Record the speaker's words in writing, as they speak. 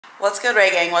What's good, Ray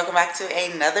Gang? Welcome back to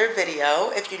another video.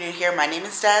 If you're new here, my name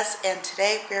is Dess, and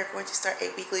today we are going to start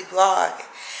a weekly vlog.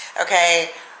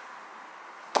 Okay,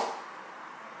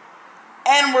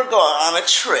 and we're going on a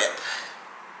trip.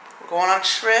 We're going on a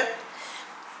trip.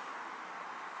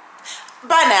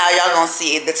 By now, y'all gonna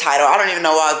see the title. I don't even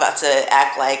know why I was about to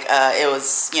act like it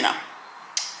was, you know,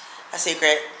 a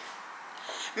secret.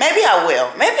 Maybe I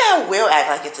will. Maybe I will act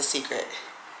like it's a secret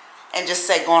and just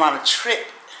say going on a trip.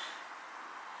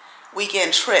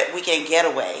 Weekend trip, weekend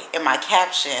getaway in my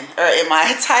caption or in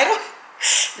my title.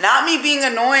 Not me being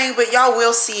annoying, but y'all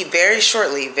will see very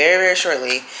shortly, very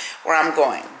shortly where I'm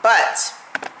going. But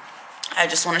I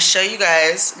just want to show you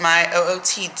guys my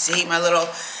OOTD, my little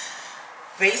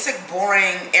basic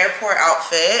boring airport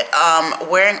outfit.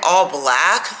 Wearing all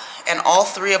black, and all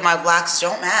three of my blacks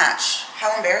don't match.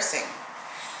 How embarrassing.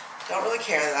 Don't really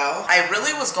care though. I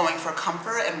really was going for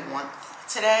comfort and warmth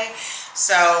today,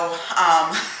 so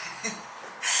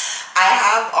I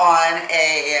have on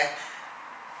a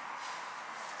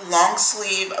long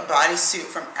sleeve bodysuit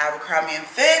from Abercrombie &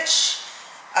 Fitch.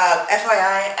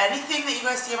 FYI, anything that you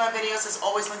guys see in my videos is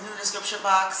always linked in the description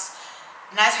box.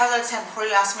 9 times out of 10, before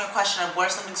you ask me a question of where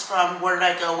something's from, where did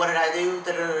I go, what did I do,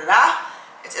 da da da da,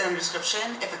 it's in the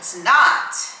description. If it's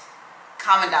not,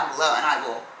 comment down below and I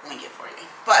will link it for you.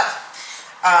 But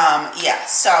yeah,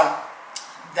 so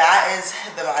that is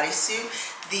the bodysuit.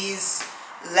 These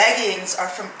leggings are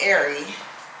from Aerie.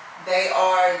 They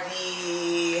are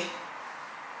the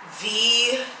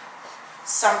V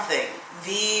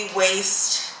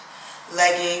waist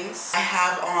leggings. I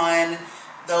have on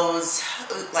those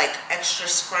like extra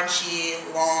scrunchy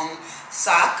long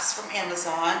socks from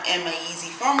Amazon and my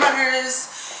Yeezy foam runners.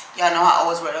 Y'all know I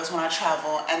always wear those when I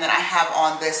travel. And then I have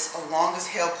on this longest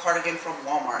hair cardigan from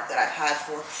Walmart that I've had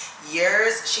for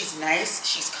years. She's nice,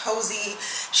 she's cozy,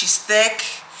 she's thick.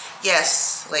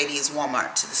 Yes, ladies,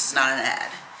 Walmart. This is not an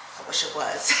ad. I wish it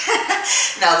was.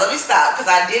 No, let me stop, because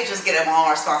I did just get a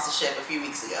Walmart sponsorship a few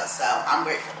weeks ago, so I'm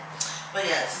grateful. But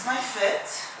yeah, this is my fit.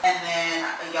 And then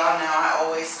y'all know I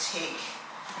always take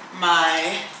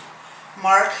my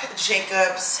Marc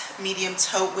Jacobs medium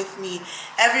tote with me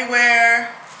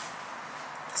everywhere.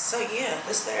 So yeah,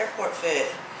 this is the airport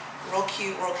fit. Real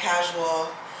cute, real casual.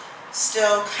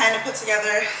 Still kind of put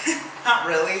together. Not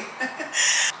really.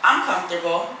 I'm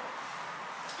comfortable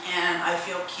and I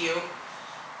feel cute,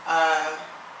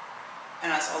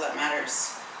 and that's all that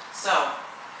matters. So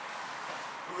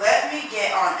let me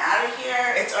get on out of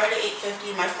here. It's already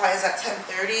 8:50. My flight is at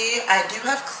 10:30. I do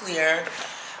have clear,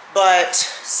 but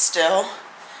still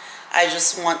I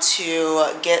just want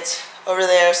to get over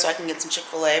there so I can get some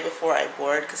Chick-fil-A before I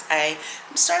board, because I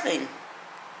am starving.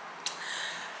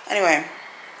 Anyway,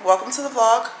 welcome to the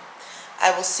vlog.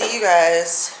 I will see you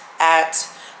guys at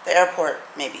the airport,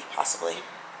 maybe, possibly,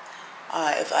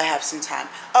 if I have some time.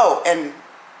 Oh, and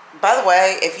by the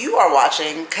way, if you are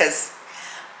watching, because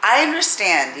I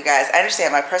understand, you guys, I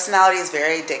understand my personality is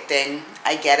very addicting.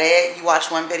 I get it. You watch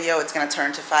one video, it's going to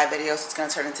turn to 5 videos, it's going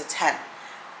to turn into 10.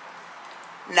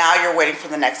 Now you're waiting for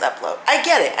the next upload. I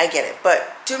get it.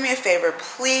 But do me a favor,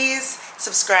 please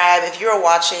subscribe. If you're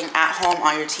watching at home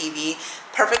on your TV,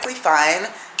 perfectly fine.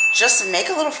 Just make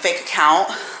a little fake account,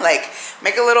 like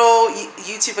make a little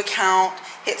YouTube account,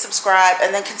 hit subscribe,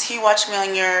 and then continue watching me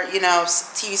on your, you know,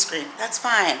 TV screen. That's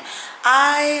fine.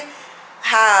 I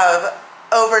have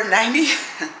over 90,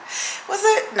 was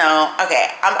it? No,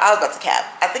 okay, I was about to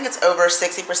cap. I think it's over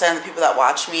 60% of the people that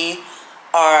watch me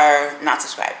are not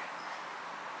subscribed.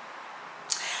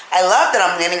 I love that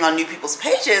I'm landing on new people's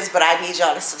pages, but I need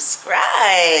y'all to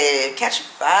subscribe. Catch a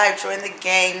vibe, join the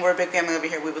gang. We're a big family over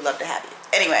here. We would love to have you.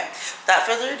 Anyway, without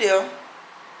further ado,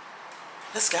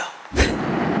 let's go.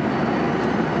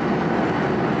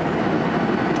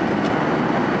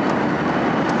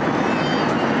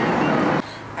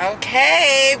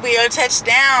 Okay, we are touched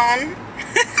down.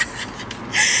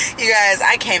 You guys,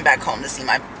 I came back home to see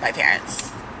my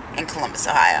parents in Columbus,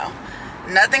 Ohio.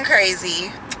 Nothing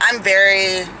crazy. I'm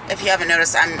very, if you haven't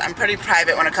noticed, I'm pretty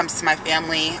private when it comes to my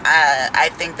family. I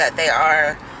think that they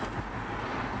are,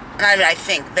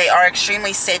 they are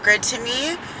extremely sacred to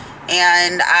me,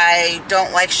 and I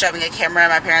don't like shoving a camera in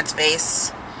my parents'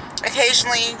 face.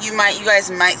 Occasionally, you guys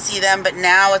might see them, but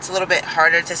now it's a little bit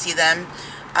harder to see them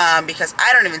because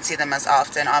I don't even see them as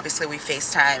often. Obviously, we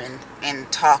FaceTime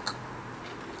and talk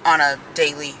on a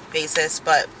daily basis,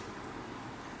 but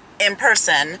in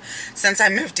person, since I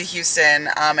moved to Houston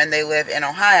and they live in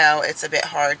Ohio, it's a bit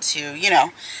hard to, you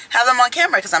know, have them on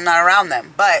camera because I'm not around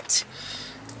them. But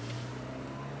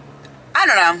I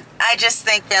don't know, I just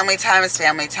think family time is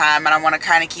family time, and I want to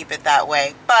kind of keep it that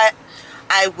way. But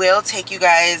I will take you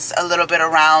guys a little bit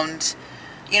around,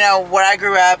 you know, where I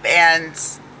grew up and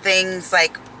things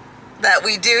like that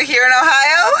we do here in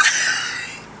Ohio.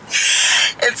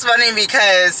 It's funny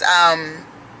because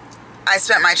I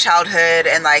spent my childhood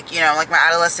and like, you know, like my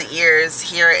adolescent years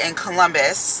here in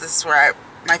Columbus. This is where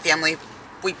my family,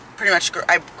 we pretty much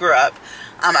I grew up.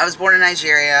 I was born in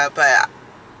Nigeria, but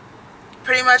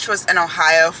pretty much was in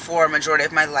Ohio for a majority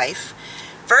of my life.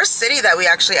 First city that we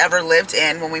actually ever lived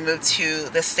in when we moved to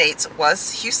the States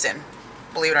was Houston,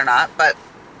 believe it or not. But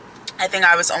I think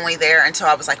I was only there until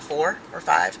I was like 4 or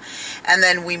 5. And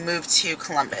then we moved to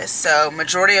Columbus. So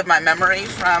majority of my memory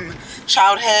from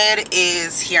childhood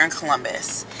is here in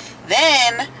Columbus.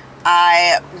 Then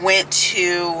I went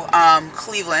to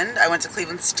Cleveland. I went to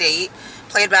Cleveland State,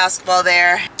 played basketball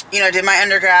there. You know, did my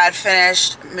undergrad,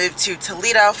 finished, moved to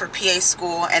Toledo for PA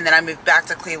school, and then I moved back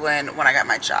to Cleveland when I got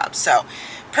my job. So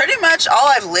pretty much all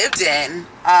I've lived in,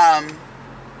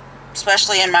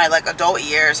 especially in my like adult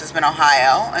years, has been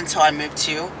Ohio until I moved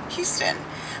to Houston.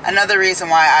 Another reason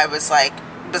why I was like,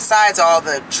 besides all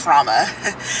the trauma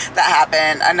that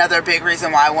happened, another big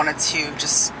reason why I wanted to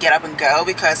just get up and go,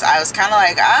 because I was kind of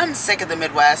like, I'm sick of the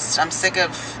Midwest. I'm sick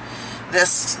of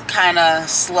this kind of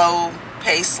slow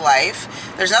pace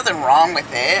life. There's nothing wrong with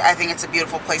it. I think it's a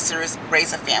beautiful place to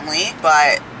raise a family,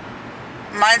 but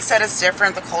mindset is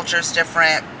different, the culture is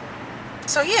different.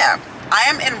 So yeah, I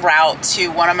am en route to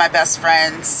one of my best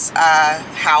friend's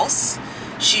house.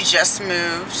 She just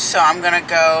moved, so I'm gonna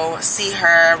go see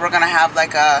her. We're gonna have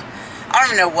like a, I don't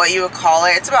even know what you would call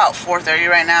it. It's about 4:30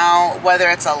 right now, whether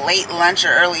it's a late lunch or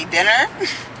early dinner.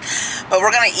 But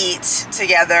we're gonna eat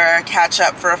together, catch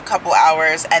up for a couple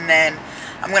hours, and then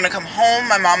I'm gonna come home.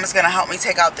 My mom is gonna help me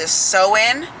take out this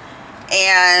sew-in,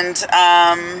 and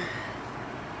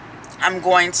I'm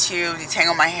going to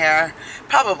detangle my hair.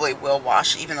 Probably will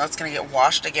wash, even though it's gonna get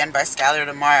washed again by Skylar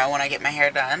tomorrow when I get my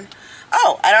hair done.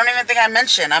 Oh, I don't even think I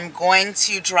mentioned, I'm going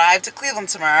to drive to Cleveland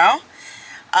tomorrow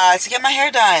to get my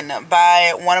hair done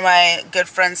by one of my good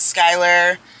friends,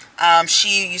 Skylar.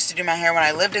 She used to do my hair when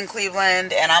I lived in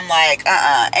Cleveland, and I'm like,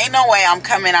 ain't no way I'm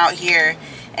coming out here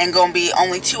and gonna be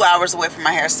only 2 hours away from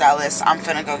my hairstylist. I'm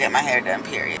finna go get my hair done,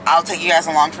 period. I'll take you guys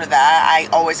along for that. I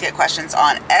always get questions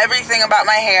on everything about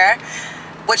my hair,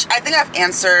 which I think I've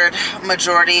answered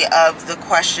majority of the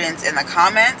questions in the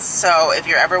comments. So if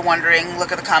you're ever wondering,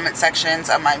 look at the comment sections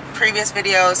of my previous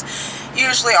videos.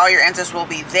 Usually all your answers will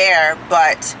be there,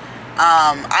 but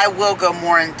I will go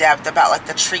more in depth about like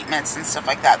the treatments and stuff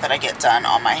like that I get done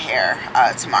on my hair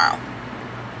tomorrow.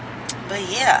 But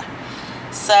yeah,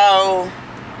 so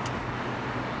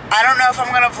I don't know if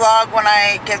I'm gonna vlog when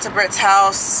I get to Britt's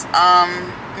house.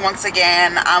 Once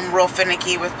again, I'm real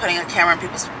finicky with putting a camera in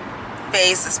people's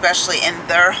face, especially in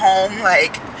their home.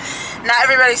 Like, not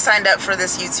everybody signed up for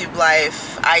this YouTube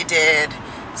life. I did,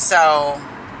 so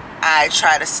I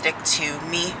try to stick to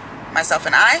me, myself,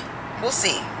 and I. We'll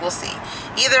see. We'll see.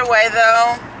 Either way,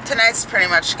 though, tonight's pretty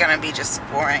much gonna be just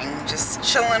boring. Just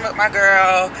chilling with my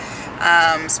girl,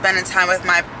 spending time with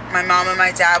my mom and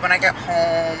my dad when I get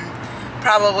home.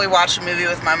 Probably watch a movie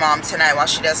with my mom tonight while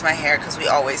she does my hair, because we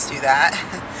always do that.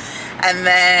 And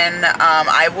then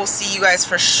I will see you guys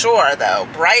for sure, though,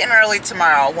 bright and early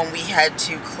tomorrow when we head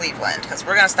to Cleveland, because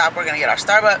we're gonna stop. We're gonna get our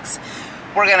Starbucks.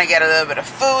 We're gonna get a little bit of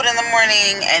food in the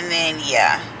morning, and then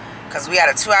yeah, because we got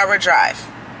a 2-hour drive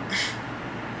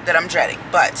that I'm dreading,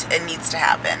 but it needs to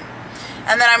happen.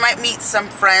 And then I might meet some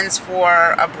friends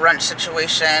for a brunch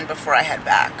situation before I head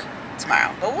back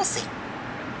tomorrow, but we'll see.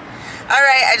 All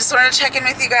right, I just wanted to check in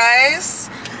with you guys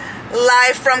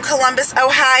live from Columbus,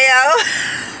 Ohio.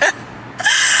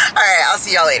 All right, I'll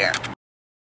see y'all later.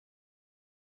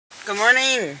 Good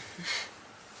morning.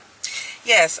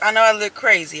 Yes, I know I look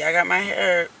crazy. I got my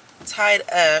hair tied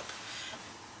up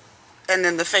and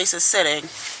then the face is sitting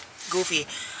goofy.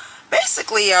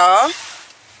 Basically, y'all,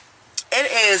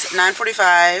 it is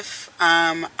 9:45.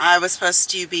 I was supposed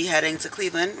to be heading to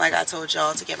Cleveland, like I told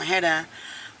y'all, to get my hair done.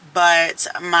 But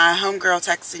my homegirl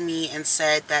texted me and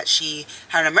said that she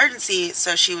had an emergency,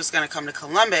 so she was going to come to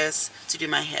Columbus to do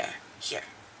my hair here.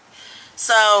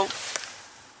 So,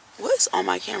 what's on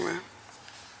my camera?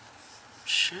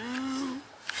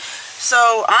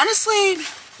 So, honestly,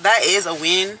 that is a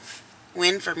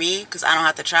win for me, because I don't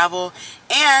have to travel.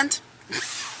 And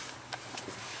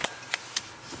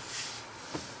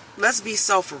let's be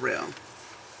so for real,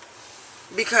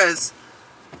 because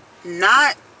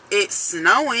not it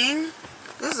snowing,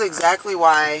 this is exactly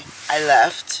why I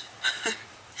left.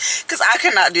 Because I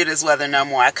could not do this weather no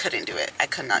more. I couldn't do it. I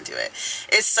could not do it.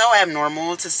 It's so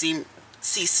abnormal to see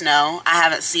snow. I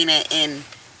haven't seen it in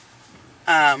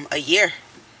a year.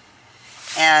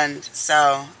 And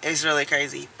so it's really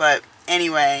crazy. But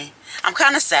anyway, I'm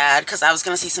kind of sad because I was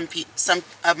gonna see some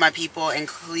of my people in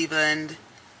Cleveland.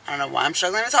 I don't know why I'm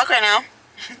struggling to talk right now.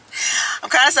 I'm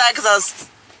kind of sad because I was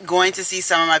going to see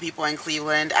some of my people in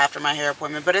Cleveland after my hair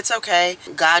appointment, but it's okay.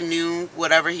 God knew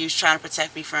whatever he was trying to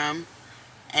protect me from.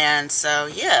 And so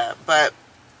yeah, but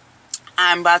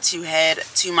I'm about to head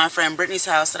to my friend Brittany's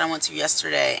house that I went to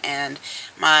yesterday, and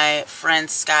my friend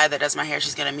Sky that does my hair,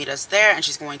 she's gonna meet us there and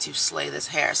she's going to slay this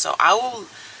hair. So I will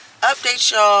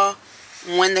update y'all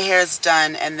when the hair is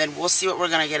done, and then we'll see what we're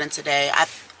gonna get into today. I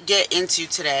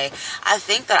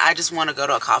think that I just want to go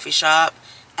to a coffee shop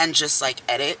and just like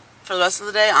edit for the rest of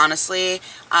the day, honestly.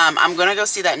 I'm gonna go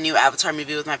see that new Avatar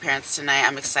movie with my parents tonight.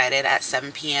 I'm excited, at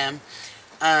 7 p.m.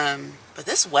 But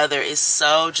this weather is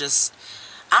so just,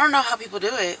 I don't know how people do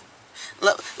it.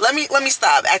 Let me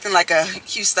stop acting like a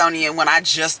Houstonian when I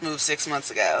just moved 6 months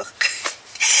ago.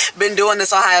 Been doing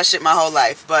this Ohio shit my whole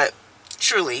life, but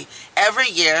truly, every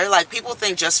year, like, people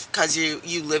think just because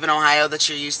you live in Ohio that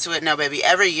you're used to it. No, baby,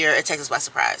 every year it takes us by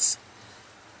surprise.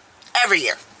 Every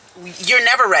year. You're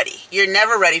never ready. You're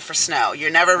never ready for snow.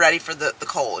 You're never ready for the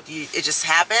cold. It just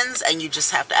happens, and you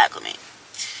just have to acclimate.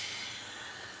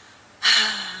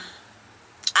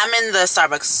 I'm in the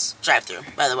Starbucks drive-thru,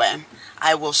 by the way.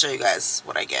 I will show you guys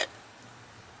what I get.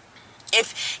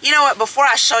 If you know what, before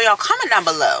I show y'all, comment down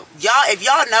below. If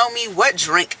y'all know me, what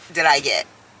drink did I get?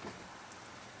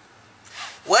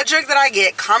 What drink did I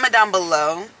get? Comment down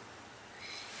below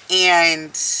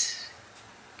and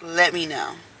let me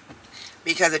know.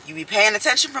 Because if you be paying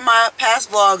attention from my past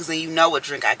vlogs, then you know what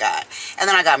drink I got. And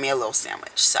then I got me a little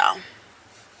sandwich, so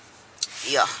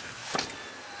yeah.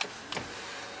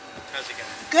 How's it going?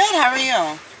 Good, how are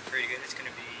you? Pretty good. It's going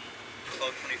to be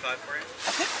 $12.25 for you.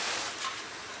 Okay.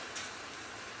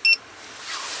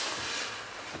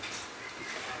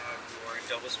 Your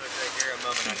double smoke right here, a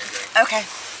moment on your drink. Okay.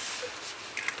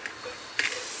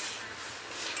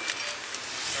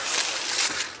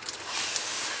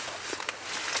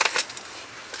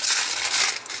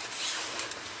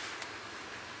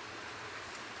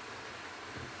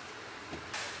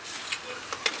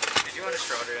 Did you want a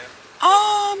straw today?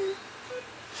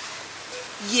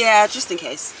 Yeah, just in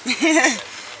case.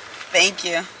 Thank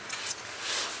you.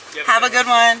 Have a good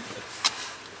one.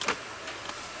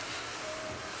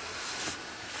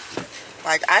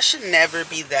 Like, I should never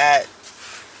be that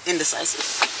indecisive.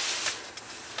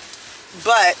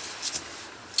 But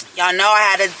y'all know I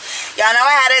had to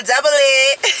double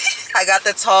it. I got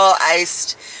the tall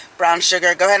iced brown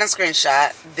sugar. Go ahead and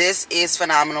screenshot. This is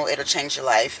phenomenal. It'll change your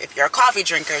life. If you're a coffee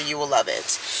drinker, you will love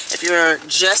it. If you're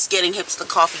just getting hip to the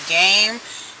coffee game,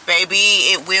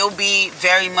 baby, it will be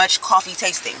very much coffee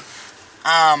tasting.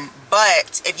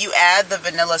 But if you add the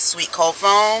vanilla sweet cold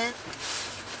foam,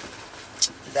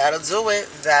 that'll do it.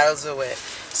 That'll do it.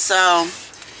 So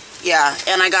yeah,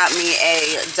 and I got me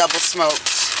a double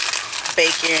smoked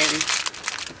bacon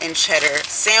and cheddar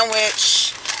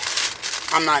sandwich.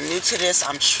 I'm not new to this,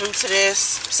 I'm true to this.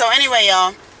 So anyway,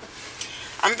 y'all,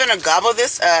 I'm gonna gobble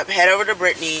this up, head over to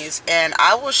Brittany's, and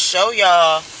I will show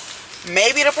y'all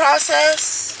maybe the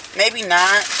process, maybe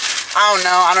not.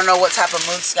 I don't know what type of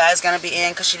mood Sky's gonna be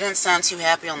in, because she didn't sound too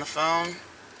happy on the phone.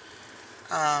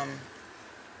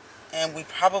 And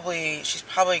she's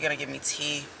probably gonna give me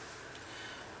tea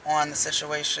on the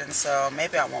situation, so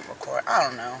maybe I won't record. I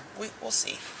don't know, we'll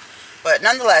see. But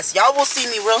nonetheless, y'all will see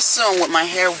me real soon with my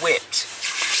hair whipped,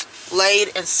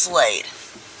 laid and slayed.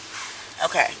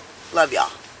 Okay, love y'all.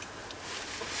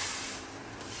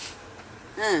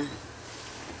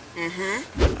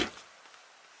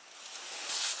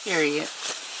 Period.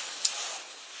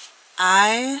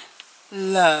 I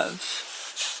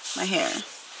love my hair.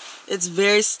 It's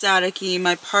very staticky.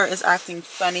 My part is acting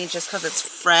funny just because it's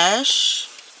fresh.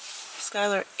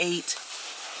 Skylar ate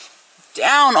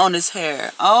down on his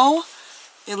hair. Oh,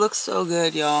 it looks so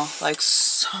good, y'all. Like,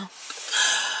 so good.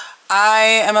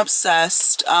 I am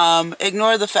obsessed.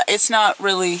 Ignore the fact it's not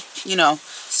really, you know,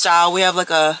 style. We have like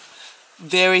a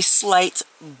very slight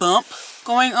bump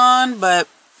going on, but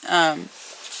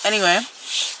anyway,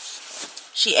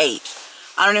 she ate.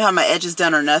 I don't even have my edges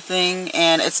done or nothing,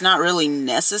 and it's not really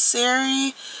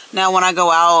necessary. Now when I go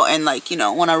out and, like, you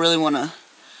know, when I really want to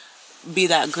be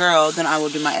that girl, then I will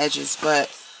do my edges,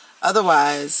 but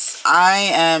otherwise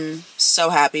I am so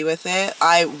happy with it.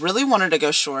 I really wanted to go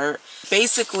short,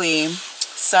 basically.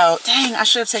 So dang, I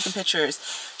should have taken pictures.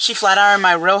 She flat ironed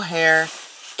my real hair,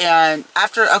 and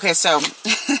after, okay, so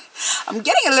I'm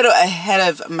getting a little ahead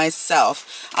of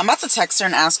myself. I'm about to text her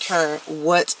and ask her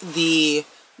what the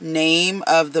name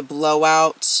of the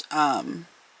blowout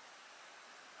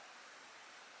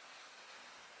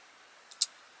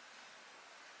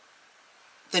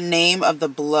the name of the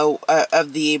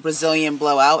Brazilian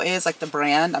blowout is, like the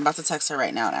brand. I'm about to text her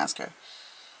right now and ask her.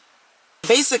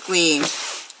 Basically,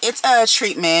 it's a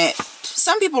treatment.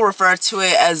 Some people refer to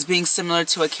it as being similar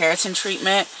to a keratin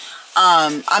treatment.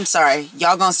 I'm sorry,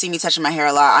 y'all gonna see me touching my hair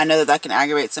a lot. I know that can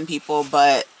aggravate some people,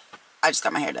 but I just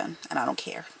got my hair done and I don't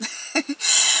care.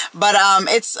 But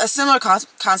it's a similar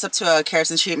concept to a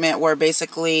keratin treatment, where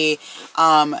basically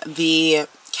the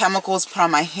chemicals put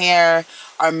on my hair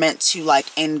are meant to like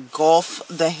engulf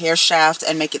the hair shaft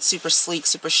and make it super sleek,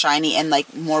 super shiny, and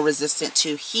like more resistant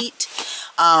to heat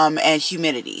and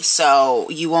humidity. So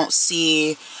you won't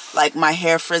see like my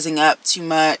hair frizzing up too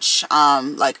much,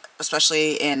 like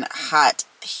especially in hot,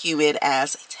 humid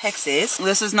as Texas.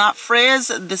 This is not frizz,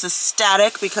 this is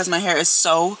static because my hair is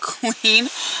so clean.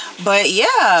 But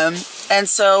yeah, and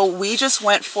so we just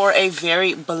went for a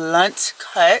very blunt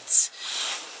cut.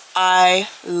 I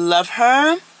love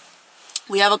her.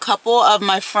 We have a couple of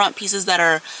my front pieces that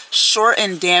are short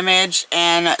and damaged,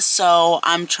 and so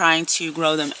I'm trying to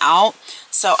grow them out.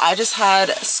 So I just had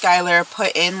Skylar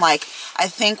put in, like, I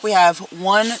think we have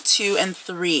 1, 2, and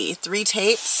 3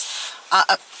 tapes.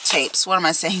 What am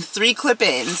I saying? 3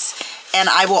 clip-ins. And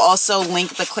I will also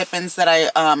link the clip-ins that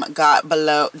I got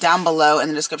down below in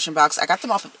the description box. I got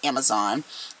them off of Amazon.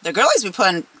 The girlies be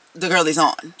putting the girlies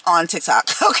on TikTok,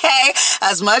 okay?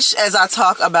 As much as I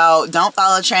talk about don't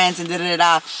follow trends and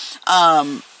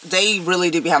they really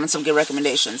do be having some good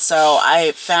recommendations. So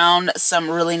I found some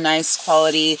really nice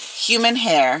quality human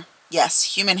hair.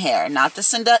 Yes, human hair, not the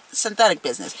synthetic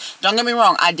business. Don't get me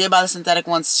wrong, I did buy the synthetic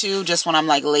ones too, just when I'm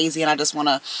like lazy and I just want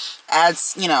to add,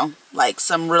 you know, like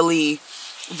some really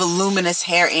voluminous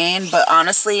hair in. But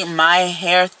honestly, my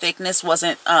hair thickness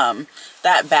wasn't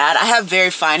that bad. I have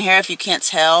very fine hair, if you can't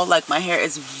tell. Like, my hair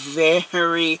is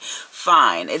very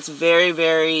fine. It's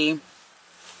very,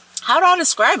 how do I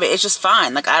describe it? It's just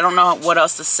fine. Like, I don't know what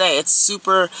else to say. It's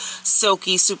super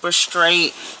silky, super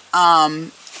straight.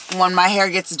 When my hair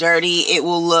gets dirty, it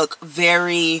will look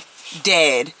very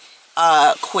dead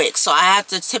quick. So I have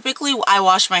to, typically I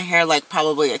wash my hair like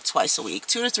probably like twice a week,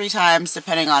 2 to 3 times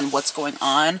depending on what's going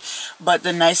on. But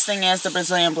the nice thing is the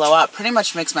Brazilian blowout pretty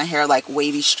much makes my hair like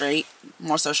wavy straight,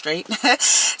 more so straight.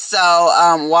 So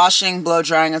washing, blow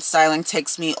drying, and styling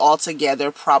takes me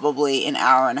altogether probably an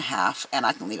hour and a half, and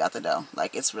I can leave out the dough.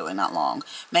 Like, it's really not long,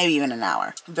 maybe even an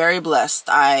hour. Very blessed.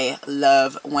 I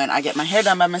love when I get my hair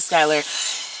done by my styler.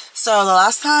 So the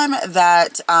last time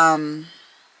that I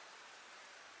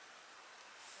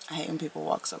hate when people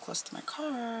walk so close to my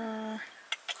car.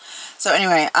 So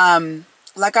anyway,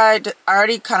 like I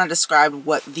already kind of described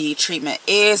what the treatment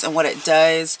is and what it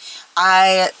does.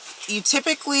 I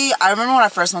remember when I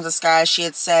first went to Sky, she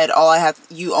had said,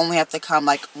 you only have to come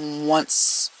like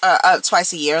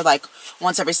twice a year, like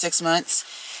once every 6 months.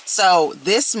 So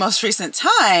this most recent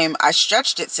time, I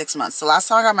stretched it 6 months. The last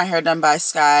time I got my hair done by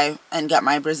Sky and got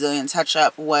my Brazilian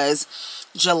touch-up was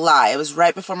July. It was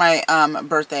right before my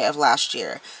birthday of last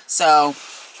year. So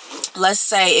let's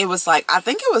say it was like, I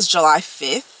think it was July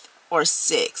 5th or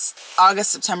 6th.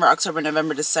 August, September, October,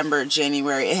 November, December,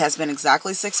 January. It has been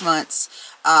exactly 6 months.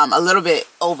 A little bit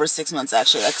over 6 months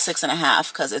actually, like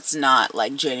 6.5, because it's not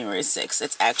like January 6th.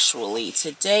 It's actually,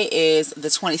 today is the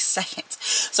 22nd.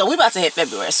 So we're about to hit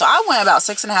February. So I went about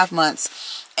 6.5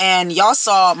 months, and y'all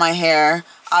saw my hair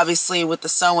obviously with the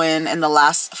sew-in in the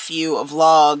last few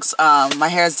vlogs. My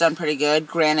hair is done pretty good.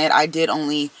 Granted, I do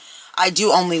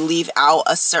only leave out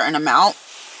a certain amount.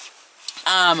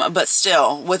 But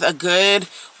still, with a good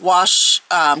wash,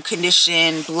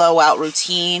 condition, blowout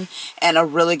routine, and a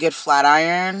really good flat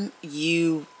iron,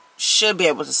 you should be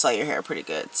able to slay your hair pretty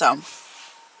good. So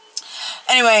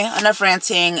anyway, enough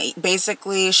ranting.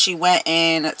 Basically, she went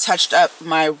and touched up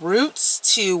my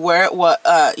roots to where it was,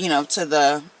 you know, to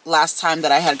the last time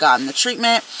that I had gotten the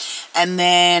treatment. And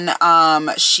then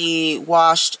she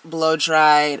washed, blow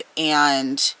dried,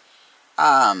 and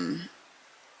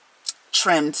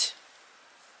trimmed.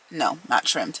 No, not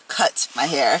trimmed. Cut my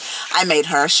hair. I made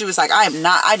her. She was like, I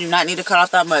do not need to cut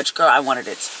off that much. Girl, I wanted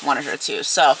her to.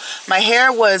 So my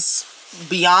hair was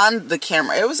beyond the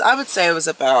camera. It was, I would say it was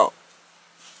about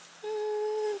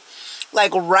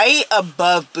like right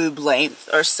above boob length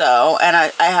or so. And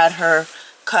I had her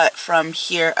cut from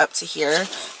here up to here.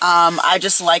 I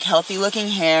just like healthy looking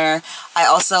hair. I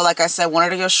also, like I said, wanted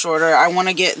to go shorter. I want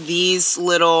to get these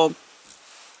little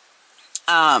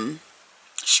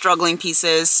struggling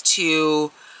pieces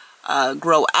to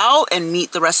grow out and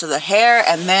meet the rest of the hair,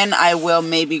 and then I will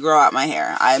maybe grow out my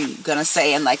hair. I'm gonna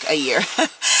say in like a year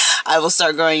I will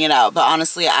start growing it out. But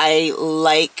honestly, I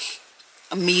like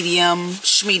medium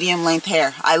length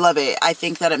hair. I love it. I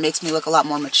think that it makes me look a lot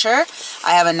more mature.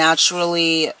 I have a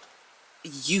naturally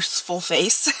youthful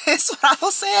face is what I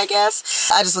will say, I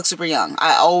guess. I just look super young.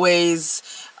 I always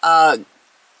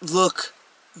look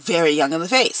very young in the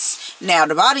face. Now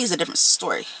the body is a different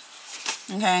story.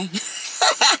 Okay.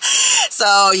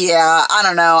 So yeah, I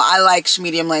don't know. I like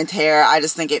medium length hair. I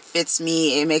just think it fits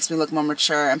me. It makes me look more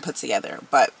mature and put together.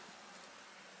 But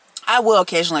I will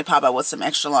occasionally pop out with some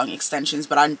extra long extensions,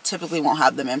 but I typically won't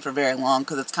have them in for very long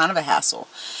because it's kind of a hassle.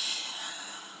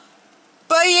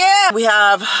 But yeah, we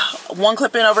have one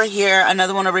clip in over here,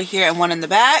 another one over here, and one in the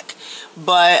back.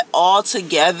 But all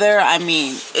together, I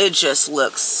mean, it just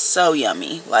looks so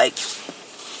yummy. Like,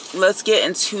 let's get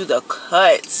into the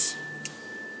cut.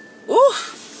 Ooh,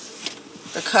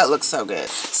 the cut looks so good.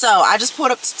 So I just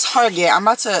pulled up to Target. I'm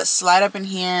about to slide up in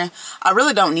here. I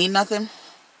really don't need nothing.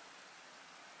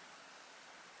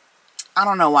 I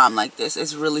don't know why I'm like this.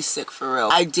 It's really sick for real.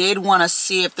 I did want to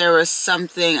see if there was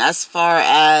something as far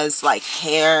as like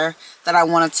hair that I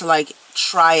wanted to like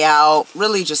try out.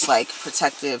 Really just like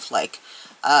protective, like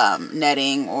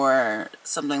netting or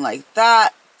something like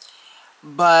that.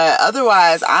 But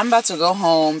otherwise, I'm about to go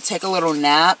home, take a little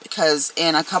nap, because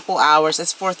in a couple hours,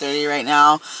 it's 4:30 right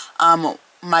now,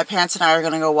 my parents and I are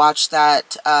going to go watch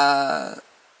that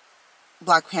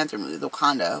Black Panther movie,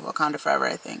 Wakanda Forever,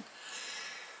 I think.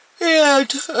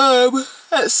 And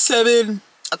at 7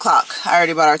 o'clock, I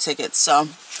already bought our tickets, so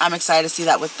I'm excited to see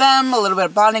that with them. A little bit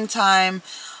of bonding time,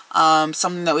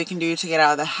 something that we can do to get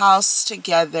out of the house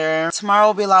together. Tomorrow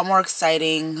will be a lot more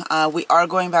exciting. We are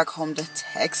going back home to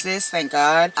Texas, thank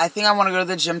God. I think I want to go to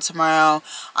the gym tomorrow.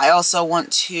 I also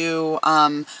want to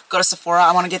go to Sephora.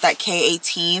 I want to get that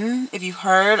K18. If you've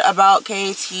heard about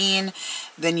K18,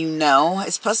 then you know.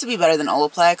 It's supposed to be better than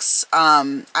Olaplex.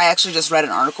 I actually just read an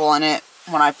article on it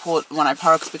when I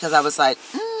parked, because I was like,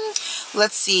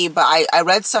 let's see. But I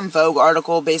read some Vogue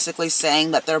article basically saying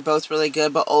that they're both really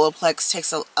good, but Olaplex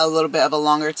takes a little bit of a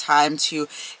longer time to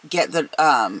get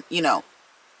the you know,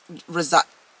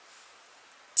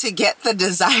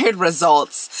 desired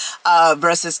results,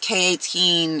 versus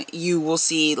K18 you will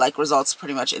see like results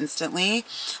pretty much instantly.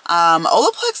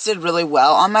 Olaplex did really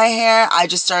well on my hair. I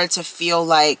just started to feel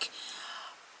like,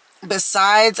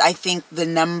 besides I think the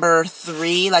number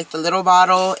 3, like the little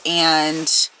bottle,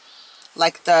 and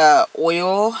like the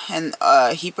oil and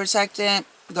heat protectant,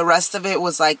 the rest of it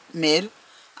was like mid.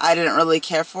 I didn't really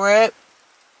care for it.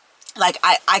 Like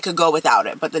I could go without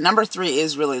it, but the number 3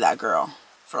 is really that girl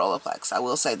for Olaplex. I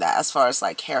will say that, as far as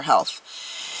like hair health.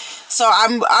 So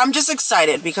I'm just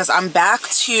excited because I'm back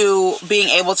to being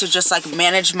able to just like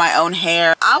manage my own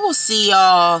hair. I will see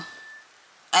y'all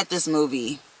at this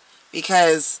movie,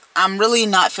 because I'm really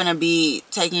not finna be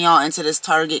taking y'all into this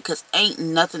Target, because ain't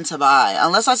nothing to buy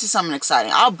unless I see something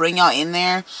exciting. I'll bring y'all in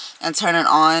there and turn it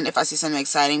on if I see something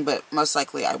exciting, but most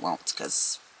likely I won't,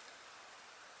 because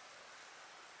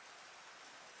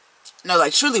no,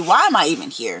 like truly, why am I even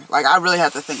here? Like, I really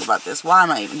have to think about this. Why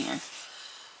am I even here?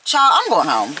 Child, I'm going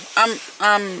home.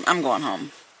 I'm going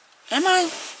home. Am I?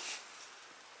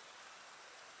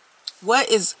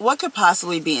 What could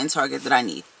possibly be in Target that I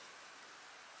need?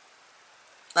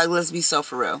 Like, let's be so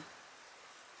for real.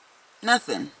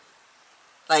 Nothing.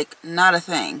 Like, not a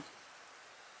thing.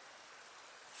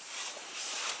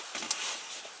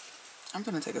 I'm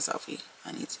gonna take a selfie.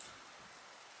 I need to.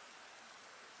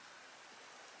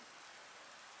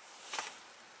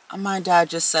 My dad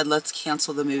just said, let's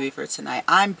cancel the movie for tonight.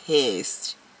 I'm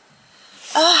pissed.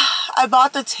 I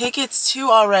bought the tickets too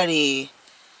already.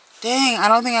 Dang, I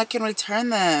don't think I can return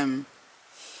them.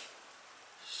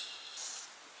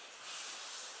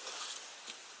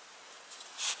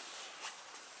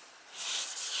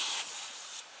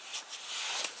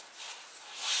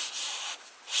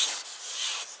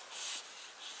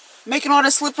 Making all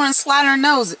the slipper and slider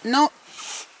nose. No.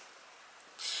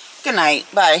 Good night.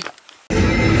 Bye.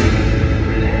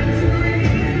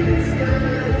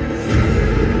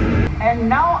 And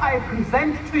now I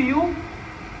present to you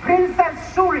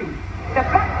Princess Shuri, the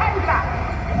Black Panther.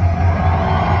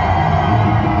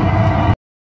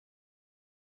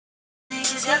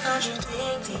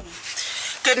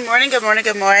 Good morning, good morning,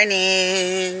 good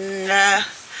morning.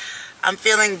 I'm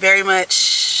feeling very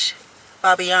much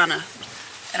Babiana,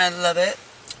 and I love it.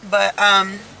 But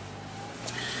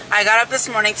I got up this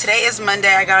morning. Today is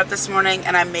Monday. I got up this morning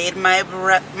and I made my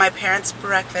parents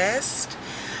breakfast.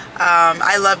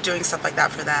 I love doing stuff like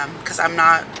that for them because I'm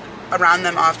not around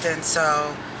them often,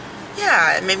 so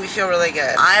yeah, it made me feel really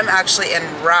good. I'm actually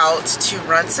en route to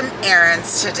run some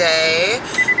errands today.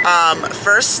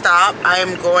 First stop, I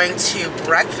am going to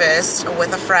breakfast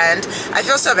with a friend. I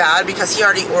feel so bad because he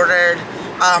already ordered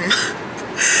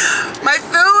my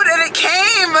food and it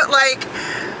came like,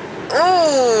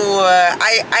 ooh,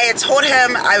 I had told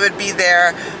him I would be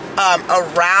there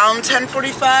around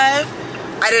 10:45.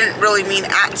 I didn't really mean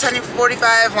at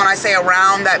 10:45. When I say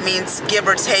around, that means give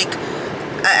or take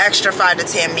an extra 5 to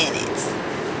 10 minutes.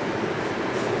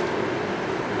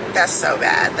 That's so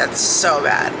bad. That's so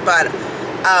bad. But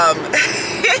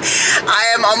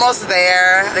I am almost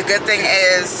there. The good thing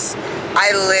is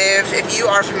I live, if you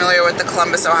are familiar with the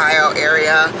Columbus, Ohio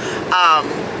area,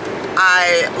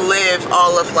 I live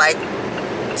all of like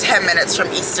 10 minutes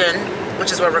from Easton,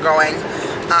 which is where we're going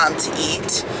to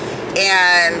eat.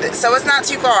 And so it's not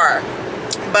too far,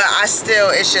 but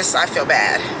it's just, I feel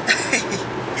bad.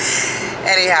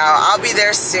 Anyhow, I'll be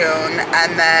there soon,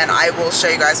 and then I will show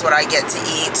you guys what I get to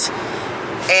eat.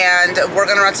 And we're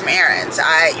gonna run some errands.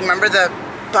 You remember the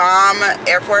bomb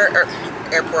airport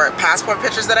passport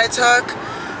pictures that I took?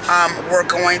 We're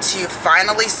going to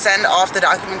finally send off the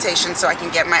documentation so I can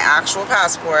get my actual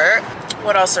passport.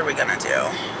 What else are we gonna do?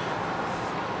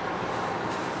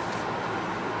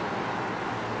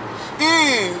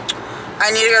 I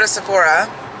need to go to Sephora.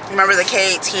 Remember the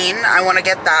K18? I want to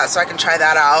get that so I can try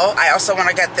that out. I also want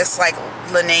to get this like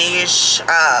Laneige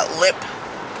lip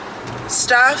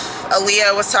stuff.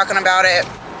 Aaliyah was talking about it.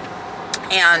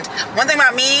 And one thing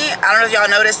about me, I don't know if y'all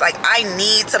noticed, like I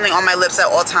need something on my lips at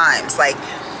all times. Like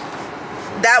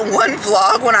that one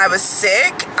vlog when I was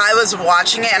sick, I was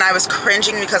watching it and I was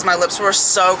cringing because my lips were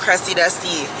so crusty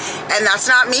dusty. And that's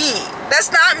not me.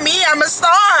 That's not me. I'm a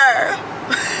star.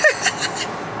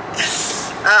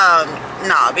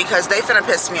 Nah, because they finna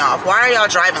piss me off. Why are y'all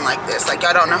driving like this? Like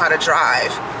y'all don't know how to drive.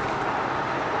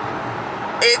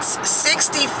 It's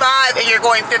 65 and you're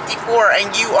going 54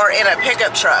 and you are in a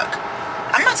pickup truck.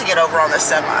 I'm about to get over on this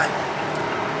semi.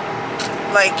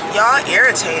 Like y'all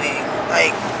irritating.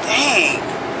 Like dang.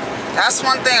 That's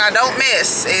one thing I don't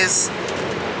miss is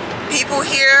people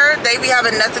here, they be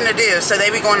having nothing to do, so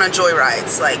they be going on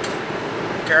joyrides. Like,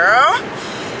 girl,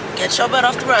 get your butt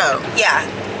off the road. Yeah.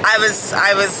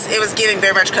 It was giving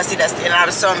very much crusty dusty and I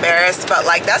was so embarrassed, but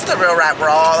like that's the real rap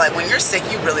raw. Like when you're sick,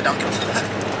 you really don't give a fuck.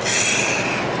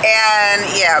 And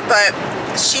yeah, but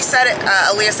she said it,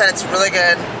 Aaliyah said it's really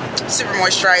good, super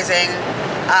moisturizing.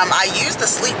 I used the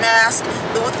sleep mask.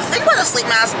 The thing about the sleep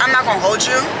mask, I'm not gonna hold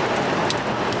you.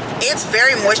 It's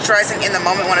very moisturizing in the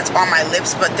moment when it's on my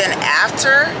lips, but then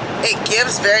after, it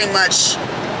gives very much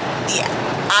the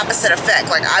opposite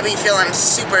effect. Like I be feeling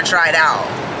super dried out.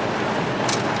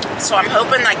 So I'm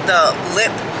hoping like the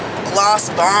lip gloss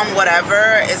balm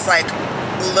whatever is like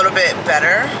a little bit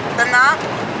better than that.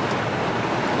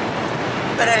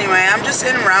 But anyway, I'm just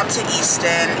en route to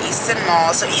Easton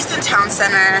Mall. So Easton Town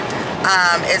Center,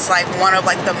 it's like one of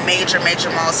like the major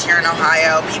malls here in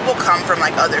Ohio. People come from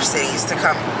like other cities to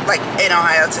come, like in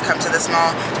Ohio, to come to this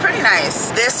mall. It's pretty nice.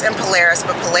 This and Polaris,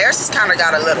 but Polaris has kind of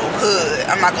got a little hood.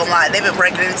 I'm not gonna lie. They've been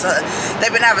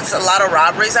having a lot of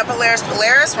robberies at Polaris.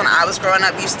 Polaris, when I was growing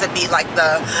up, used to be like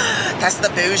that's the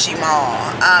bougie mall.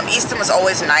 Easton was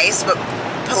always nice, but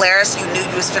Polaris, you knew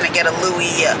you was finna get a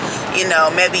Louis, you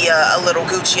know, maybe a little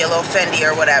Gucci, a little Fendi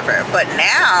or whatever. But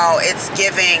now it's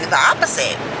giving the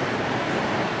opposite.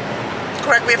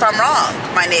 Correct me if I'm wrong,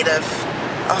 my native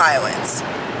Ohioans.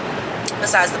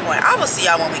 Besides the point, I will see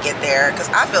y'all when we get there because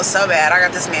I feel so bad. I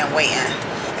got this man waiting,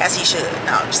 as he should.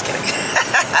 No, I'm just kidding.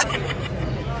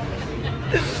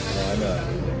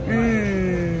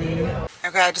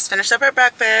 Okay, I just finished up our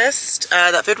breakfast.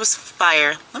 That food was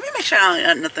fire. Let me make sure I don't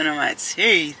got nothing on my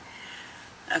teeth.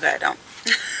 Okay, I don't.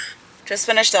 Just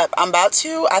finished up. I'm about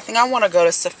to, I think I want to go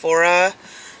to Sephora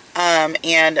and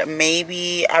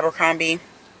maybe Abercrombie.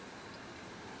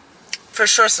 For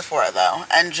sure Sephora though.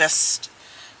 And just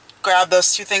grab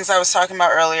those two things I was talking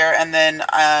about earlier and then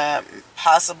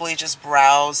possibly just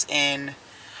browse in,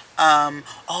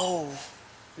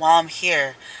 while I'm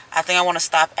here, I think I want to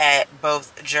stop at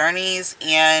both Journeys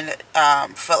and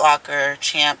Foot Locker,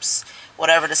 Champs,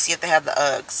 whatever, to see if they have the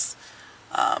Uggs.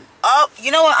 Oh, you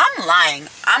know what? I'm lying.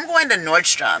 I'm going to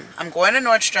Nordstrom. I'm going to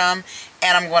Nordstrom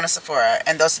and I'm going to Sephora.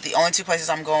 And those are the only two places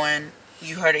I'm going.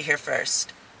 You heard it here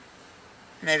first.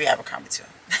 Maybe Abercrombie too.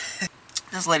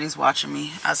 This lady's watching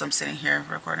me as I'm sitting here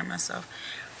recording myself.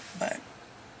 But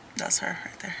that's her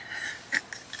right there.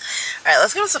 Alright,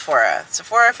 let's go to Sephora.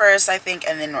 Sephora first, I think,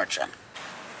 and then Nordstrom.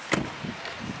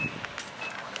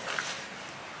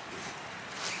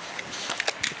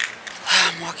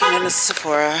 I'm walking into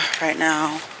Sephora right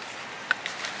now.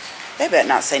 They better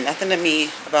not say nothing to me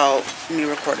about me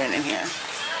recording in here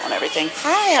on everything.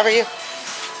 Hi, how are you?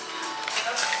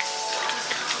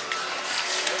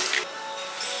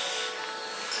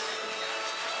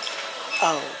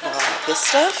 Oh, wow. This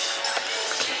stuff?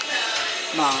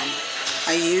 Mom,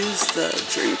 I use the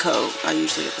dream coat. I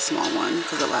usually get the small one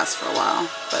because it lasts for a while,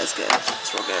 but it's good.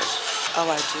 It's real good. Oh,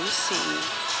 I do see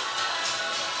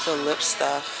the lip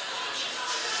stuff.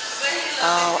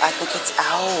 Oh, I think it's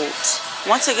out.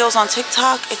 Once it goes on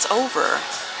TikTok, it's over. Ugh,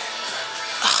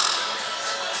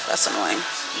 that's annoying.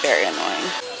 Very annoying.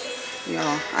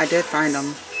 Y'all, I did find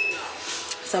them.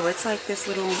 So it's like this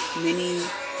little mini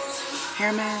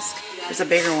hair mask. There's a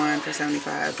bigger one for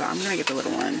 $75, but I'm gonna get the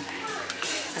little one.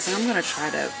 I think I'm gonna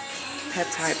try the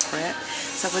peptide prep.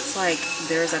 So it's like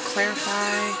there's a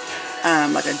clarify,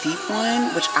 like a deep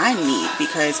one, which I need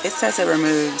because it says it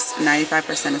removes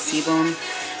 95% of sebum,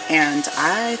 and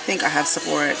I think I have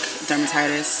seborrheic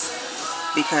dermatitis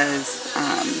because,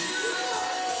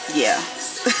 yeah,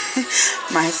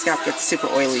 my scalp gets super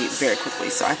oily very quickly.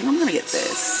 So I think I'm gonna get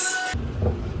this.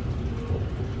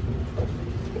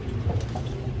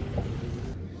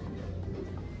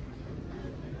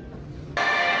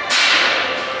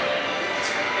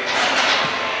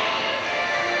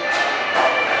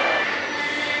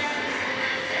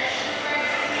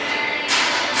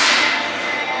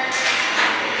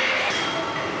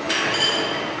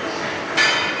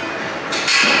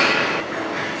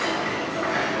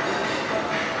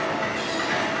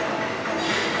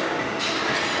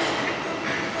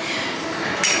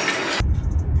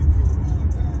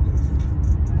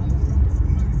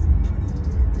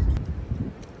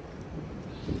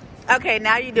 Okay,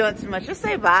 now you're doing too much. Just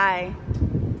say bye.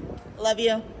 Love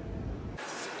you.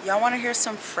 Y'all want to hear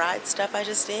some fried stuff I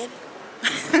just did?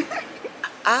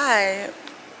 I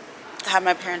had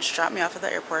my parents drop me off at the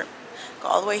airport, go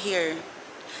all the way here,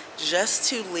 just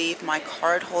to leave my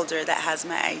card holder that has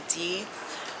my ID,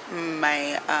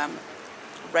 my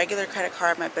regular credit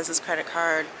card, my business credit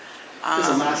card,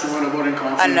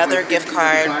 another gift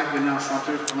card,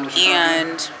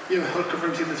 and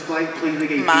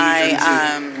my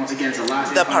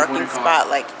the parking spot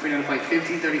like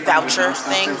voucher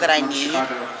thing that I need.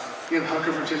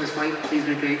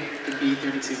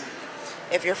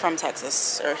 If you're from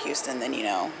Texas or Houston, then you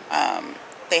know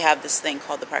they have this thing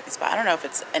called the parking spot. I don't know if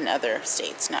it's in other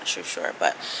states, not too sure,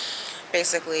 but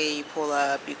basically you pull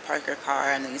up, you park your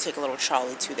car, and then you take a little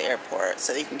trolley to the airport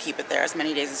so that you can keep it there as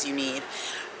many days as you need,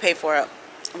 pay for it.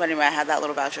 But anyway, I had that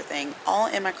little voucher thing all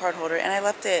in my card holder, and I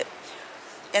left it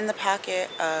in the pocket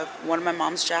of one of my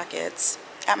mom's jackets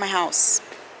at my house.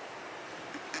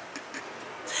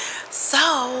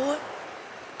 So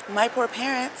my poor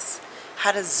parents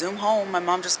had to zoom home. My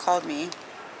mom just called me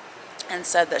and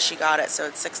said that she got it, so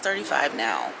it's 6:35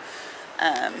 now.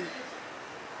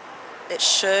 It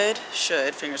should,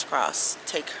 fingers crossed,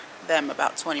 take them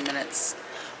about 20 minutes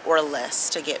or less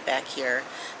to get back here.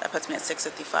 That puts me at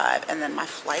 6:55, and then my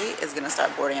flight is gonna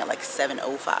start boarding at like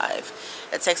 7:05.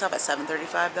 It takes off at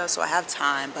 7:35 though, so I have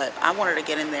time, but I wanted to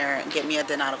get in there and get me a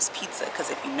Donato's pizza, because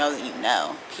if you know, then you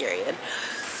know, period.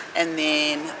 And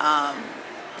then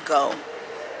go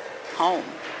home,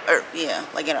 or yeah,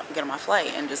 like get on my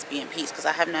flight and just be in peace, because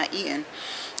I have not eaten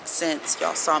since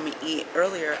y'all saw me eat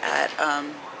earlier at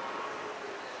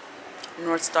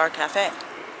North Star Cafe.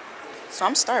 So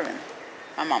I'm starving.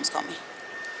 My mom's calling me.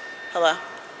 Hello?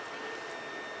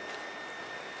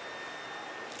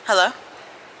 Hello?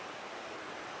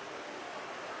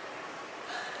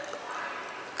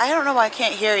 I don't know why I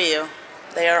can't hear you.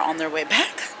 They are on their way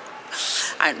back.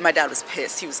 My dad was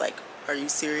pissed. He was like, are you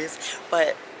serious?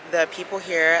 But the people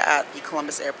here at the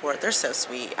Columbus airport, they're so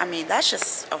sweet. I mean, that's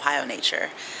just Ohio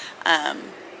nature.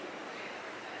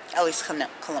 At least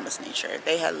Columbus nature.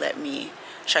 They had let me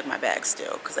check my bag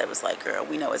still, because I was like, girl,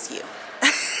 we know it's you.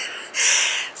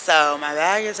 So my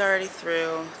bag is already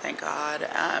through, thank God.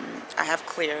 I have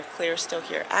Clear. Clear is still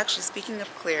here. Actually, speaking of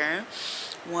Clear,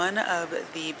 one of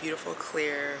the beautiful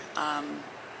Clear,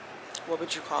 what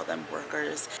would you call them,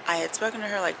 workers, I had spoken to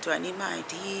her like, do I need my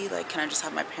ID? Like, can I just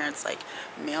have my parents like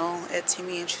mail it to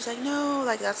me? And she's like, no,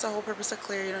 like that's the whole purpose of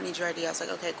Clear. You don't need your ID. I was like,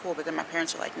 okay, cool. But then my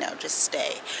parents were like, no, just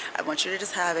stay. I want you to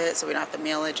just have it so we don't have to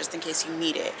mail it, just in case you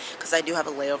need it, because I do have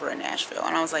a layover in Nashville.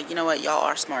 And I was like, you know what, y'all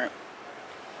are smart.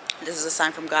 This is a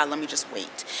sign from God. Let me just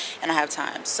wait, and I have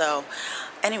time. So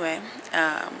anyway,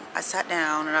 I sat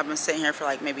down, and I've been sitting here for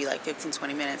like maybe like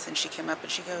 15-20 minutes, and she came up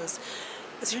and she goes,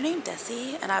 is your name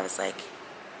Dessy? And I was like,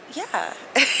 yeah.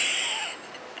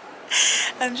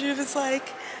 And she was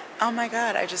like, oh my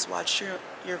God, I just watched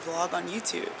your vlog on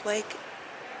YouTube. Like,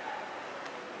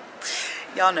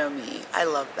 Y'all know me. I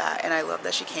love that. And I love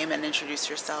that she came and introduced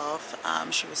herself.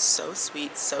 She was so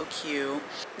sweet, so cute.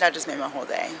 That just made my whole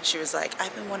day. She was like,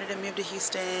 I've been wanting to move to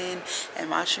Houston, and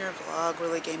watching your vlog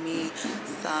really gave me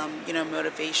some, you know,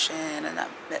 motivation, and that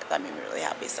made me really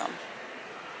happy. So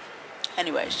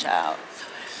anyways, child,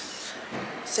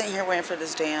 sitting here waiting for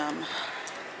this damn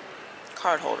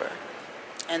card holder.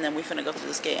 And then we finna go through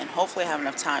this gate, and hopefully I have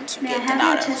enough time to get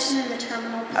Donato's.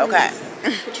 Okay.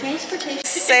 The transportation.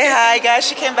 Say hi, guys.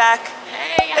 She came back.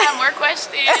 Hey, I have more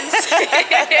questions.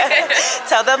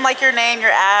 Tell them like your name,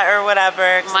 your at, or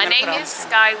whatever. My name is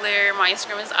Skylar. My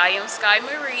Instagram is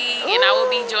IamSkyMarie, and I will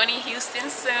be joining Houston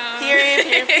soon. Period,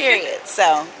 period, period.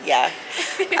 So, yeah.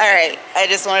 All right. I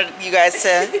just wanted you guys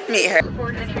to meet her.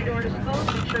 Before entry door is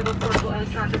closed, make sure those portable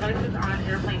electronic devices are on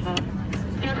airplane mode.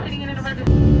 If you're sitting in an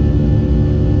emergency.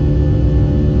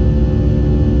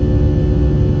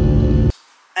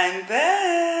 I'm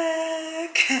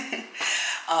back.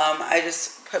 I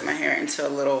just put my hair into a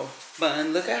little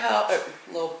bun. Look at how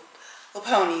little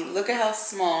pony. Look at how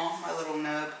small my little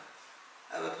nub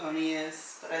of a pony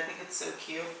is. But I think it's so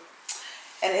cute.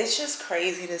 And it's just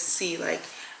crazy to see, like,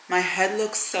 my head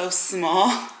looks so small.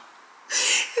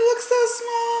 It looks so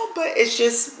small, but it's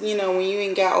just, you know, when you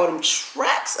ain't got all them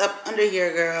tracks up under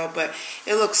here, girl. But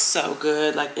it looks so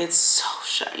good. Like, it's so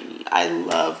shiny. I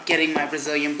love getting my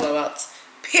Brazilian blowouts.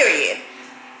 Period.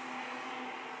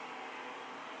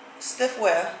 Stiff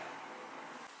wear.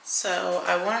 So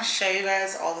I want to show you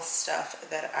guys all the stuff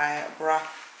that I brought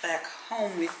back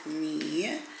home with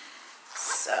me.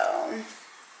 So,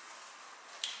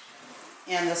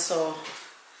 and this will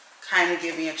kind of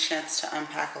give me a chance to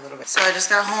unpack a little bit. So I just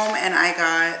got home and I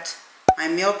got my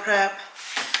meal prep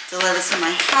delivered to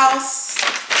my house,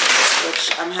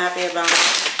 which I'm happy about.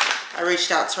 I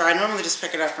reached out to her. I normally just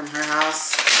pick it up from her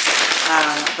house.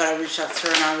 But I reached out to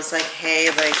her and I was like, hey,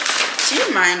 like, do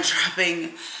you mind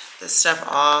dropping this stuff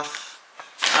off?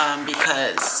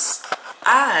 Because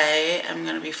I am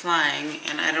going to be flying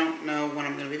and I don't know when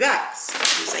I'm going to be back. So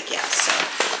she was like, yeah, so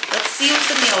let's see what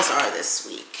the meals are this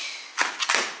week.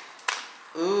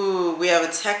 Ooh, we have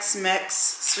a Tex-Mex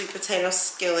sweet potato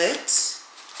skillet.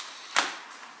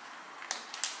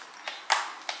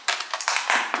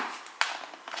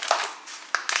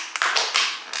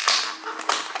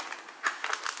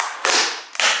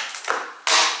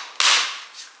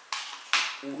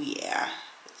 Oh yeah,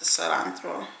 with the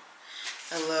cilantro.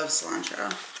 I love cilantro.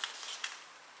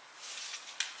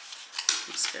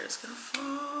 I'm scared it's gonna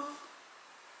fall.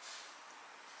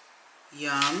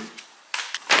 Yum.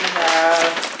 We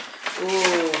have,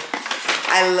 ooh,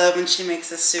 I love when she makes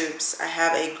the soups. I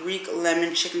have a Greek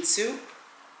lemon chicken soup.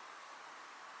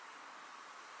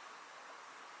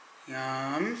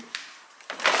 Yum.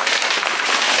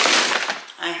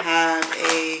 I have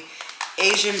a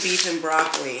Asian beef and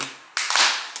broccoli.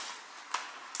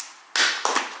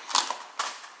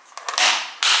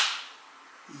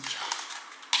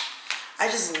 I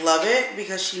just love it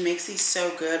because she makes these so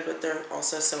good, but they're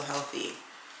also so healthy.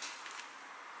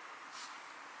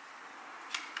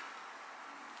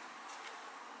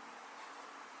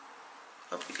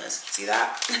 Hope you guys can see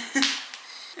that.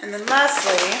 And then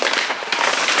lastly,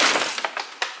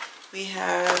 we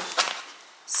have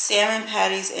salmon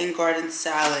patties and garden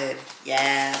salad.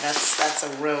 Yeah, that's a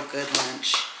real good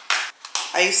lunch.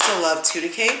 I used to love tuna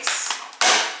cakes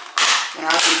when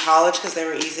I was in college because they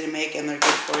were easy to make and they're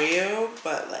good for you,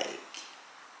 but like,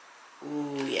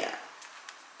 ooh, yeah.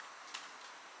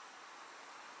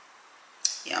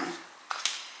 Yum.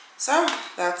 So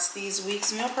that's these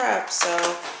week's meal prep.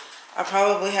 So I'll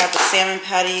probably have the salmon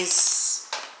patties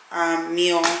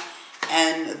meal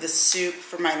and the soup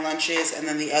for my lunches and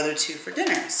then the other two for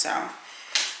dinner. So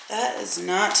that is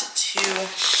not too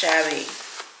shabby.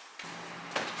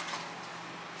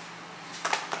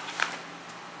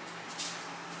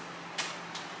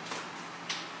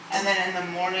 And then in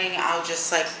the morning, I'll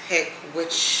just like pick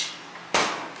which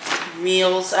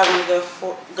meals I want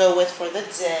to go with for the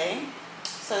day.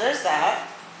 So there's that.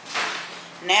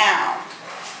 Now,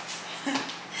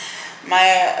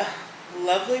 my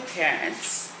lovely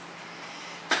parents.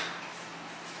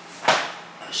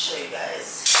 I'll show you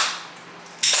guys.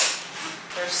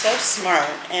 They're so smart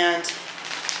and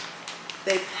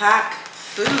they pack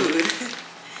food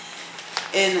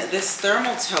in this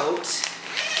thermal tote.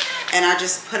 And I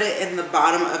just put it in the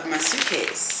bottom of my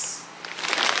suitcase.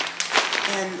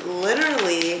 And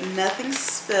literally nothing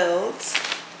spilled.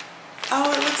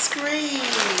 Oh, it looks great.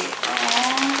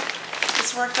 Oh,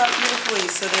 this worked out beautifully.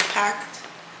 So they packed.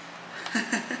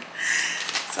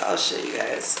 So I'll show you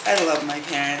guys. I love my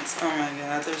parents. Oh my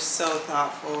God, they're so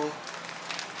thoughtful.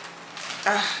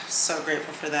 I'm so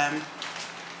grateful for them.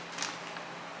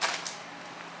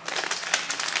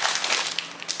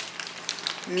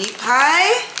 meat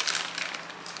pie.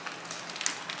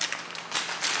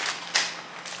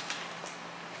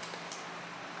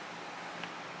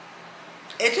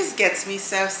 It just gets me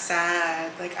so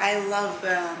sad. Like, I love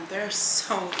them. They're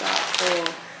so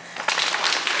thoughtful.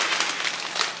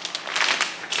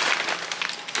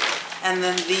 And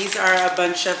then these are a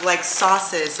bunch of like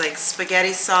sauces, like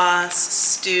spaghetti sauce,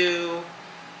 stew,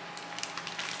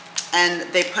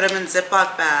 and they put them in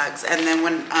Ziploc bags. And then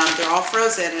when they're all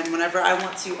frozen, and whenever I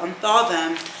want to unthaw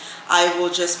them, I will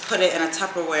just put it in a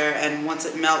Tupperware, and once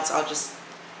it melts, I'll just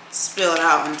spill it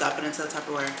out and dump it into the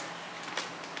Tupperware.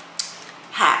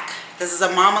 Hack. This is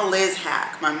a Mama Liz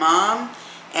hack. My mom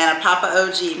and a Papa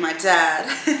OG, my dad,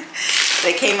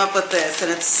 they came up with this,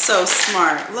 and it's so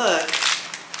smart. Look.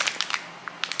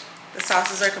 The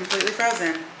sauces are completely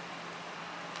frozen.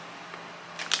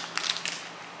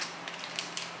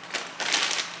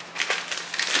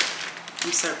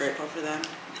 I'm so grateful for them.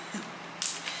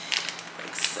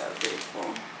 Like, so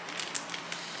grateful.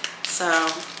 So,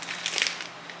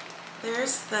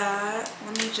 there's that.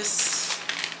 Let me just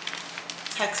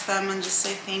text them and just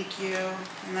say thank you,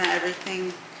 and that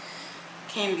everything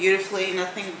came beautifully,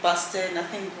 nothing busted,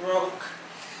 nothing broke.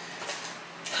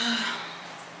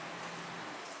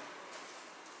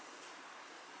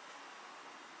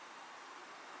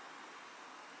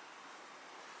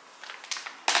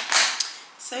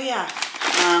 So yeah,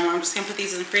 I'm just gonna put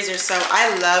these in the freezer. So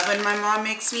I love when my mom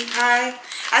makes meat pie.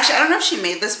 Actually, I don't know if she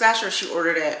made this batch or if she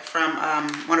ordered it from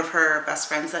one of her best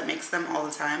friends that makes them all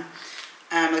the time.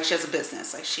 Like, she has a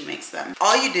business, like she makes them.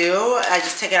 All you do, I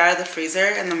just take it out of the freezer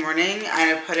in the morning.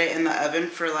 I put it in the oven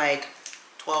for like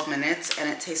 12 minutes and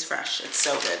it tastes fresh. It's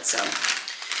so good. So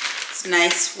it's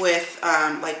nice with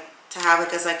like to have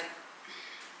like as like,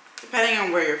 depending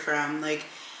on where you're from, like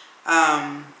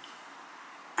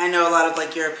I know a lot of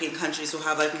like European countries will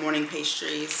have like morning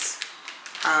pastries,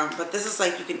 but this is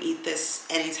like, you can eat this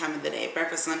any time of the day,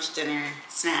 breakfast, lunch, dinner,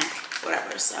 snack,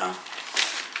 whatever. So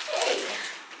hey.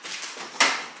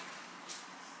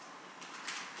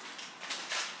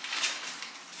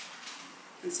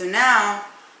 And so now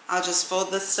I'll just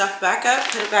fold this stuff back up,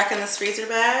 put it back in this freezer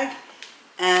bag,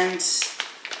 and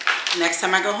next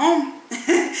time I go home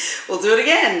we'll do it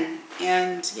again.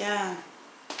 And yeah,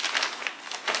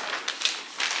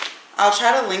 I'll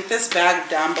try to link this bag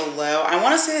down below. I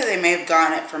want to say that they may have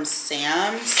gotten it from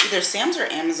Sam's, either Sam's or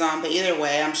Amazon, but either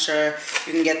way, I'm sure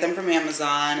you can get them from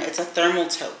Amazon. It's a thermal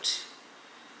tote.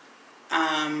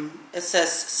 It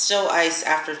says still ice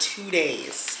after 2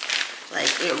 days. Like,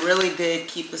 it really did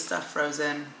keep the stuff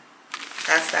frozen.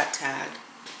 That's that tag.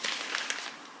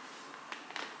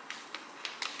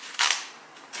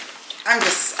 I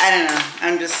don't know.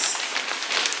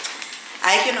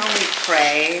 I can only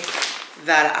pray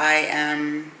that I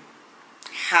am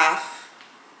half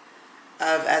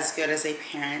of as good as a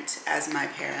parent as my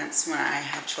parents when I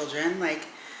have children. Like,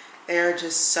 they're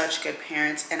just such good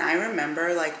parents. And I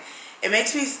remember, like, it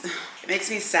makes me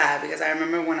sad, because I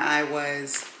remember when I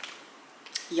was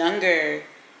younger,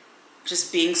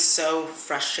 just being so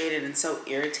frustrated and so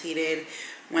irritated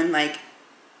when like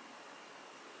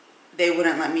they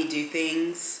wouldn't let me do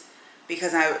things,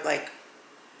 because I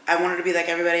wanted to be like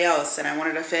everybody else, and I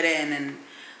wanted to fit in, and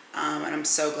I'm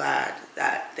so glad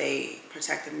that they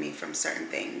protected me from certain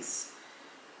things,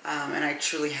 and I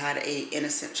truly had a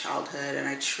innocent childhood, and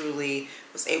I truly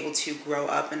was able to grow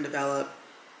up and develop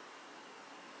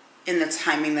in the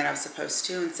timing that I was supposed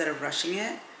to, instead of rushing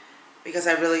it. Because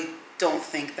I really don't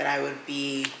think that I would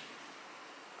be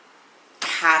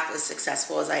half as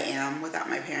successful as I am without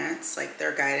my parents. Like,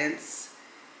 their guidance,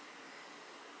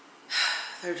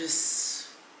 they're just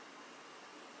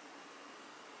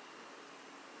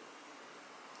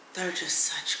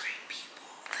such great people.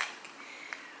 Like,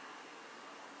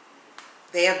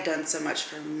 they have done so much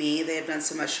for me. They have done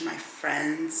so much for my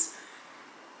friends.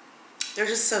 They're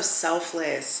just so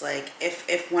selfless. Like,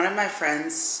 if one of my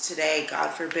friends today,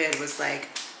 God forbid, was like,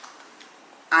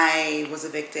 I was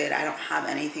evicted, I don't have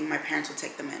anything, my parents will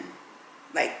take them in.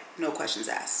 Like, no questions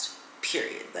asked,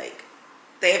 period. Like,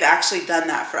 they've actually done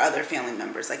that for other family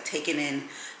members, like taken in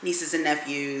nieces and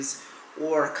nephews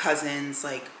or cousins,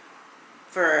 like,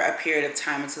 for a period of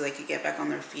time until they could get back on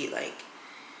their feet. Like,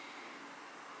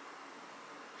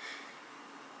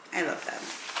 I love them.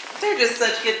 They're just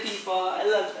such good people. I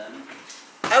love them.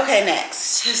 Okay,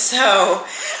 next. So,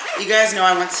 you guys know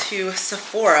I went to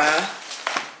Sephora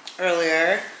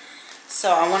earlier.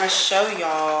 So, I want to show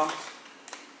y'all.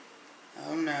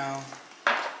 Oh no.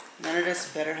 None of this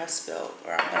better have spilled,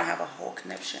 or I'm going to have a whole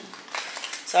conniption.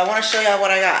 So, I want to show y'all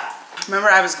what I got. Remember,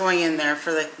 I was going in there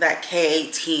for that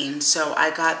K18. So,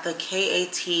 I got the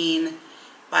K18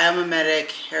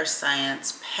 Biomimetic Hair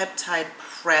Science Peptide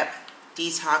Prep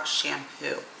Detox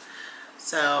Shampoo.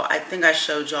 So I think I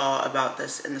showed y'all about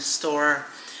this in the store,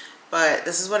 but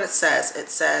this is what it says. It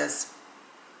says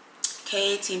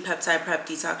K18 Peptide Prep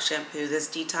Detox Shampoo. This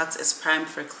detox is primed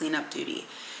for cleanup duty.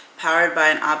 Powered by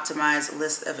an optimized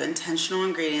list of intentional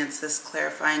ingredients, this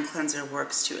clarifying cleanser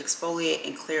works to exfoliate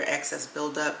and clear excess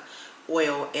buildup,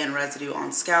 oil, and residue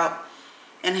on scalp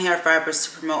and hair fibers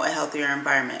to promote a healthier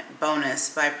environment. Bonus,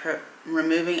 by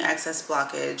removing excess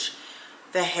blockage,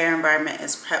 the hair environment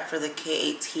is prepped for the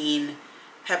K18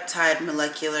 peptide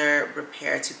molecular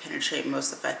repair to penetrate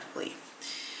most effectively.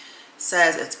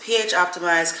 Says it's pH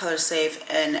optimized, color safe,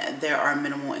 and there are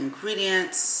minimal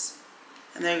ingredients.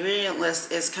 And the ingredient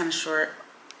list is kind of short.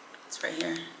 It's right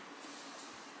here.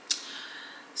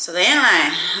 So the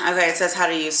anyway, okay, it says how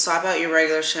to use. Swap out your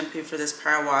regular shampoo for this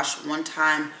power wash one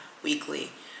time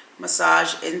weekly.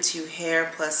 Massage into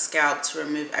hair plus scalp to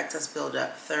remove excess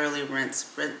buildup. Thoroughly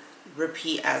rinse.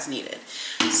 Repeat as needed.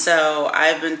 So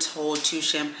I've been told 2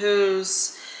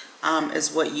 shampoos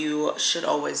is what you should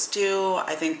always do.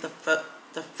 I think the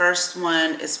first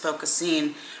one is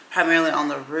focusing primarily on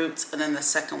the roots, and then the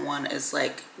second one is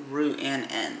like root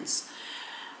and ends.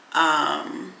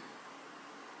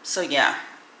 So yeah,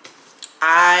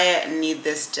 I need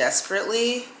this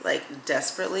desperately, like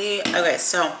desperately. Okay,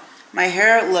 so my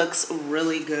hair looks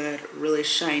really good, really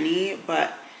shiny,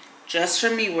 but just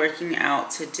from me working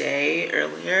out today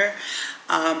earlier,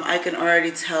 I can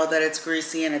already tell that it's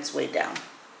greasy and it's weighed down.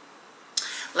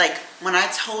 Like when I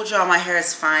told y'all my hair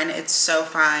is fine, it's so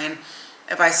fine.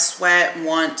 If I sweat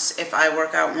once, if I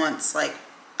work out once, like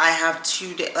I have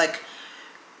 2 days, like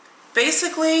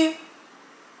basically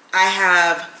I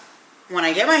have, when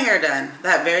I get my hair done,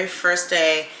 that very first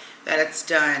day that it's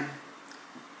done,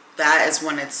 that is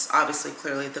when it's obviously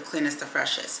clearly the cleanest, the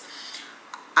freshest.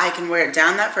 I can wear it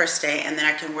down that first day, and then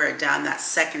I can wear it down that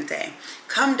second day.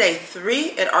 Come day 3,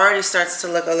 it already starts to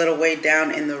look a little weighed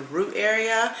down in the root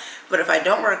area, but if I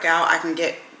don't work out, I can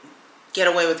get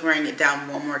away with wearing it down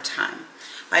one more time.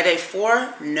 By day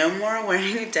 4, no more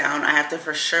wearing it down. I have to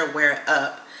for sure wear it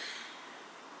up,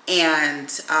 and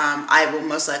I will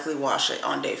most likely wash it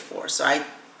on day 4. So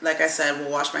like I said,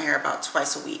 will wash my hair about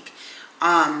twice a week.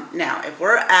 Now, if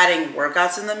we're adding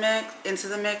workouts into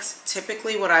the mix,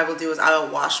 typically what I will do is I will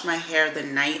wash my hair the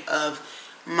night of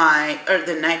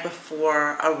the night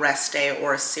before a rest day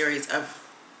or a series of,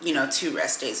 2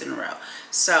 rest days in a row.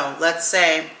 So let's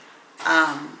say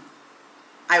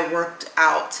I worked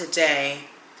out today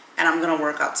and I'm gonna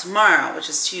work out tomorrow, which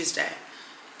is Tuesday.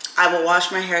 I will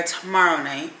wash my hair tomorrow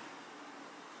night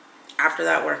after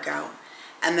that workout.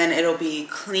 And then it'll be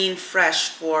clean, fresh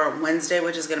for Wednesday,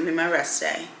 which is gonna be my rest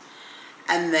day.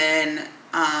 And then,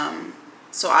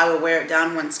 so I will wear it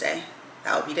down Wednesday.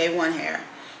 That will be day 1 hair.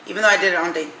 Even though I did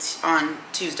it on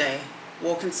Tuesday,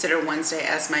 we'll consider Wednesday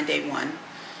as my day 1.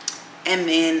 And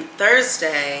then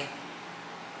Thursday,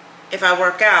 if I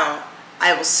work out,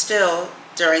 I will still,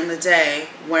 during the day,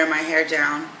 wear my hair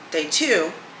down day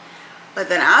 2. But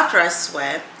then after I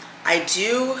sweat, I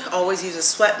do always use a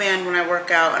sweatband when I work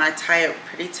out, and I tie it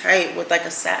pretty tight with like a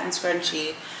satin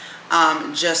scrunchie,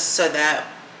 just so that,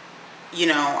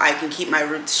 I can keep my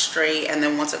roots straight, and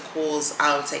then once it cools,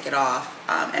 I'll take it off,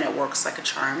 and it works like a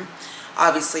charm.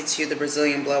 Obviously, too, the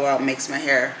Brazilian blowout makes my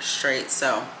hair straight,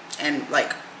 so, and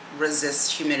like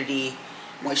resists humidity,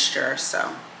 moisture,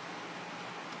 so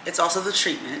it's also the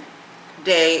treatment.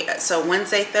 So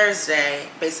Wednesday, Thursday,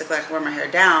 basically I can wear my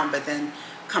hair down, but then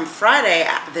come Friday,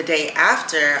 the day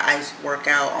after I work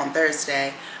out on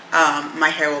Thursday, my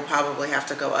hair will probably have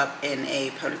to go up in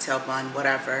a ponytail bun,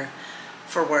 whatever,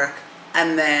 for work.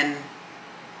 And then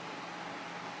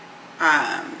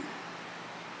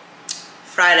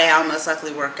Friday I'll most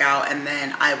likely work out, and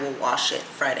then I will wash it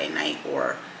Friday night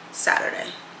or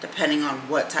Saturday, depending on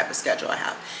what type of schedule I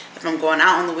have. If I'm going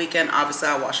out on the weekend, obviously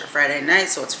I'll wash it Friday night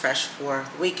so it's fresh for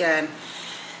the weekend.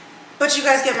 But you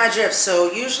guys get my drift.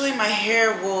 So usually my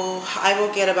hair I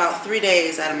will get about 3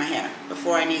 days out of my hair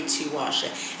before I need to wash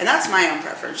it. And that's my own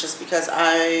preference, just because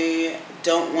I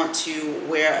don't want to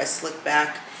wear a slick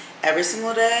back every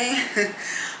single day.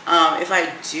 If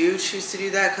I do choose to do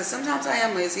that, because sometimes I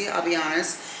am lazy, I'll be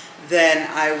honest, then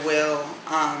I will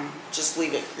just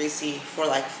leave it greasy for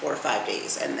like 4 or 5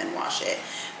 days and then wash it.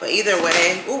 But either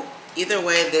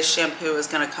way, this shampoo is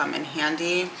going to come in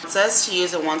handy. It says to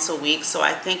use it once a week, so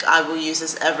I think I will use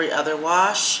this every other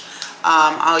wash.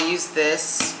 I'll use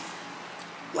this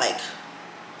like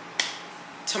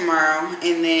tomorrow,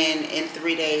 and then in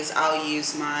 3 days I'll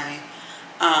use my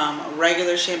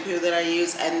regular shampoo that I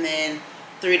use, and then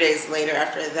 3 days later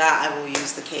after that I will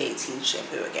use the K18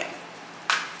 shampoo again.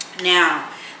 Now,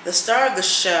 the star of the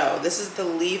show, this is the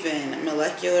Leave-In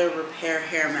Molecular Repair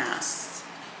Hair Mask.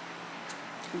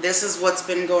 This is what's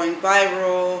been going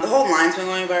viral. The whole line's been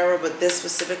going viral, but this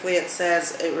specifically, it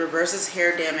says it reverses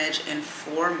hair damage in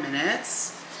 4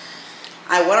 minutes.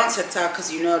 I went on TikTok because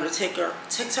you know the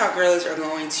TikTok girlies are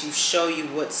going to show you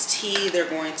what's tea, they're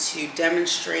going to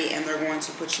demonstrate, and they're going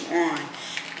to put you on.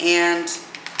 And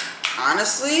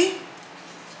honestly,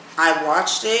 I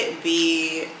watched it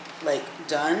be like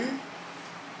done,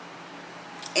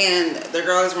 and the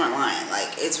girlies weren't lying. Like,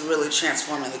 it's really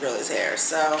transforming the girlies' hair.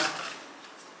 So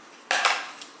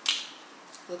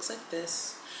looks like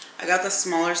this. I got the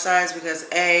smaller size because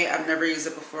A, I've never used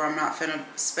it before. I'm not finna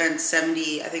spend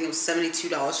I think it was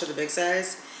 $72 for the big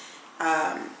size.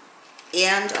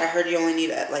 And I heard you only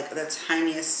need like the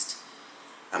tiniest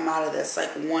amount of this, like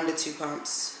 1 to 2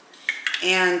 pumps.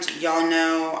 And y'all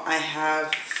know I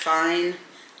have fine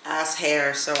ass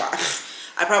hair, so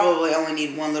I probably only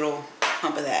need 1 little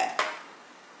pump of that.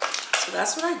 So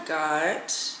that's what I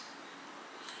got.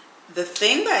 The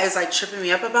thing that is like tripping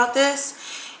me up about this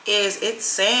is it's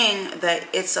saying that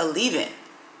it's a leave-in.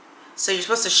 So you're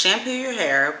supposed to shampoo your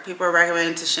hair. People are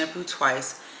recommending to shampoo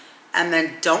twice, and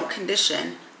then don't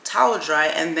condition, towel dry,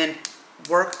 and then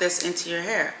work this into your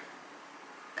hair.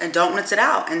 And don't rinse it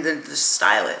out, and then just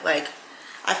style it. Like,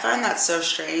 I find that so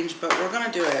strange, but we're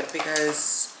gonna do it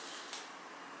because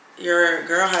your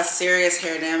girl has serious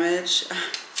hair damage.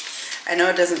 I know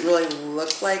it doesn't really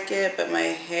look like it, but my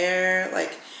hair,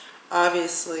 like,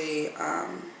 obviously,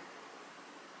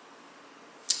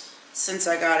 since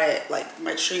I got it, like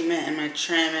my treatment and my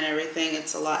trim and everything,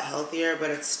 it's a lot healthier,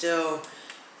 but it's still,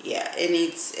 yeah, it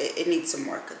needs some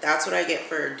work. That's what I get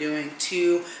for doing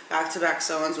 2 back-to-back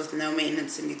sew-ins with no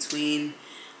maintenance in between.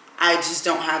 I just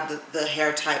don't have the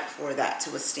hair type for that to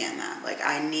withstand that. Like,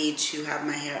 I need to have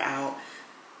my hair out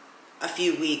a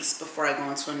few weeks before I go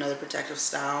into another protective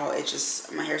style. It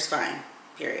just, my hair's fine,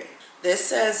 period. This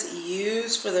says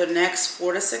use for the next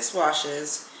 4 to 6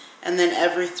 washes, and then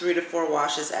every 3 to 4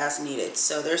 washes as needed.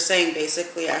 So they're saying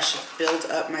basically I should build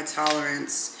up my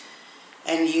tolerance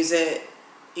and use it,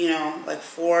 you know, like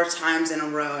 4 times in a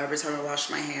row every time I wash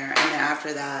my hair. And then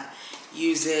after that,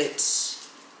 use it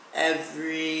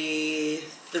every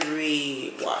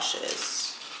 3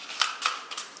 washes.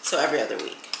 So every other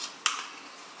week.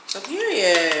 So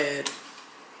period.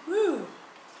 Woo.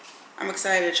 I'm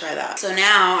excited to try that. So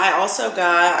now I also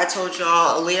got, I told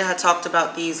y'all, Aaliyah had talked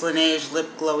about these Laneige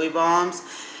Lip Glowy Balms.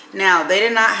 Now, they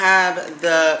did not have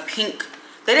the pink,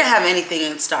 they didn't have anything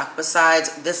in stock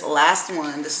besides this last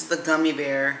one. This is the gummy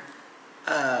bear,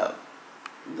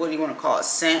 what do you want to call it?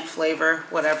 Scent, flavor,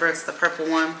 whatever. It's the purple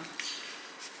one.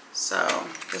 So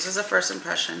this is a first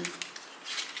impression.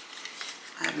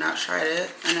 I have not tried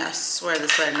it, and I swear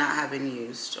this better not have been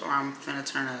used, or I'm finna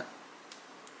turn up.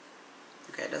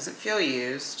 Okay, it doesn't feel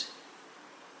used.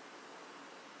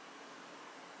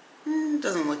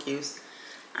 Doesn't look used.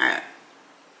 Alright.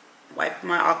 Wipe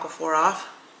my Aquaphor off.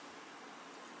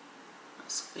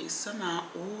 Squeeze some out.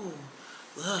 Ooh,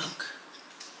 look.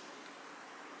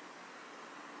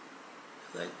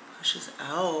 It like pushes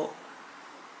out.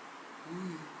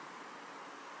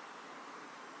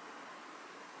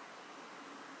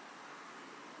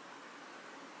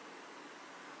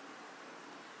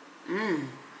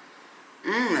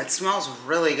 It smells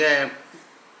really good.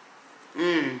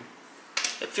 It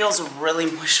feels really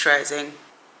moisturizing.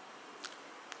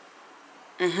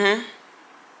 I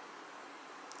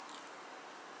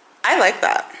like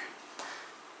that.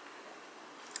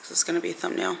 This is gonna be a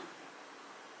thumbnail.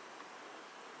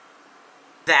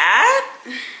 That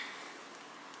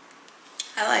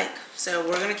I like. So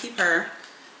we're gonna keep her.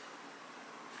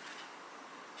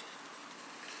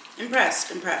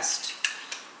 Impressed.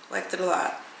 Liked it a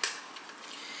lot.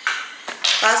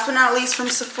 Last but not least, from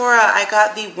Sephora, I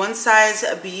got the One Size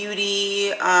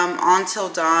Beauty On Till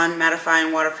Dawn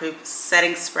Mattifying Waterproof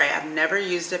Setting Spray. I've never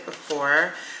used it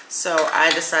before, so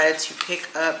I decided to pick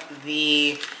up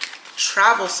the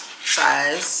travel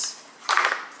size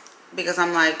because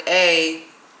I'm like, A,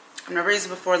 I've never used it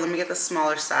before, let me get the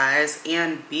smaller size,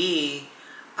 and B,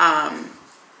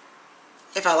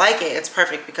 if I like it, it's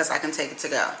perfect because I can take it to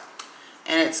go.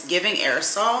 And it's giving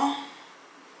aerosol.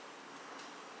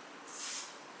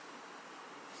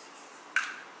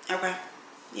 Okay,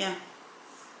 yeah.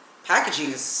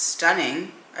 Packaging is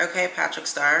stunning. Okay, Patrick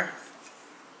Star.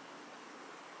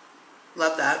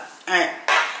 Love that. Alright,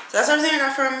 so that's everything I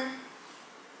got from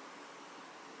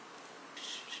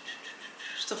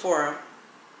Sephora.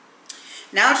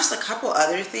 Now just a couple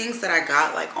other things that I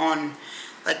got like on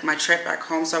like my trip back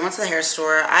home. So I went to the hair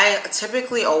store. I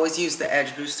typically always use the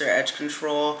Edge Booster Edge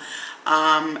Control.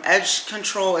 Edge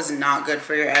control is not good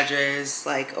for your edges.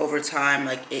 Like over time,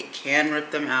 like it can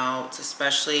rip them out,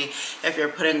 especially if you're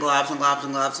putting globs and globs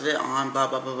and globs of it on, blah,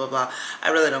 blah, blah, blah, blah. I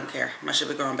really don't care. My shit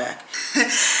be growing back.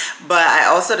 But I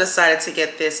also decided to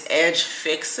get this edge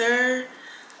fixer.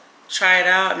 Try it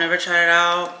out. Never tried it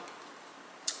out.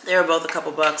 They were both a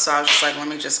couple bucks, so I was just like, let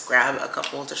me just grab a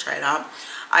couple to try it out.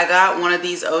 I got one of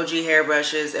these OG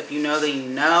hairbrushes. If you know, then you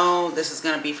know. This is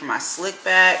going to be for my slick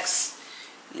backs.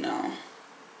 You know.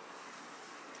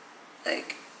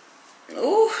 Like,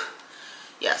 ooh.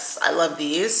 Yes, I love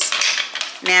these.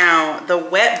 Now, the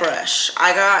wet brush.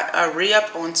 I got a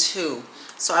re-up on 2.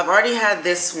 So I've already had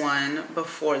this one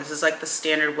before. This is like the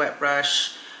standard wet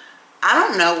brush. I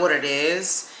don't know what it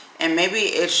is. And maybe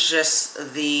it's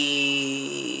just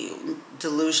the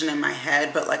delusion in my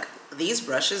head, but like these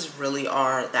brushes really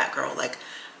are that girl. Like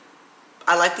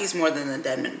I like these more than the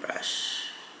Denman brush.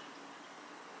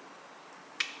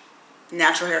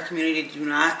 Natural hair community, do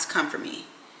not come for me.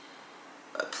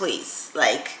 But please,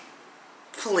 like,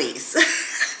 please.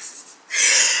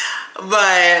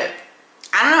 But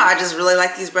I don't know, I just really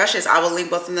like these brushes. I will link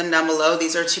both of them down below.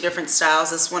 These are 2 different styles.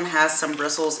 This one has some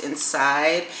bristles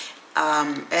inside.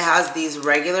 It has these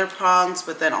regular prongs,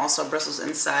 but then also bristles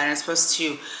inside, and it's supposed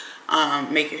to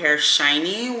make your hair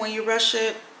shiny when you brush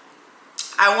it.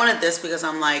 I wanted this because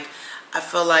I'm like, I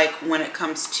feel like when it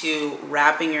comes to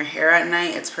wrapping your hair at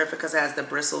night, it's perfect because it has the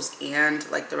bristles and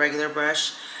like the regular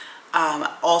brush.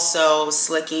 Also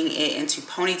slicking it into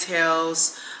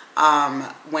ponytails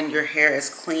when your hair is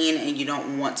clean and you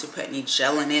don't want to put any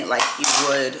gel in it like you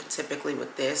would typically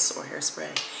with this or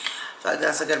hairspray. I feel like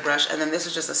that's a good brush. And then this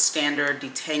is just a standard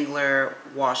detangler,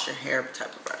 wash your hair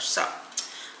type of brush. So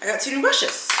I got 2 new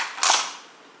brushes.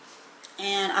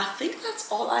 And I think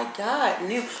that's all I got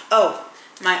new. Oh,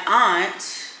 my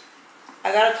aunt,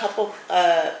 I got a couple,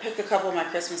 picked a couple of my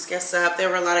Christmas gifts up. There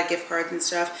were a lot of gift cards and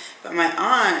stuff. But my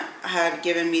aunt had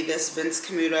given me this Vince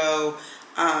Camuto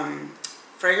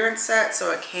fragrance set. So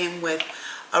it came with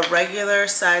a regular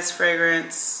size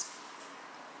fragrance.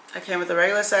 I came with a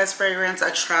regular size fragrance,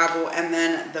 a travel, and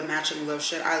then the matching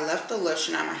lotion. I left the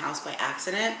lotion at my house by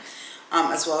accident,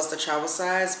 as well as the travel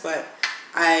size, but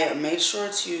I made sure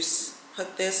to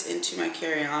put this into my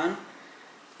carry-on.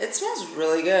 It smells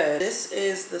really good. This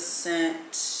is the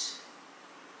scent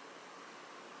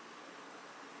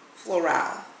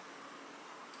Floral.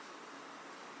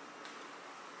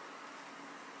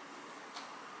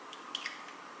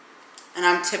 And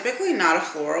I'm typically not a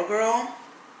floral girl,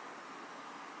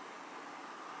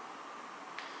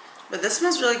 but this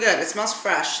smells really good. It smells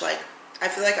fresh. Like, I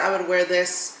feel like I would wear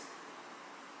this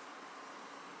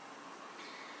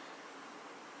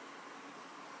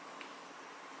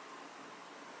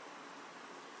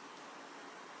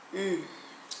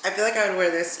I feel like I would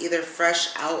wear this either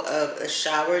fresh out of the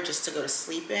shower just to go to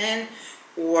sleep in,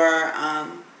 or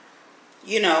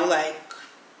you know, like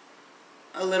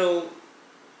a little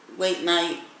late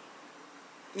night,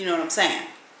 you know what I'm saying?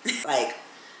 Like,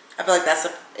 I feel like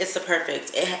it's the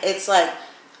perfect, it's like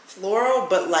floral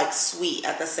but like sweet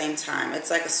at the same time. It's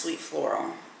like a sweet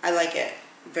floral. I like it.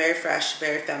 Very fresh,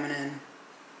 very feminine.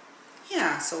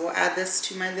 Yeah, so we'll add this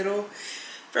to my little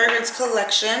fragrance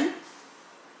collection.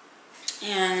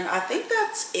 And I think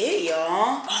that's it,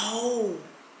 y'all. Oh,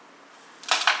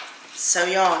 so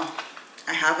y'all,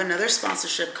 I have another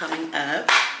sponsorship coming up,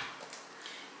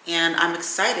 and I'm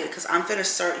excited because I'm gonna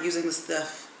start using this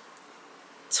stuff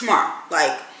tomorrow.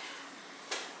 Like,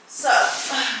 so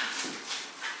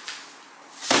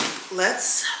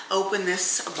let's open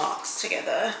this box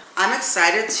together. I'm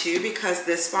excited too because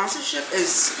this sponsorship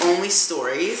is only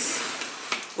stories,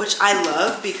 which I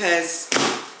love because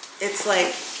it's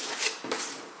like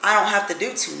I don't have to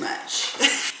do too much.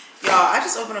 Y'all, I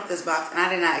just opened up this box and I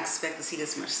did not expect to see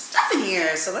this much stuff in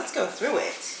here. So let's go through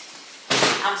it.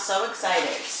 I'm so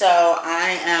excited. So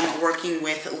I am working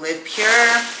with Live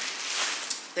Pure.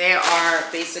 They are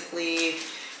basically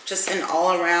just an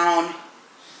all-around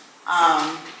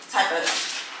type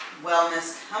of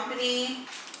wellness company.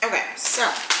 Okay, so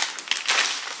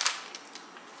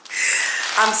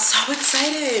I'm so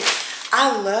excited.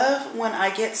 I love when I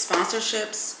get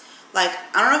sponsorships. Like,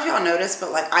 I don't know if y'all noticed,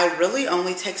 but like I really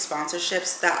only take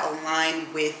sponsorships that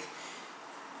align with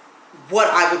what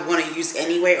I would want to use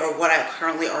anyway, or what I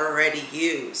currently already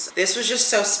use. This was just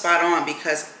so spot on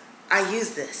because I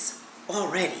use this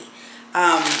already.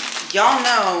 Y'all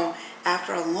know,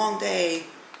 after a long day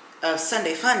of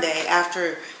Sunday Fun Day,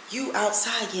 after you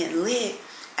outside getting lit,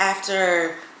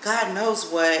 after God knows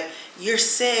what, you're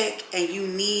sick and you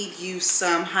need you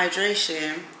some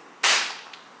hydration.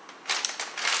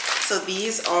 So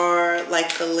these are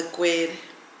like the liquid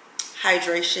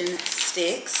hydration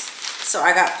sticks. So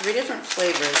I got 3 different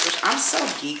flavors, which I'm so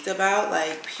geeked about,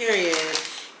 like, period.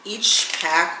 Each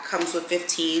pack comes with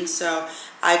 15. So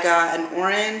I got an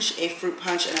orange, a fruit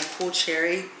punch, and a cool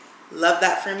cherry. Love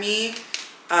that for me.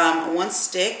 1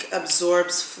 stick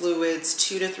absorbs fluids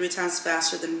 2 to 3 times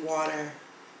faster than water.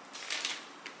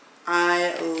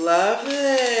 I love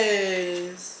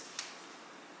this.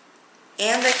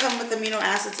 And they come with amino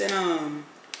acids in them.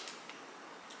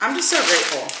 I'm just so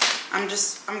grateful.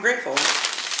 I'm grateful.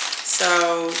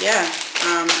 So yeah,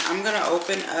 I'm gonna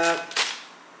open up.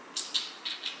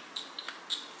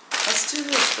 Let's do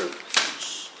the fruit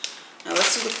punch. Now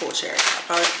let's do the cool cherry. I'll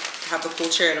probably have the cool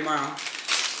cherry tomorrow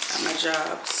at my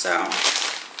job. So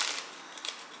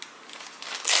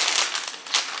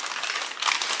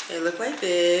they look like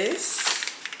this.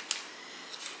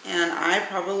 And I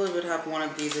probably would have 1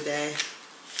 of these a day.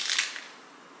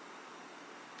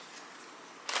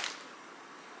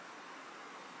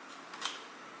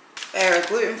 They're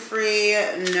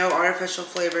gluten-free, no artificial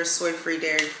flavors, soy-free,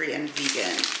 dairy-free, and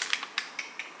vegan.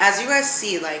 As you guys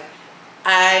see, like,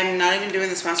 I'm not even doing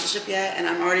the sponsorship yet, and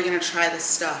I'm already gonna try this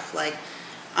stuff. Like,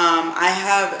 I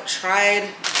have tried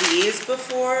these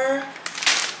before,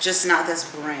 just not this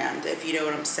brand, if you know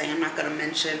what I'm saying. I'm not gonna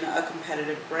mention a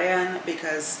competitive brand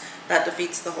because that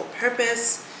defeats the whole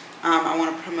purpose. I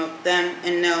wanna promote them,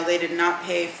 and no, they did not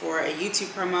pay for a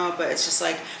YouTube promo, but it's just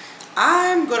like,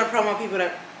 I'm gonna promote people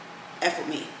that F with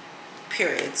me,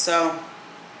 period. So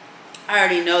I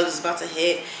already know this is about to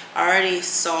hit. I already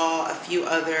saw a few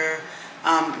other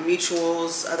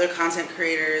mutuals, other content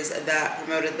creators that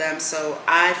promoted them, so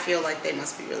I feel like they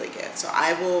must be really good. So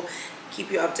I will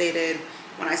keep you updated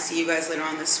when I see you guys later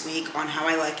on this week on how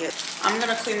I like it. I'm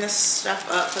gonna clean this stuff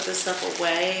up, put this stuff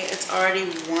away. It's already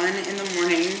 1 in the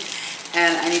morning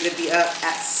and I need to be up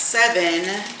at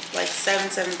 7, like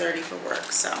 7:30 for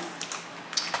work. So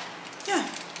yeah,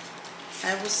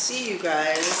 I will see you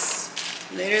guys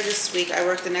later this week. I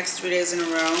work the next 3 days in a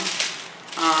row,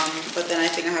 but then I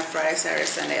think I have Friday, Saturday,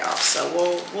 Sunday off. So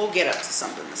we'll get up to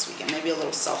something this weekend, maybe a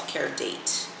little self-care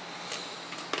date.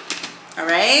 All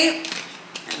right,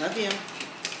 I love you.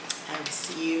 I will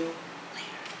see you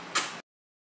later.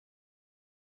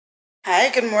 Hi,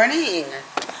 good morning.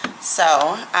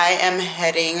 So I am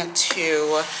heading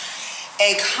to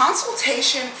a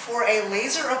consultation for a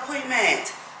laser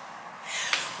appointment.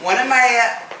 One of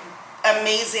my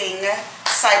amazing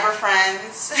cyber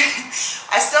friends,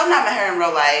 I still have not met her in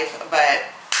real life, but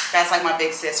that's like my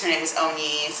big sis. Her name is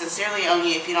Oni. Sincerely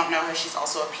Oni, if you don't know her, she's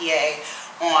also a PA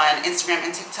on Instagram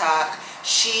and TikTok.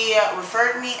 She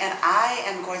referred me, and I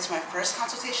am going to my first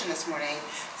consultation this morning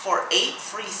for 8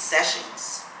 free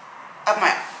sessions of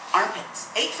my armpits.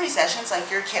 8 free sessions?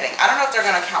 Like, you're kidding. I don't know if they're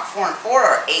gonna count 4 and 4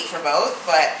 or 8 for both,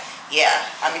 but yeah,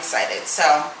 I'm excited.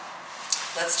 So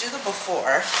let's do the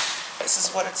before. This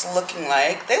is what it's looking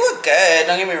like. They look good,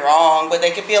 don't get me wrong, but they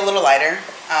could be a little lighter.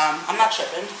 I'm not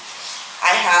tripping.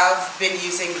 I have been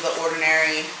using the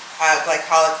Ordinary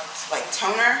glycolic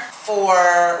toner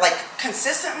for like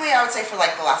consistently, I would say for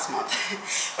like the last month.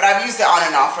 But I've used it on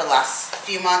and off for the last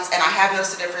few months, and I have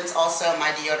noticed a difference. Also,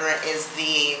 my deodorant is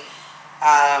the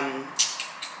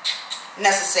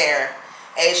Necessaire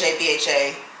AHA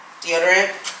BHA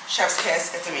deodorant. Chef's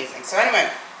kiss. It's amazing. So anyway,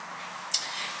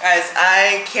 guys,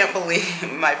 I can't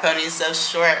believe my pony is so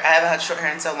short. I haven't had short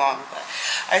hair in so long, but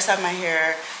I just have my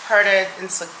hair parted and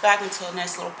slicked back into a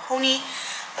nice little pony.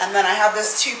 And then I have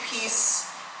this 2-piece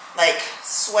like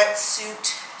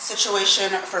sweatsuit situation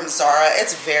from Zara.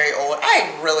 It's very old.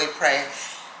 I really pray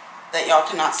that y'all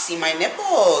cannot see my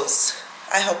nipples.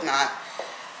 I hope not.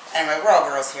 Anyway, we're all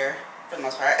girls here for the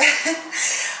most part.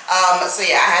 So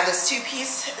yeah, I have this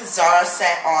 2-piece Zara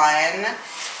set on.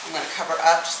 I'm going to cover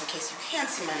up just in case you can't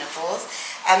see my nipples.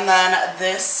 And then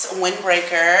this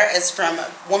windbreaker is from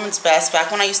Woman's Best,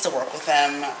 back when I used to work with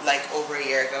them like over a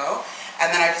year ago.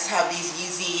 And then I just have these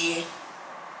Yeezy,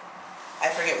 I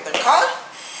forget what they're called.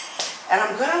 And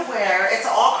I'm going to wear, it's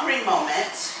an all cream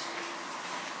moment.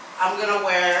 I'm going to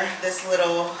wear this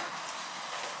little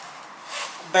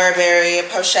Burberry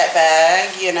pochette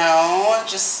bag, you know,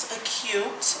 just a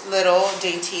cute little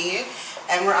dainty.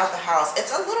 And we're out the house.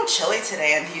 It's a little chilly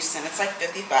today in Houston. It's like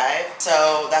 55.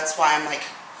 So that's why I'm like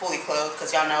fully clothed,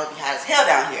 because y'all know it be hot as hell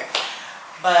down here.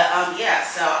 But yeah,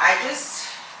 so I just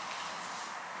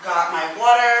got my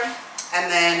water,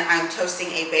 and then I'm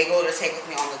toasting a bagel to take with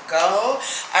me on the go.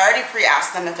 I already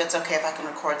pre-asked them if it's okay if I can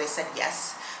record. They said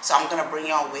yes. So I'm gonna bring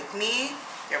y'all with me.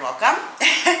 You're welcome.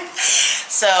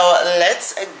 So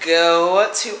let's go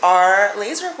to our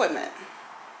laser appointment.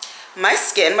 My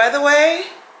skin, by the way,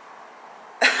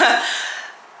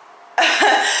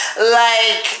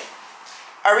 like,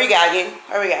 Are we gagging?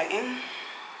 Are we gagging?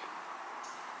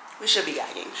 We should be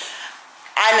gagging.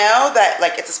 I know that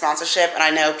like it's a sponsorship, and I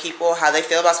know people how they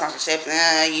feel about sponsorships.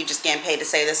 You just getting paid to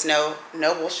say this. No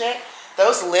bullshit.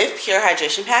 Those Live Pure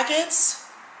hydration packets,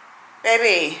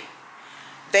 baby,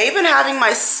 they've been having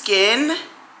my skin.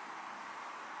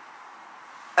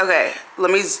 Okay, let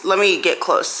me get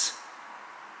close.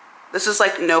 This is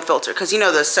like no filter, because you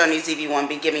know the Sony ZV-1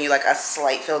 be giving you like a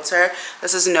slight filter.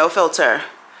 This is no filter.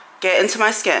 Get into my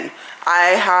skin.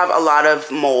 I have a lot of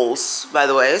moles, by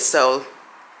the way, so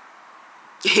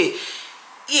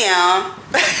yeah.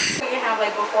 We can have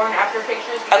like before and after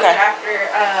pictures. We do it after,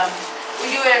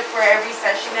 we do it for every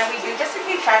session that we do, just to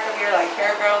keep track of your like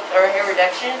hair growth or hair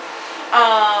reduction.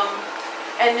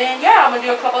 And then yeah, I'm gonna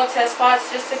do a couple of test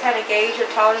spots just to kind of gauge your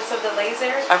tolerance of the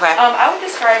laser. Okay. I would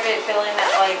describe it feeling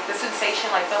that like the sensation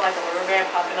like feeling like a rubber band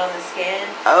popping on the skin.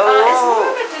 Oh. It's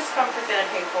more of a discomfort than a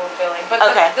painful feeling. But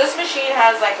this machine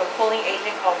has like a cooling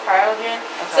agent called cryogen,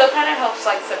 so it kind of helps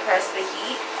like suppress the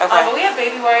heat. But we have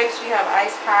baby wipes, we have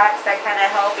ice packs that kind of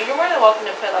help, and you're more than welcome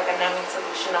to put like a numbing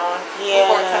solution on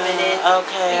before coming in.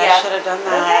 Okay, yeah. I should have done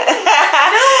that.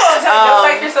 No, don't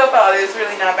psych yourself out. It's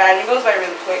really not bad. It goes by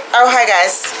really quick. Oh, hi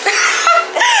guys.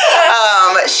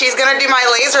 She's gonna do my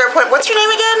laser appointment. What's your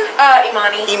name again?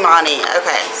 Imani. Imani.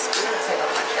 Okay. So I'm gonna take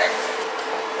off my shirt.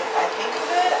 If I think of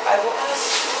it, I will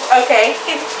ask. Okay.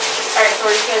 All right. So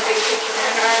we're just gonna take a picture of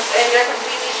your arms, and they're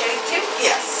completely shaved too.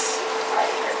 Yes. All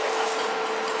right. Perfect.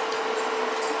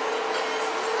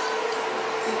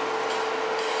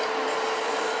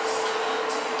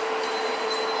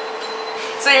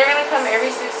 So you're gonna come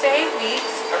every 6 to 8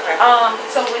 weeks. Okay.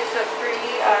 So with the free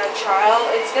trial,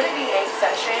 it's gonna be 8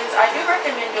 sessions. I do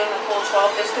recommend doing the full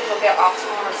 12 just because you'll get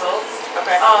optimal results.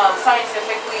 Okay.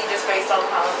 Scientifically, just based on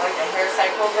how like the hair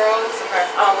cycle grows,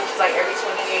 which is like every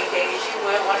 28 days, you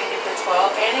would want to get the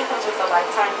 12, and it comes with a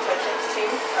lifetime touch-ups too.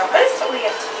 But it's totally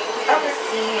up to you. We have to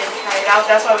see and try it out.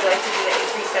 That's why we like to do the 8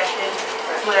 free sessions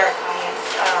with our clients.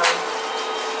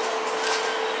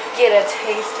 Get a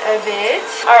taste of it.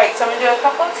 Alright, so I'm gonna do a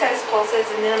couple of test pulses,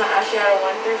 and then I'm gonna ask you out of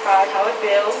 1 through 5 how it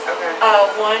feels. Okay.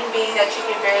 1 being that you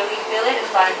can barely feel it, and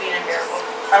 5 being unbearable.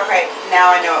 Okay,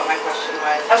 now I know what my question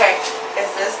was. Okay. Is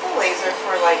this the laser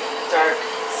for like dark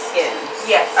skin?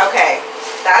 Yes. Okay.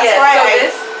 That's yes,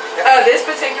 right. So this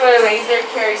particular laser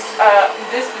carries,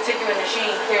 this particular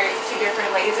machine carries 2 different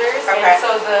lasers. Okay. And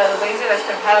so the laser that's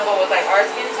compatible with like our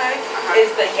skin type is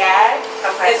the YAG.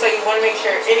 Okay. And so you want to make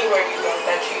sure anywhere you go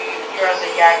that you're on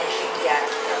the YAG machine. Yeah.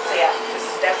 So yeah, this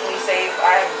is definitely safe.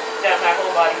 I have done my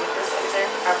whole body with this laser.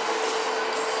 Okay.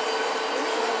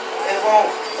 It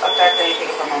won't affect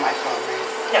anything if I'm on my phone, right?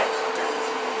 No. Okay.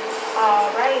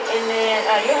 Alright, and then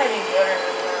you have any deodorant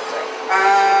in the room,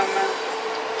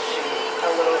 A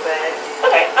little bit.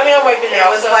 Okay, I mean I'm wiping it It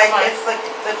off, was so like it's it's like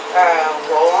the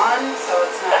roll-on, so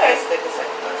it's not as thick as it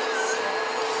looks.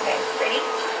 Okay, ready?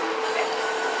 Okay.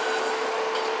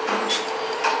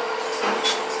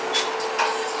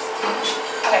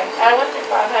 Okay, out of 1 through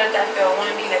 5, how does that feel?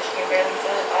 1 being that you can barely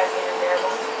feel it, 5 being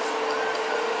unbearable.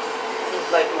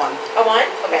 Like 1. A 1?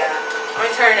 Okay. Yeah. I'm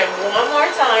gonna turn it 1 more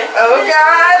time. Oh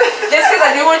God! Just because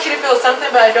I do want you to feel something,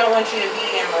 but I don't want you to be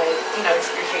in like, you know,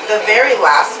 excruciating. The very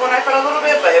last one I felt a little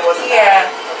bit, but it wasn't yeah.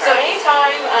 bad. Okay. So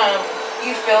anytime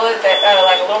you feel it that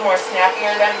like a little more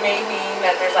snappier, that may mean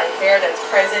that there's like hair that's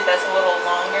present that's a little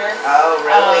longer. Oh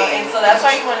really? And so that's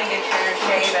why you want to get your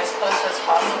shave as close as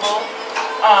possible.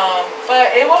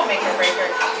 But it won't make or break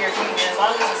your treatment as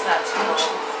long as it's not too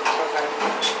long. Okay.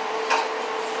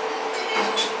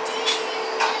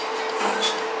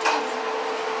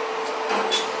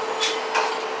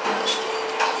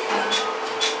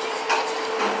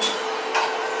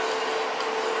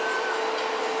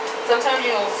 Sometimes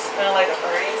you'll smell like a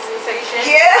burning sensation.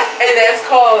 Yeah. And that's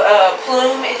called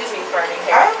plume. It just means burning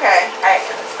hair. Okay. Alright,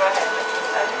 so let's go ahead.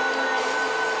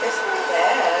 It's not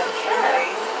bad.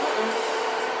 Really.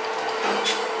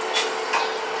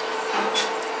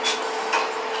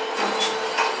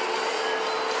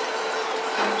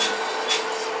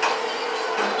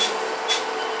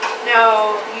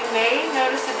 Now, you may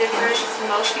notice a difference.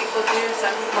 Most people do,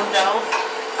 some people don't.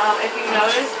 If you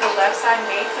notice, the left side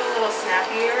may feel a little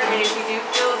snappier, and if you do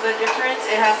feel the difference,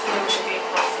 it has to do with it being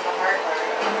close to the heart.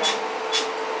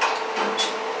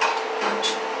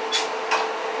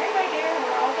 Okay, my dear,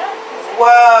 we're all done.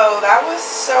 Whoa, that was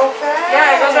so fast.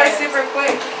 Yeah, it goes by super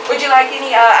quick. Would you like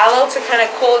any aloe to kind of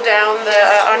cool down the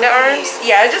underarms?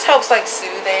 Yeah, it just helps like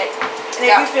soothe it. And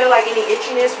if you feel like any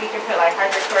itchiness, we can put like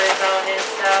hydrocortisone and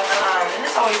stuff. And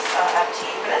it's always up to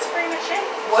you, but that's pretty much it.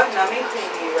 What numbing cream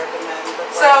do you recommend?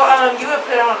 So you would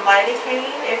put on lidocaine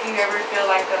if you ever feel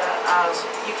like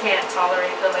you can't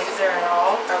tolerate the laser at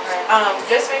all. Okay.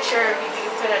 Just make sure if you do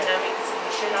put a numbing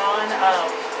solution on,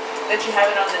 that you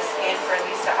have it on the skin for at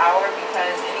least an hour,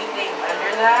 because anything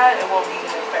under that, it won't be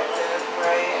effective.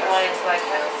 Right. You want it to like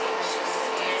kind of seep into the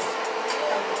skin.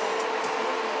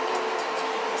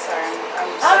 Sorry, I'm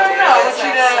I don't know. I want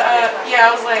you to, yeah,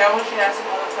 I was like, I want you to ask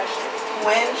some other questions.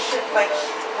 When should, like,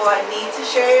 will I need to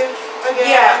shave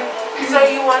again? Yeah. So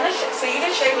you want to, so you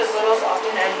can shave as little as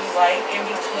often as you like in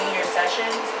between your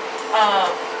sessions.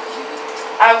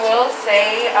 I will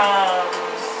say,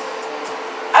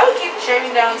 I would keep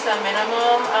shaving down to a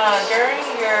minimum.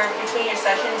 Between your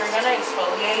sessions, you're gonna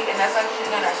exfoliate, and that's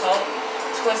actually gonna help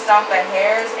twist off the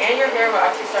hairs, and your hair will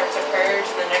actually start to purge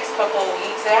the next couple of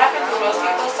weeks. It happens with most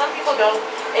people. Some people don't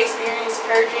experience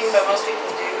purging, but most people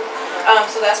do.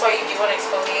 So that's why you do want to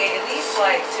exfoliate at least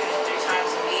like 2 to 3 times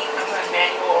a week. I'm doing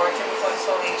manual or chemical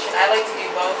exfoliation. I like to do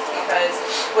both because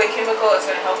with chemical, it's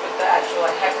going to help with the actual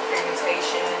like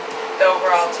hyperpigmentation, the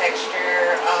overall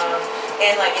texture,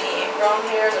 and like any ingrown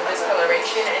hairs or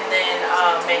discoloration. And then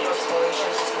manual exfoliation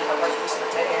is just going to help like loosen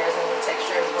up the hairs and the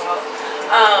texture as well.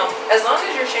 As long as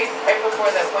you're shaved right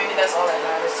before the appointment, that's all that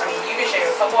matters to me. You can shave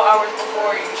a couple hours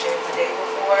before, you can shave the day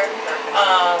before.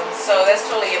 So that's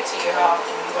totally up to you how often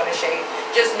you want to shave.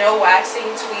 Just no waxing,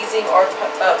 tweezing, or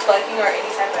plucking or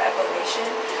any type of epilation,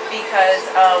 because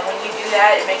when you do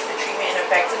that, it makes the treatment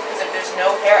ineffective, because if there's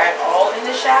no hair at all in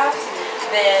the shaft,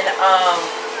 then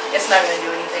it's not going to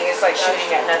do anything. It's like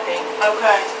shooting at nothing.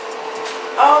 Okay.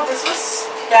 Oh, this was,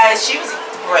 guys, she was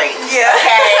great. Yeah.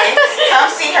 Okay.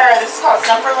 Come see her. This is called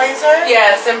Semper Laser.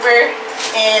 Yeah, Semper.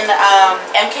 In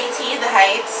MKT, the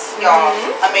Heights. Y'all,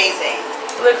 amazing.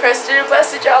 Look, Kristen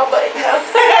busted y'all, but you know.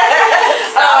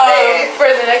 For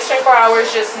the next 24 hours,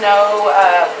 just no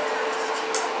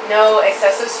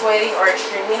excessive sweating or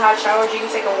extremely hot showers. You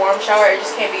can take a warm shower. It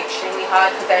just can't be extremely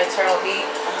hot, because that internal heat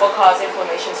will cause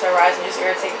inflammation to arise and just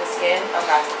irritate the skin.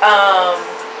 Okay.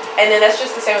 And then that's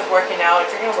just the same with working out.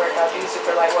 If you're going to work out, do a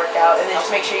super light workout. And then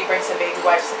just make sure you bring some baby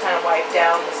wipes to kind of wipe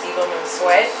down the sebum and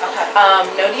sweat. Okay.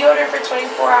 No deodorant for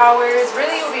 24 hours.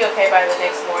 Really, you'll be okay by the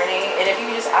next morning. And if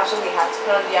you just absolutely have to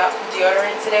put on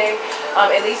deodorant today,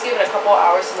 at least give it a couple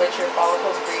hours to let your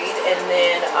follicles breathe. And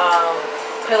then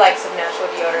put like some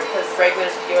natural deodorant, because regular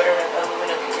deodorant,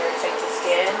 aluminum, can irritate the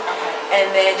skin. Okay.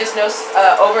 And then just no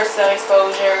over sun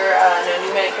exposure, no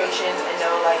new medications, and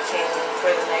no like tanning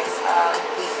for the next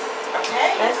week.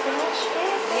 Okay. That's pretty much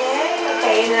it. Yay.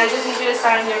 Okay, and then I just need you to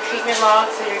sign your treatment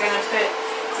log. So you're gonna put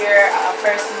your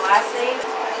first and last name. Oh,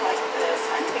 I like this.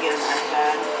 I need to get an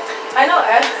iPad. I know.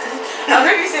 I don't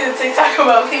know if you've seen the TikTok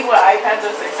about people with iPads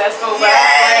are successful, but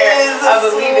yes, I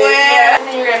believe it. Yeah. And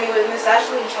then you're gonna meet with Miss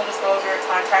Ashley, and she'll just go over your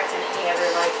contract and any other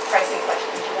like pricing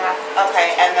questions you have.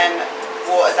 Okay, and then,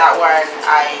 well, is that when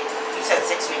you said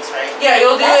 6 weeks, right? Yeah,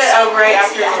 you'll do it right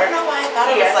after. I don't know why I thought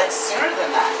it was like sooner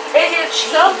than that. It is.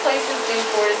 Some places do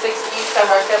 4 to 6 weeks. I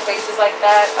worked at places like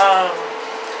that.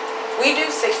 We do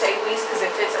 6 to 8 weeks because it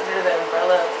fits under the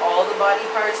umbrella of all the body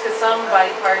parts. Because some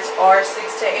body parts are 6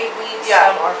 to 8 weeks.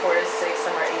 Yeah. Some are 4 to 6.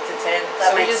 Some are 8 to 10.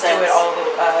 That so we just do it all the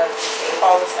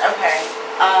all the okay.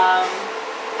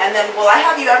 And then will I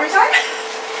have you every time?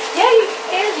 Yeah, you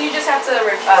can. You just have to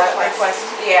request.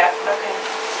 Yeah. Okay.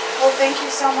 Well, thank you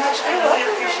so much. I really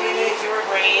appreciate it. You were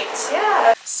great.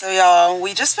 Yeah. So y'all,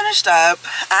 we just finished up.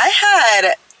 I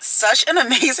had such an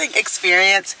amazing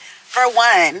experience. For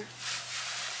one,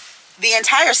 the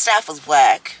entire staff was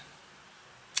black,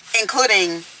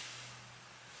 including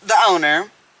the owner.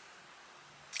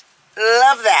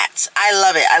 Love that. I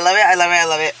love it. I love it. I love it. I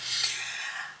love it.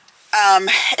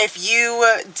 If you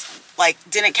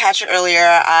didn't catch it earlier,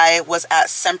 I was at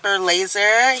Semper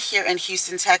Laser here in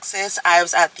Houston, Texas. I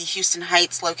was at the Houston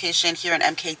Heights location here in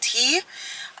MKT.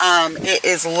 It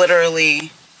is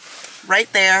literally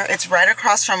right there. It's right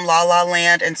across from La La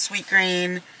Land and Sweet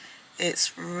Green.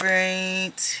 It's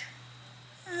right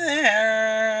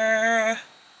there.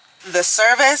 The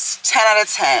service, 10 out of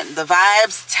 10. The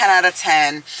vibes, 10 out of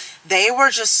 10. They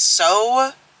were just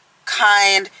so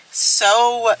kind,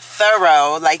 so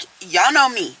thorough. Like, y'all know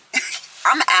me.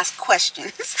 I'm gonna ask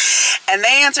questions. And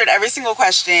they answered every single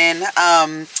question.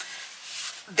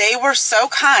 They were so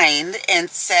kind and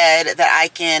said that I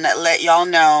can let y'all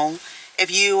know If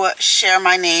you share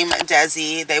my name,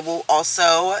 Dessy, they will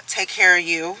also take care of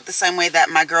you the same way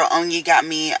that my girl Onyi got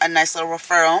me a nice little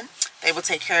referral. They will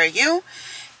take care of you,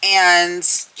 and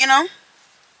you know,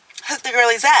 hook the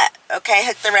girlies up, okay?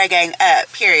 Hook the RAYGANG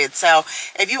up, period. So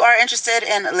if you are interested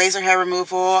in laser hair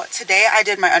removal, today I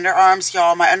did my underarms,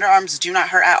 y'all. My underarms do not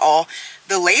hurt at all.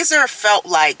 The laser felt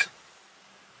like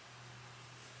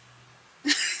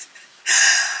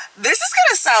this is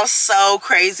gonna sound so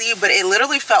crazy, but it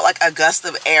literally felt like a gust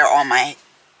of air on my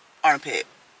armpit.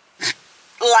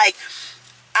 Like,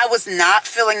 I was not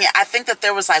feeling it. I think that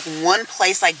there was like one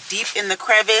place like deep in the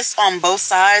crevice on both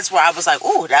sides where I was like,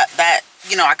 ooh, that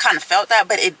you know, I kind of felt that,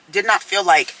 but it did not feel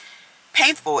like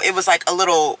painful. It was like a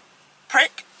little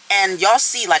prick. And y'all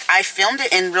see, like, I filmed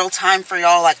it in real time for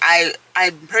y'all. Like,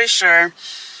 I'm pretty sure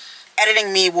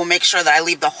editing me will make sure that I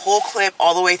leave the whole clip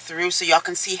all the way through so y'all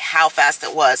can see how fast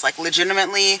it was. Like,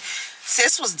 legitimately,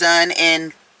 sis was done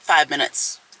in 5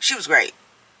 minutes. She was great.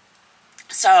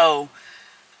 So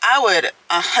I would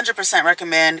 100%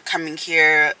 recommend coming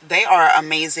here. They are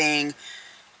amazing,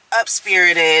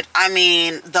 up-spirited. I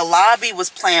mean, the lobby was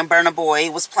playing Burna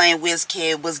Boy, was playing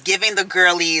WizKid, was giving the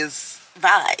girlies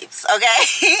vibes,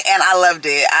 okay? And I loved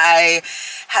it. I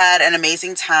had an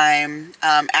amazing time.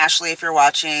 Ashley, if you're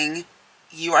watching,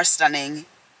 you are stunning.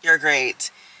 You're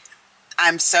great.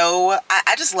 I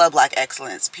just love Black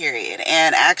excellence, period.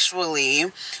 And actually,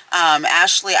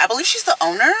 Ashley, I believe she's the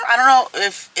owner. I don't know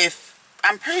if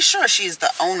I'm pretty sure she's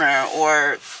the owner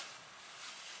or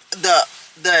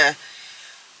the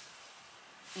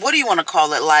what do you want to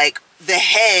call it, like the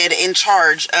head in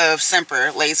charge of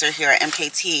Semper Laser here at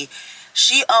MKT.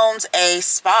 She owns a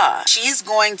spa. She's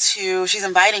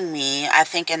inviting me, I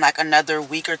think in like another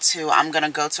week or two. I'm gonna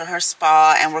go to her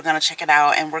spa and we're gonna check it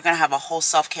out, and we're gonna have a whole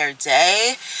self-care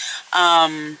day.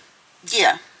 Yeah,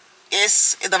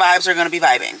 the vibes are gonna be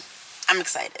vibing. I'm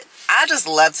excited. I just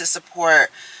love to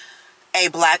support a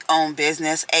Black owned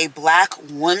business, a Black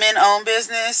woman owned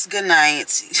business. Good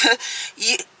night.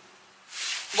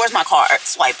 Where's my card?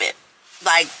 Swipe it.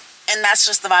 Like, and that's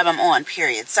just the vibe I'm on,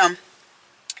 period. So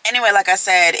anyway, like I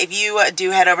said, if you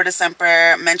do head over to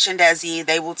Semper, mention Dessy,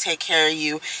 they will take care of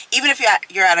you. Even if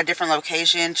you're at a different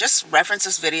location, just reference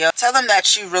this video. Tell them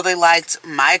that you really liked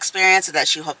my experience and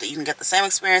that you hope that you can get the same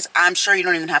experience. I'm sure you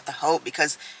don't even have to hope,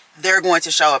 because they're going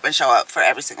to show up for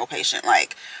every single patient,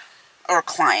 like, or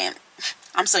client.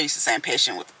 I'm so used to saying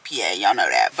patient with PA, y'all know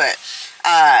that. But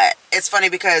it's funny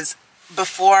because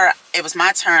before it was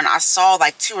my turn, I saw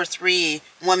like 2 or 3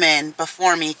 women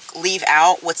before me leave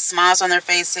out with smiles on their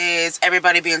faces,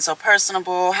 everybody being so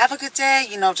personable, have a good day,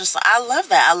 you know, just, I love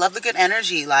that. I love the good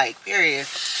energy, like, period.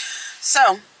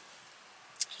 So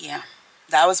yeah,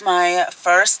 that was my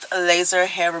first laser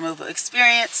hair removal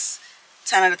experience.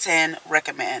 10 out of 10,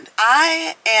 recommend.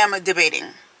 I am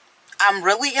debating. I'm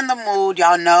really in the mood,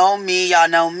 y'all know me,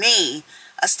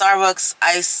 a Starbucks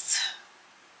iced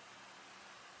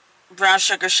brown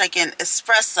sugar shaken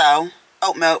espresso,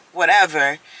 oat milk,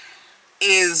 whatever,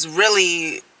 is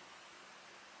really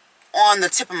on the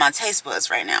tip of my taste buds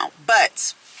right now.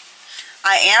 But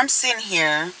I am sitting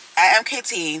here at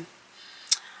MKT.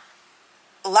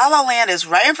 La La Land is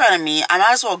right in front of me. I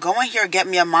might as well go in here, get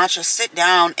me a matcha, sit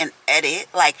down and edit.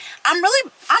 Like, I'm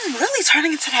really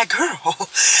turning into that girl.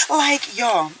 Like,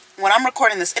 yo, when I'm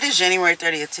recording this, it is January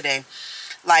 30th today.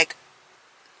 Like,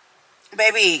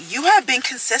 baby, you have been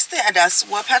consistent, and that's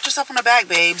what, pat yourself on the back,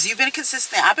 babes. You've been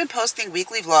consistent. I've been posting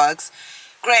weekly vlogs.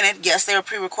 Granted, yes, they were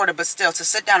pre-recorded, but still, to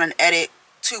sit down and edit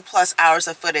 2+ hours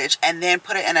of footage and then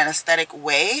put it in an aesthetic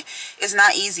way is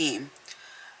not easy.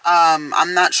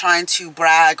 I'm not trying to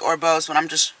brag or boast, but I'm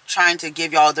just trying to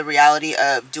give y'all the reality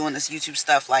of doing this YouTube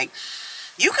stuff. Like,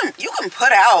 you can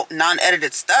put out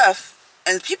non-edited stuff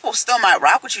and people still might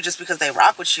rock with you just because they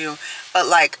rock with you, but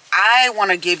like, I want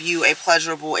to give you a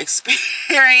pleasurable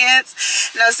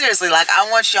experience. No, seriously, like, I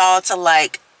want y'all to,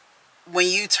 like, when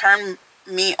you turn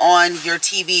me on your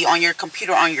TV, on your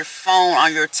computer, on your phone,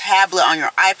 on your tablet, on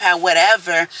your iPad,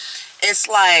 whatever, it's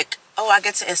like, oh, I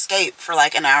get to escape for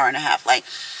like an hour and a half. Like,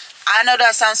 I know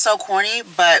that sounds so corny,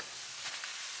 but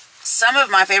some of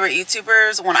my favorite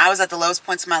YouTubers, when I was at the lowest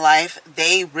points of my life,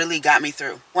 they really got me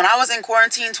through. When I was in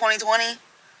quarantine 2020,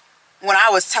 when I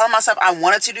was telling myself I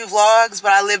wanted to do vlogs,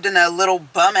 but I lived in a little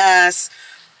bum-ass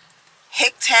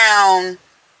hick town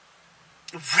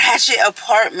ratchet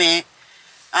apartment.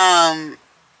 I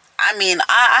mean,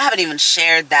 I haven't even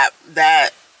shared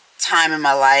that time in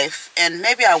my life, and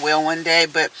maybe I will one day,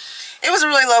 but it was a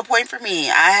really low point for me.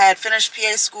 I had finished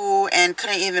PA school and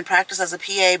couldn't even practice as a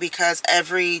PA because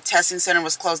every testing center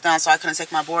was closed down, so I couldn't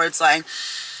take my boards. Like,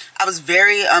 I was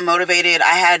very unmotivated.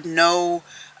 I had no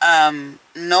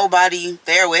nobody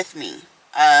there with me.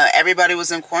 Everybody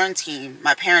was in quarantine.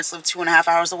 My parents lived 2.5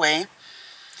 hours away.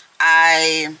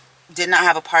 I did not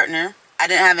have a partner. I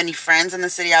didn't have any friends in the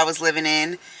city I was living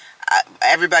in.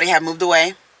 Everybody had moved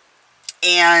away.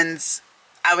 And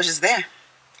I was just there,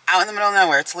 out in the middle of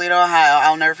nowhere, Toledo, Ohio.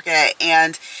 I'll never forget.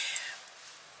 And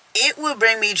it would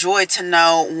bring me joy to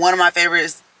know one of my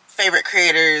favorite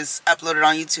creators uploaded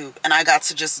on YouTube, and I got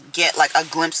to just get like a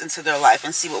glimpse into their life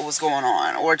and see what was going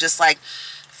on, or just like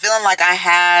feeling like I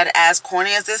had, as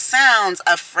corny as this sounds,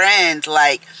 a friend.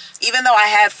 Like, even though I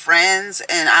had friends,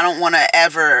 and I don't want to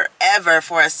ever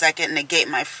for a second negate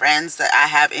my friends that I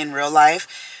have in real life,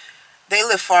 they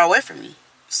live far away from me.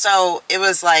 So it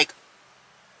was like,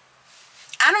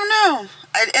 I don't know.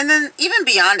 And then even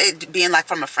beyond it being like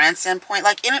from a friend standpoint,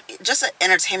 like just an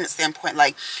entertainment standpoint,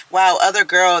 like, wow, other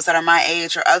girls that are my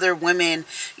age, or other women,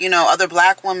 you know, other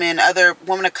black women, other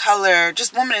women of color,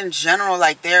 just women in general,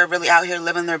 like, they're really out here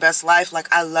living their best life. Like,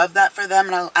 I love that for them,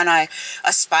 and I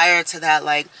aspire to that.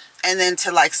 Like, and then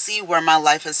to like see where my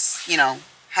life is, you know,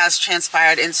 has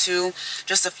transpired into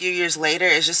just a few years later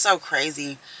is just so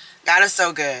crazy. God is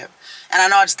so good. And I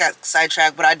know I just got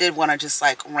sidetracked, but I did want to just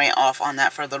like rant off on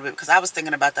that for a little bit, because I was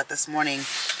thinking about that this morning.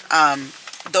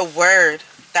 The word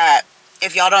that,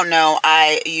 if y'all don't know,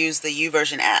 I use the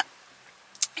YouVersion app.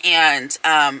 And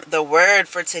the word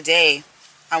for today,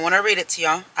 I want to read it to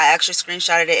y'all. I actually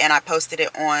screenshotted it and I posted it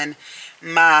on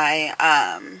my,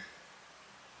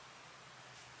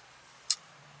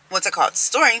 what's it called?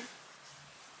 Story.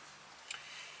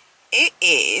 It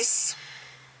is...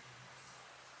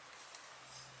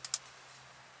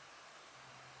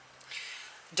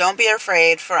 Don't be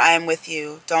afraid, for I am with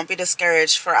you. Don't be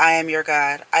discouraged, for I am your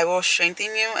God. I will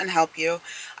strengthen you and help you.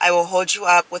 I will hold you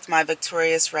up with my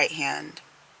victorious right hand.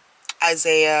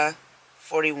 Isaiah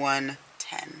 41:10.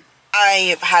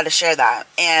 I had to share that.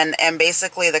 And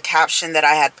basically the caption that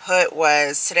I had put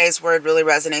was, today's word really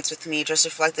resonates with me, just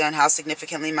reflecting on how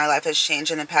significantly my life has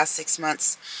changed in the past 6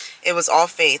 months. It was all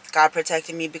faith. God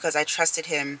protected me because I trusted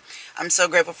him. I'm so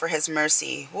grateful for his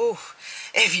mercy. Woo.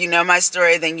 If you know my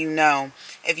story, then you know.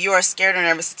 If you are scared or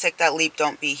nervous to take that leap,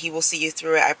 don't be. He will see you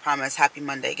through it, I promise. Happy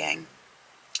Monday, gang.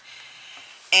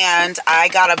 And I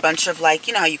got a bunch of, like,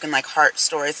 you know how you can like heart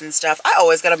stories and stuff. I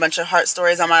always got a bunch of heart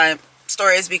stories on my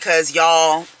stories, because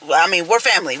y'all, I mean, we're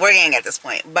family, we're gang at this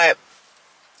point. But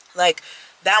like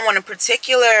that one in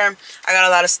particular, I got a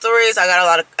lot of stories. I got a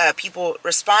lot of people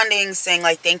responding, saying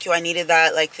like, thank you, I needed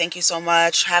that. Like, thank you so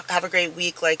much. Have a great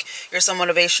week. Like, you're so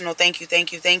motivational. Thank you,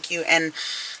 thank you, thank you. And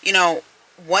you know,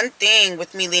 one thing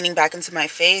with me leaning back into my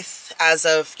faith as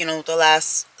of, you know, the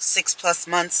last 6+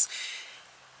 months,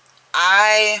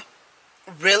 I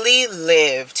really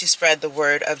live to spread the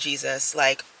word of Jesus.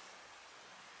 Like,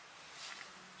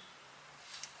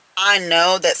 I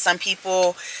know that some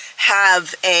people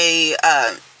have a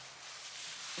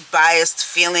biased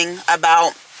feeling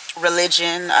about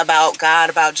religion, about God,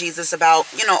 about Jesus, about,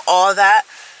 you know, all that.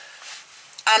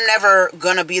 I'm never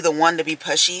gonna be the one to be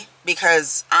pushy,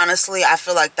 because honestly, I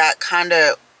feel like that kind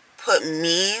of put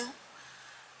me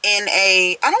in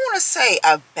a, I don't want to say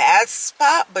a bad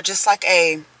spot, but just like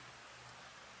a,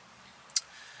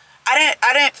 I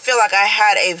didn't feel like I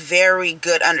had a very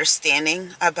good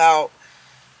understanding about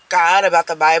God, about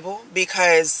the Bible,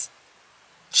 because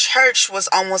church was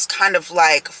almost kind of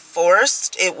like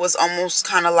forced. It was almost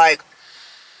kind of like,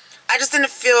 I just didn't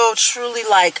feel truly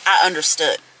like I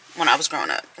understood when I was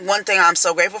growing up. One thing I'm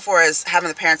so grateful for is having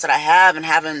the parents that I have, and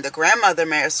having the grandmother,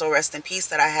 may her soul rest in peace,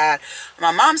 that I had on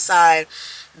my mom's side.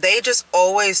 They just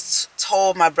always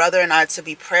told my brother and I to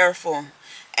be prayerful,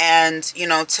 and, you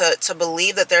know, to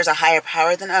believe that there's a higher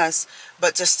power than us,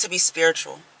 but just to be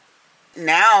spiritual.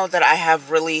 Now that I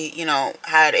have really, you know,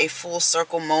 had a full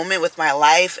circle moment with my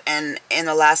life, and in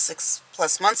the last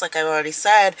 6+ months, like I've already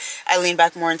said, I lean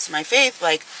back more into my faith.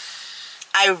 Like,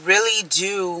 I really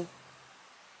do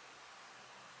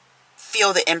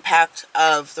feel the impact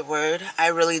of the word. I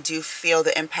really do feel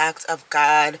the impact of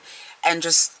God, and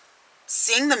just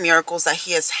seeing the miracles that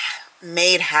he has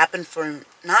made happen for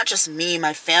not just me,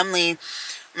 my family,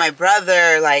 my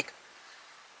brother. Like,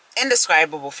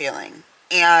 indescribable feeling.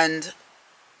 And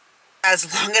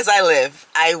as long as I live,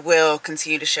 I will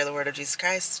continue to share the word of Jesus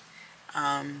Christ.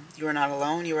 You are not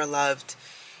alone. You are loved.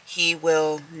 He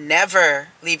will never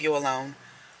leave you alone.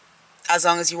 As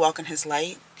long as you walk in his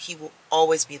light, he will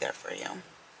always be there for you.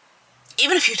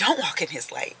 Even if you don't walk in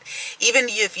his light, even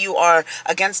if you are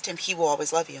against him, he will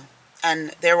always love you.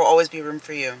 And there will always be room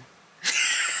for you.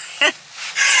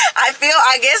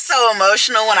 I get so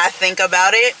emotional when I think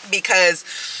about it, because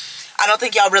I don't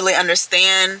think y'all really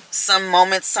understand some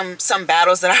moments, some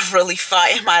battles that I've really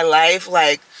fought in my life.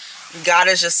 Like, God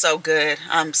is just so good.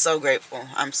 I'm so grateful.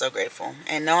 I'm so grateful.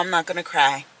 And no, I'm not gonna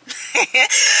cry.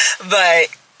 But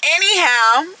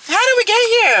anyhow, how did we get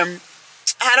here?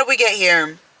 How did we get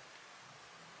here?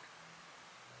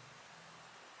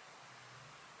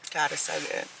 God is so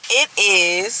good. It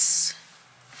is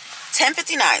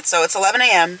 10:59, so it's 11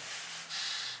 a.m.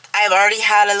 I've already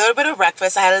had a little bit of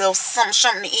breakfast. I had a little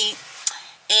something to eat.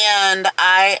 And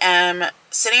I am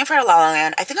sitting in front of La La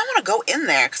Land. I think I want to go in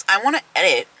there because I want to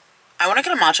edit. I want to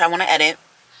get a matcha. I want to edit.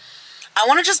 I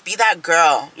want to just be that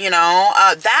girl, you know?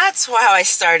 That's how I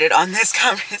started on this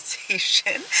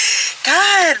conversation.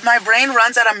 God, my brain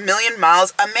runs at 1,000,000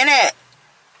 miles a minute.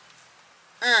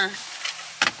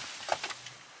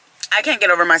 I can't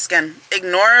get over my skin.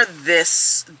 Ignore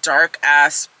this dark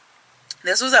ass.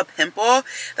 This was a pimple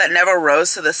that never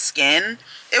rose to the skin.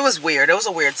 It was weird. It was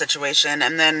a weird situation.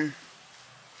 And then,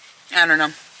 I don't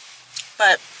know.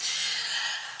 But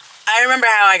I remember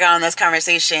how I got on this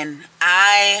conversation.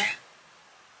 I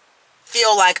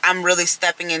feel like I'm really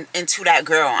stepping into that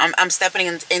girl. I'm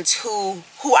stepping into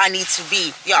who I need to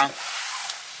be. Y'all,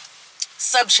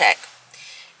 subcheck.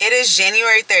 It is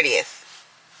January 30th.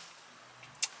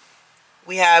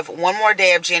 We have one more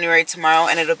day of January tomorrow,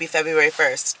 and it'll be February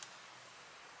 1st.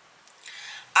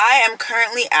 I am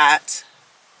currently at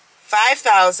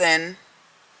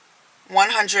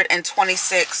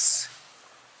 5,126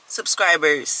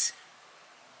 subscribers.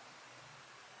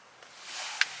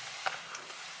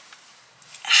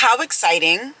 How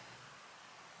exciting.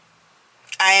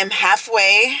 I am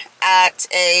halfway at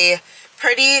a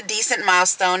pretty decent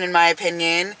milestone, in my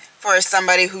opinion, for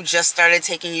somebody who just started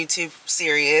taking YouTube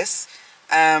serious,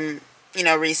 you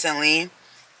know, recently.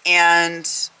 And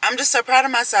I'm just so proud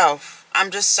of myself.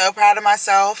 I'm just so proud of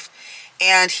myself.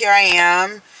 And here I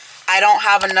am. I don't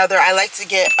have another, I like to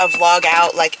get a vlog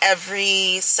out like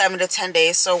every 7 to 10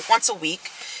 days. So once a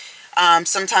week.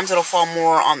 Sometimes it'll fall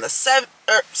more on the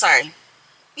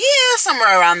yeah,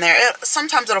 somewhere around there.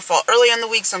 Sometimes it'll fall early in the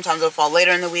week. Sometimes it'll fall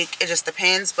later in the week. It just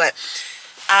depends. But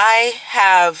I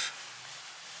have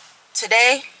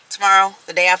today, tomorrow,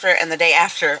 the day after, and the day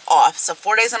after off. So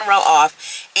 4 days in a row off.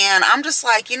 And I'm just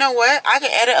like, you know what? I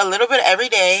could edit a little bit every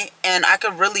day, and I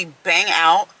could really bang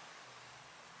out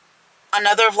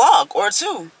another vlog or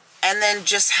two. And then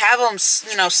just have them,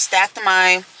 you know, stacked in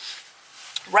my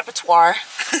repertoire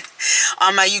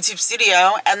on my YouTube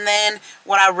studio. And then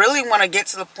what I really want to get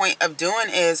to the point of doing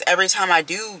is every time I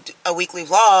do a weekly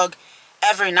vlog,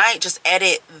 every night just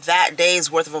edit that day's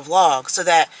worth of a vlog, so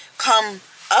that come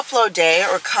upload day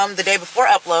or come the day before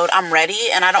upload, I'm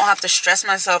ready and I don't have to stress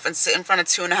myself and sit in front of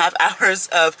 2.5 hours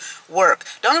of work.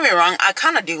 Don't get me wrong, I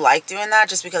kind of do like doing that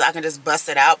just because I can just bust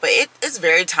it out, but it's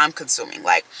very time consuming.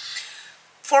 Like,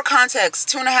 for context,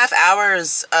 2.5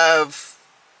 hours of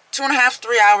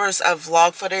 3 hours of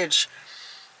vlog footage,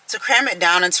 to cram it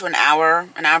down into an hour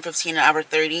 15, an hour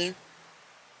 30,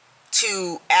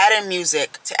 to add in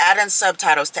music, to add in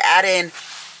subtitles, to add in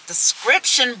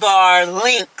description bar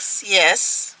links,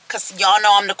 yes, because y'all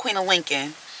know I'm the queen of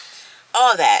linking,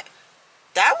 all that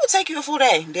will take you a full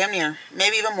day, damn near,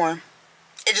 maybe even more.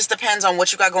 It just depends on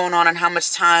what you got going on and how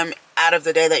much time out of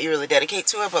the day that you really dedicate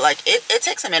to it, but like it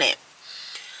takes a minute.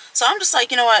 So I'm just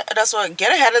like, you know what, that's what,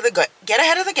 get ahead of the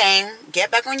game,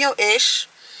 get back on your ish.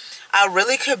 I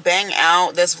really could bang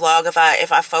out this vlog if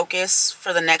I focus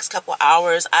for the next couple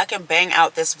hours. I can bang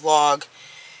out this vlog,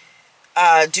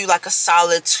 do like a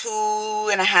solid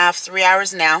 2.5, 3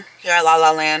 hours now here at La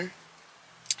La Land.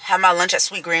 Have my lunch at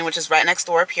Sweet Green, which is right next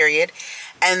door, period.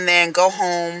 And then go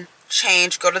home,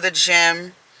 change, go to the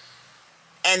gym.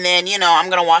 And then, you know, I'm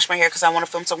going to wash my hair because I want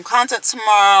to film some content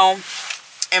tomorrow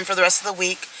and for the rest of the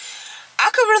week. I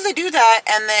could really do that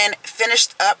and then finish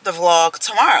up the vlog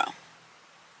tomorrow.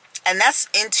 And that's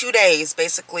in 2 days,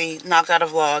 basically, knocked out a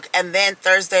vlog. And then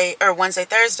Thursday,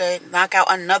 knock out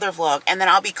another vlog. And then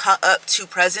I'll be caught up to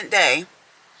present day.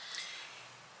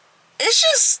 It's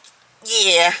just,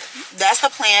 yeah, that's the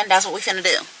plan. That's what we finna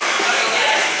do.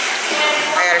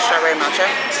 I got a strawberry matcha.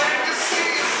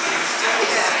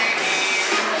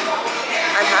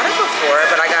 I've had it before,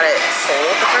 but I got it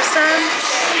cold the first time.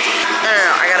 No,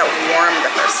 I got it warm the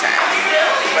first time.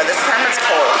 But this time it's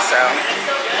cold, so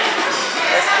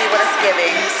let's see what it's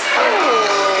giving. Ooh.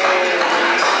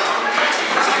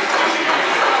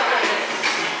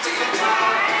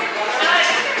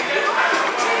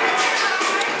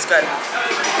 It's good.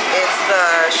 It's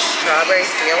the strawberry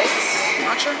fields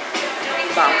matcha.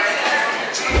 Bomb.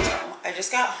 I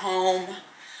just got home.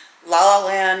 La La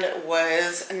Land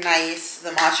was nice.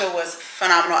 The matcha was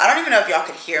phenomenal. I don't even know if y'all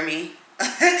could hear me.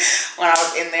 when I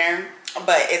was in there.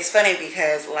 But it's funny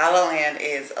because La La Land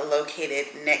is located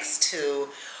next to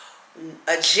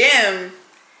a gym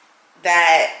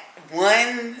that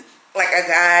like a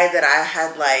guy that I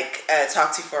had like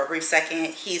talked to for a brief second.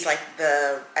 He's like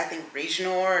the, I think,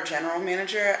 regional or general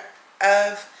manager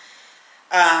of,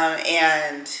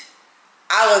 and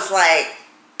I was like,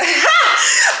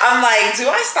 I'm like, do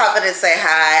I stop in and say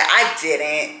hi? I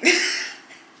didn't.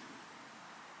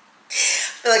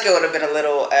 I feel like it would have been a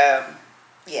little,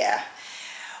 yeah.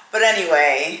 But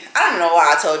anyway, I don't know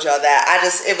why I told y'all that.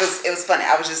 It was funny.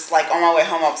 I was just like on my way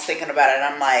home, I was thinking about it. And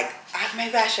I'm like,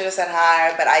 maybe I should have said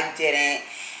hi, but I didn't.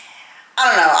 I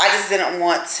don't know. I just didn't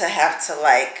want to have to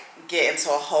like get into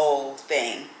a whole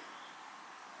thing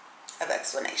of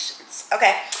explanations.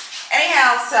 Okay.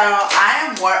 Anyhow, so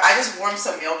I just warmed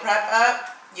some meal prep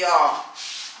up. Y'all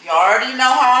already know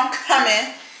how I'm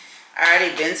coming. I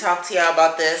already been talking to y'all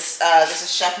about this. This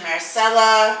is Chef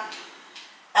Maricela.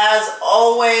 As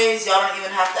always, y'all don't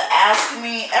even have to ask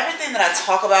me. Everything that I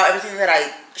talk about, everything that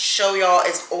I show y'all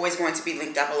is always going to be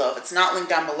linked down below. If it's not linked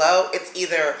down below, it's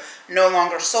either no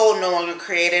longer sold, no longer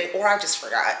created, or I just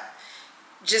forgot.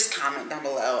 Just comment down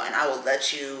below and I will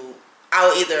let you, I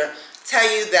will either tell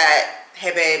you that,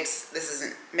 hey babes, this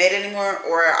isn't made anymore,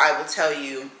 or I will tell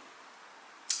you,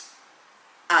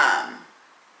 I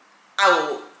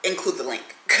will include the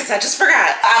link because I just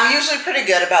forgot. I'm usually pretty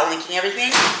good about linking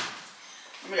everything.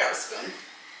 Let me grab a spoon.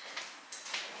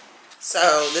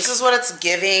 So this is what it's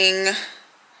giving.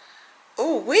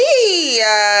 Ooh wee!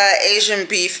 Asian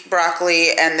beef,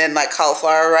 broccoli, and then like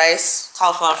cauliflower rice,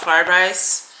 cauliflower fried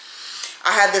rice.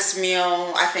 I had this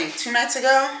meal, I think 2 nights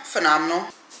ago. Phenomenal.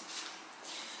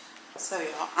 So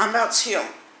y'all, I'm about to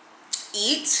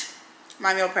eat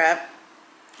my meal prep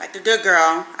like a good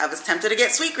girl. I was tempted to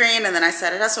get sweet green, and then I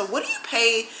said it. So what do you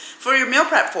pay for your meal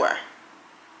prep for?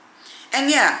 And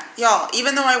yeah, y'all,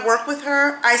 even though I work with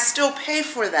her, I still pay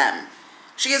for them.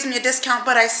 She gives me a discount,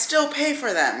 but I still pay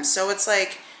for them. So it's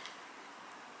like,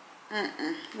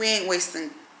 we ain't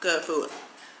wasting good food.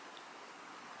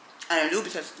 And I do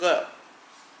because it's good.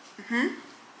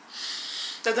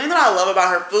 The thing that I love about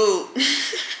her food,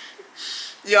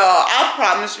 y'all, I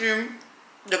promise you,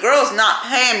 the girl's not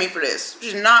paying me for this.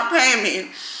 She's not paying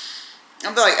me.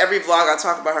 I feel like every vlog I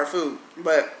talk about her food,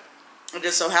 but it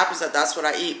just so happens that that's what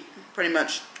I eat pretty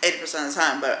much 80% of the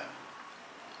time. But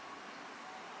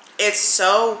it's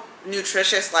so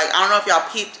nutritious. Like, I don't know if y'all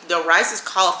peeped, the rice is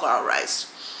cauliflower rice,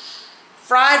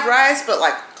 fried rice, but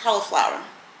like cauliflower.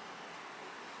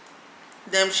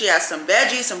 Then she has some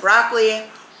veggies, some broccoli,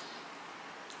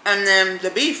 and then the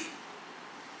beef.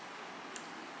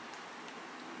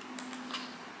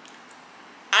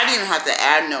 I didn't even have to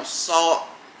add no salt,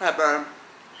 pepper,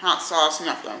 hot sauce,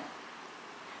 nothing.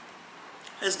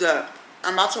 It's good.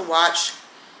 I'm about to watch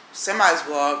somebody's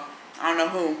vlog. I don't know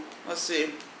who. Let's see.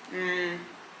 I'm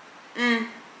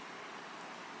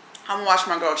gonna watch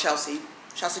my girl Chelsea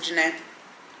Janae.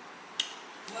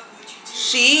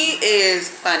 She is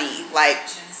funny. Like,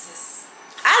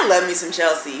 I love me some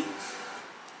Chelsea.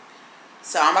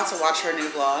 So I'm about to watch her new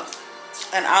vlog,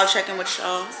 and I'll check in with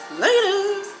y'all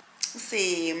later. Let's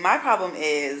see. My problem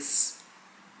is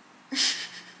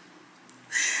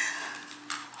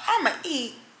I'm gonna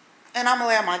eat, and I'm gonna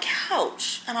lay on my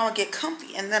couch, and I'm gonna get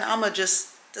comfy, and then I'm gonna just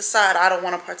decide I don't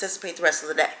want to participate the rest of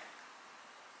the day.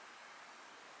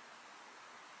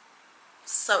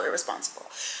 So irresponsible.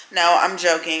 No, I'm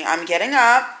joking. I'm getting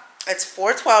up. It's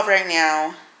 4:12 right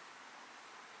now.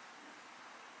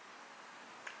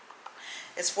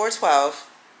 It's 4:12.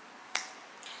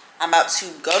 I'm about to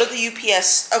go to the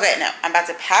UPS. Okay, no. I'm about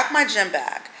to pack my gym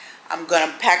bag. I'm going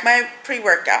to pack my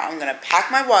pre-workout. I'm going to pack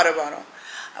my water bottle.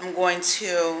 I'm going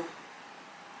to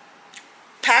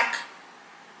pack...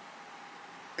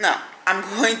 No. I'm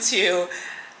going to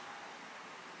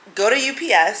go to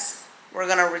UPS. We're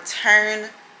going to return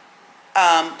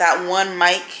that one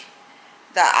mic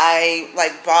that I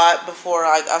like bought before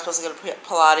I was supposed to go to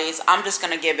Pilates. I'm just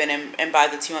going to give in and buy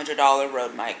the $200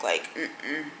 Rode mic. Like,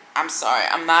 I'm sorry.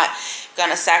 I'm not going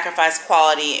to sacrifice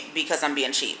quality because I'm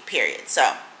being cheap, period.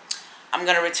 So I'm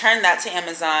going to return that to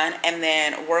Amazon, and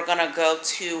then we're going to go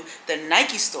to the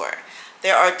Nike store.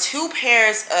 There are 2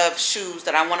 pairs of shoes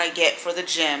that I want to get for the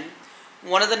gym.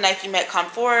 One of the Nike Metcon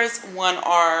 4s, one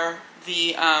are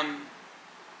the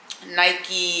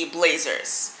Nike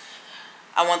Blazers.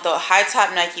 I want the high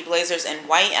top Nike Blazers in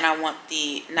white, and I want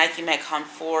the Nike Metcon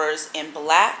 4s in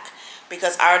black,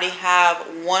 because I already have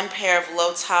 1 pair of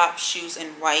low top shoes in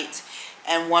white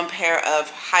and 1 pair of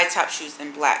high top shoes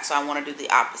in black. So I want to do the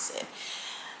opposite.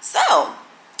 So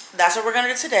that's what we're going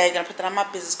to do today. Going to put that on my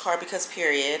business card because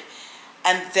period.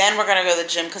 And then we're gonna go to the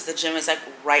gym because the gym is like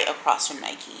right across from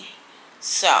Nike.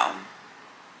 So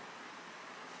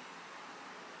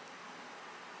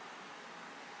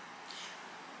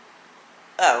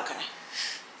oh, okay.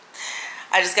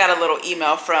 I just got a little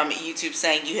email from YouTube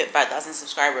saying you hit 5,000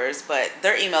 subscribers, but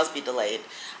their emails be delayed.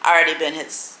 I already been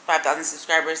hit 5,000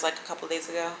 subscribers like a couple days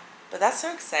ago, but that's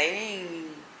so exciting.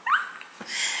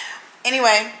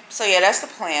 Anyway, so yeah, that's the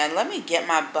plan. Let me get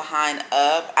my behind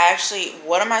up. I actually,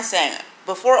 what am I saying?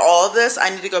 Before all of this, I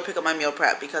need to go pick up my meal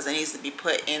prep because it needs to be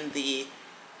put in the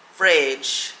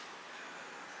fridge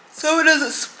so it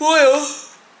doesn't spoil.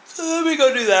 So let me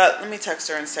go do that. Let me text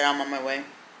her and say I'm on my way.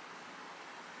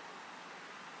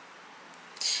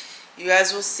 You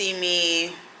guys will see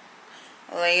me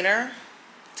later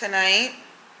tonight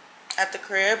at the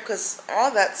crib because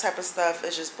all that type of stuff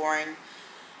is just boring.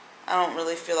 I don't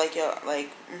really feel like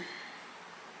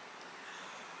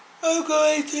I'm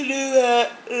going to do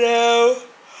that now.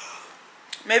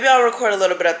 Maybe I'll record a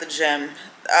little bit at the gym.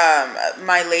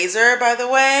 My laser, by the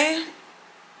way,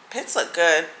 pits look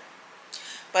good.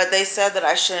 But they said that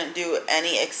I shouldn't do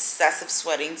any excessive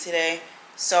sweating today.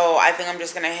 So I think I'm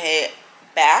just going to hit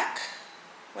back.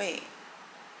 Wait,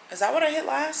 is that what I hit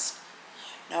last?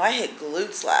 No, I hit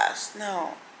glutes last.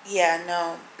 No. Yeah,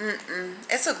 no.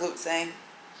 It's a glute thing.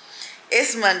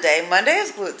 It's Monday. Monday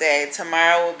is glute day.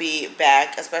 Tomorrow will be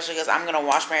back, especially because I'm going to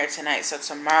wash my hair tonight. So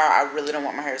tomorrow, I really don't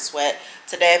want my hair to sweat.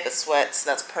 Today, if it sweats,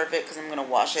 that's perfect because I'm going to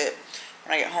wash it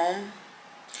when I get home.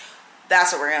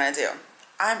 That's what we're going to do.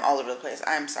 I'm all over the place.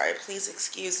 I'm sorry. Please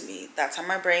excuse me. That's how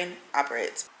my brain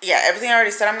operates. Yeah, everything I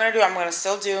already said I'm going to do, I'm going to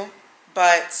still do.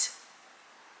 But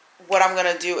what I'm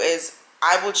going to do is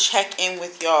I will check in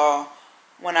with y'all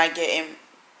when I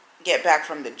get back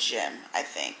from the gym, I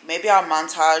think. Maybe I'll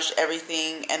montage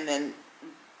everything and then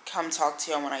come talk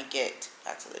to y'all when I get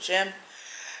back to the gym.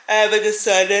 I haven't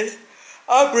decided.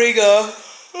 I'll bring a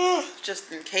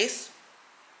just in case.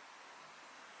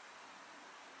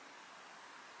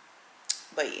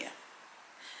 But yeah.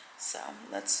 So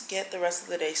let's get the rest of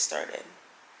the day started.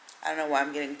 I don't know why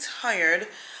I'm getting tired.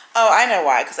 Oh, I know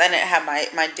why, because I didn't have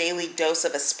my daily dose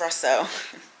of espresso.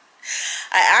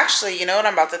 I actually, you know what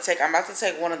I'm about to take? I'm about to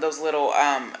take one of those little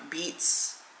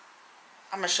beets.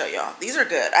 I'm going to show y'all. These are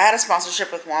good. I had a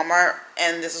sponsorship with Walmart,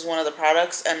 and this is one of the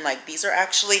products, and like these are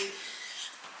actually,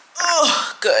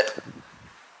 oh, good. Pick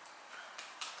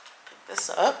this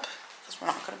up, because we're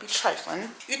not going to be trifling.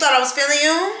 You thought I was feeling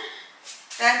you?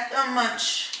 That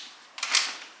much.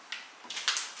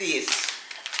 These.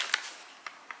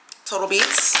 Total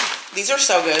Beets. These are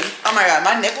so good. Oh my god,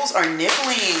 my nipples are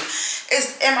nippling.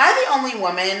 Am I the only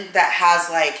woman that has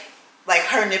like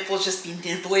her nipples just be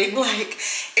nippling? Like,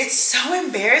 it's so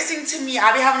embarrassing to me.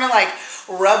 I be having to like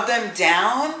rub them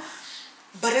down,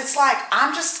 but it's like I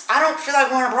don't feel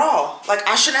like wearing a bra. Like,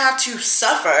 I shouldn't have to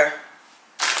suffer.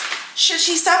 Should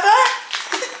she suffer?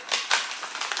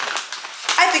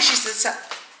 I think she should suffer.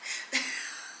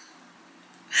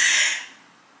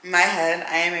 My head,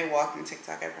 I am a walking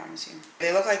TikTok, I promise you.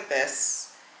 They look like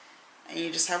this, and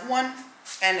you just have one,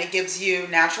 and it gives you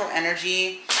natural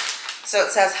energy. So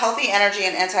it says healthy energy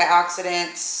and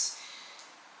antioxidants,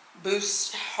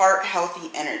 boost heart healthy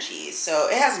energy. So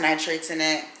it has nitrates in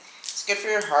it. It's good for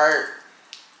your heart,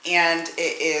 and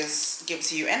it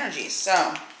gives you energy.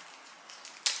 So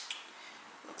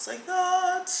looks like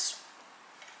that.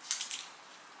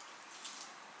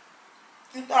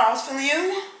 You thought I was feeling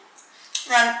you?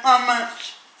 Like, how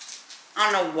much?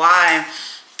 I don't know why.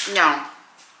 No.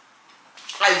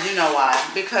 I do know why.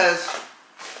 Because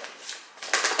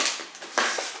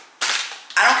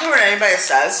I don't care what anybody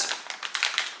says.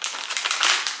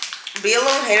 Be a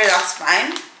little hater, that's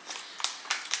fine.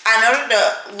 I know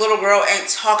that the little girl ain't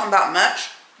talking about much,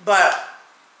 but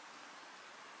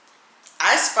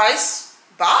Ice Spice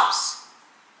Bops,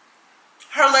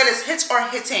 her latest hits are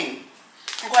hitting.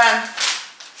 Okay?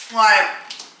 Like,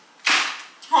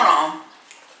 hold on.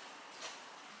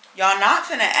 Y'all not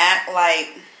finna act like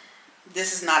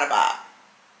this is not a bop.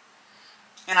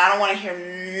 And I don't want to hear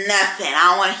nothing. I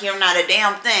don't want to hear not a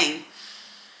damn thing.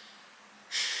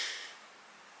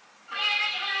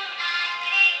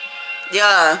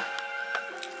 Yeah.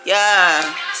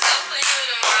 Yeah.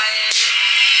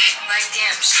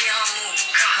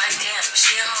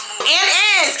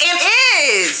 And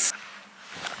is.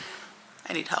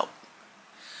 I need help.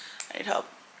 I need help.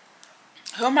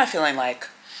 Who am I feeling like?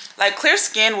 Like, clear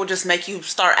skin will just make you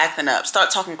start acting up, start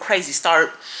talking crazy,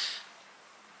 start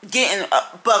getting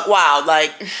buck wild.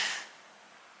 Like,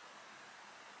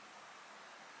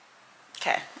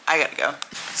 okay, I gotta go.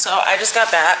 So I just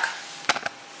got back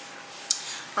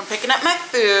from picking up my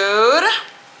food.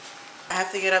 I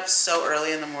have to get up so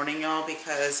early in the morning, y'all,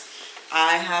 because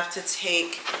I have to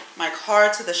take my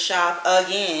car to the shop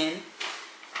again.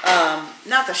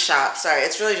 Not the shop, sorry,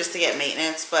 it's really just to get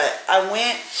maintenance, but I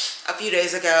went a few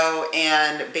days ago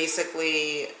and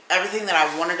basically everything that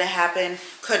I wanted to happen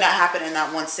could not happen in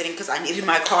that one sitting because I needed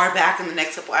my car back in the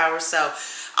next couple hours. So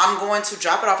I'm going to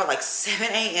drop it off at like 7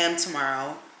 a.m.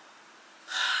 tomorrow,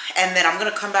 and then I'm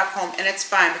gonna come back home, and it's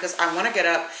fine because I want to get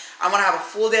up. I want to have a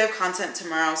full day of content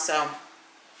tomorrow, so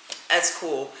that's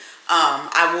cool.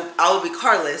 I will be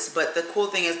carless, but the cool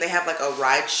thing is they have like a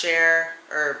ride share,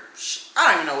 or I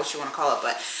don't even know what you want to call it,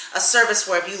 but a service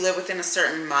where if you live within a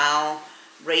certain mile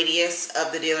radius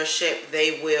of the dealership,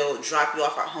 they will drop you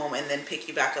off at home and then pick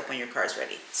you back up when your car's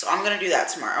ready. So I'm gonna do that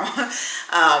tomorrow.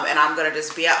 And I'm gonna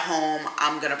just be at home.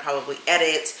 I'm gonna probably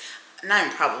edit. Not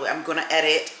even probably, I'm gonna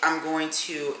edit. I'm going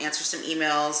to answer some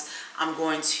emails. I'm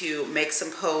going to make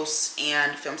some posts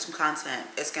and film some content.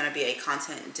 It's gonna be a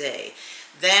content day.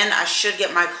 Then I should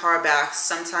get my car back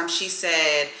sometime. She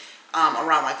said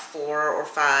around like 4 or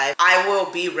 5. I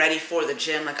will be ready for the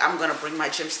gym. Like, I'm gonna bring my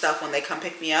gym stuff when they come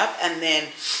pick me up, and then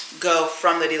go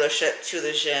from the dealership to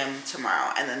the gym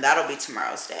tomorrow, and then that'll be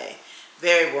tomorrow's day.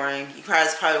 Very boring. You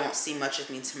guys probably won't see much of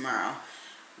me tomorrow.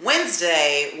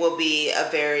 Wednesday will be a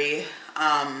very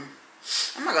I'm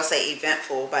not gonna say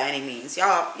eventful by any means.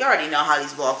 Y'all already know how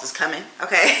these vlogs is coming,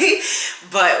 okay?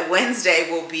 But Wednesday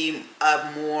will be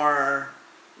a more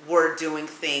we're doing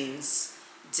things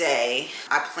day.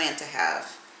 I plan to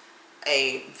have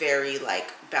a very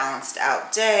like balanced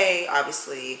out day.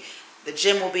 Obviously the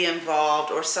gym will be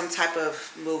involved, or some type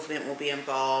of movement will be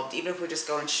involved. Even if we just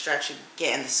go and stretch and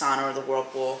get in the sauna or the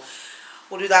whirlpool,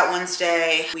 we'll do that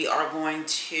Wednesday. We are going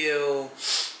to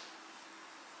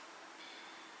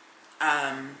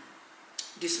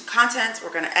do some content.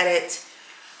 We're gonna edit.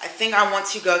 I think I want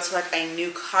to go to like a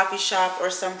new coffee shop or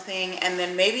something, and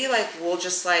then maybe like we'll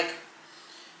just like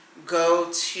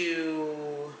go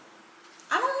to,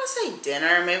 I don't want to say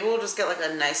dinner, maybe we'll just get like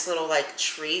a nice little like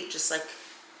treat, just like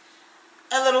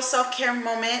a little self-care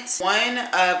moment. One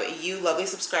of you lovely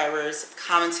subscribers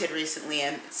commented recently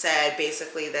and said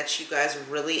basically that you guys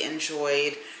really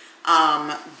enjoyed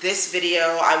this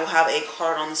video. I will have a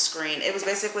card on the screen. It was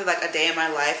basically like a day in my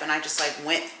life, and I just like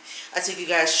I took you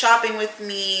guys shopping with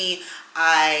me.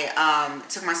 I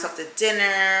took myself to dinner.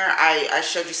 I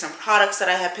showed you some products that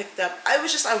I had picked up. It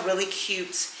was just a really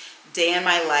cute day in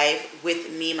my life with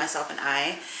me, myself, and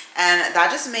I. And that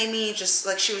just made me just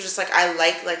like, she was just like, I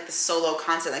like the solo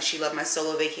content. Like, she loved my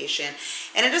solo vacation.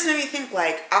 And it just made me think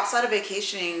like, outside of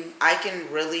vacationing, I can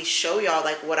really show y'all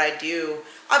like what I do.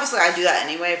 Obviously I do that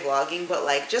anyway, vlogging, but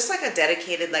like just like a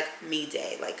dedicated like me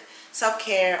day, like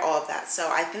self-care, all of that. So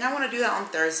I think I want to do that on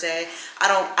Thursday.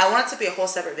 I want it to be a whole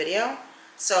separate video.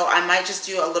 So I might just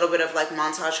do a little bit of like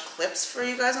montage clips for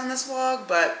you guys on this vlog,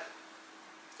 but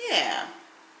yeah.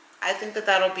 I think that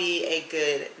that'll be a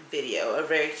good video, a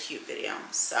very cute video.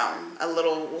 So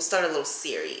we'll start a little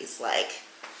series. Like,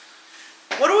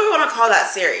 what do we want to call that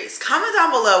series? Comment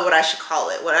down below what I should call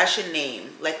it, what I should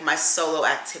name, like my solo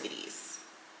activities.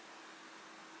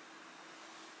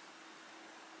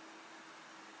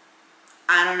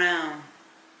 I don't know.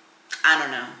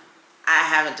 I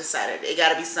haven't decided. It got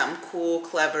to be something cool,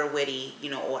 clever, witty, you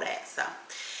know, all that. So,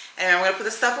 and I'm going to put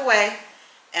this stuff away,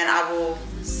 and I will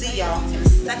see y'all in a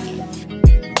second.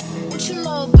 What you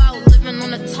know about living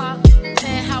on the top?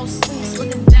 Penthouse suites,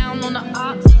 looking down on the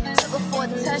ops. Took her for a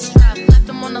test drive, left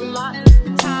them on the lot.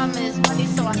 Time is money,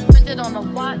 so I spent it on a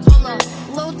watch. Hold up,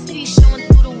 little titty showing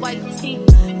through the white tee.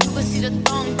 You can see the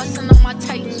thong busting on my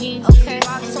tight jeans. Okay,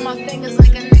 rocks on my fingers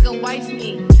like a nigga wife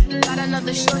me. Got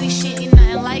another shorty, she ain't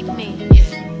nothing like me.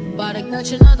 Yeah, about to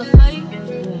catch another fight.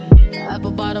 The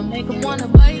apple bottom make him wanna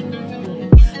bite.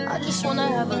 I just wanna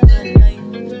have a good night.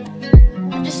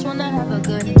 I just wanna have a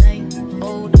good night.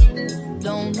 Hold up,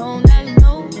 don't know now you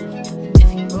know.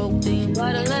 If you broke, then you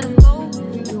gotta let him go.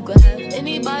 You could have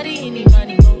anybody, any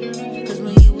money, go. Cause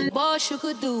when you a boss, you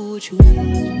could do what you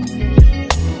want.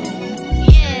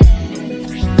 Yeah,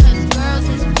 cause girls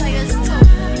is players too.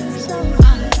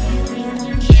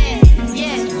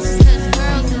 Yeah, cause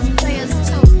girls is players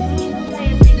too.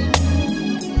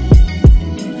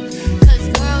 Cause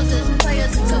girls is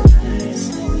players too.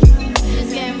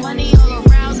 Just getting money all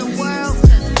around the world.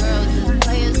 Cause girls is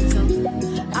players too.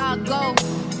 I'll go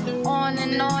on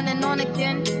and on and on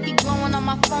again. He blowing on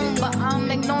my phone, but I'm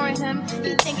ignoring him.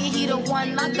 He thinking he the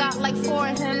one, I got like 4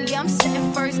 of him. Yeah, I'm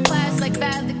sitting first class like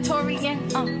bad Victorian.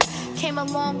 Came a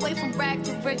long way from rag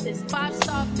to riches.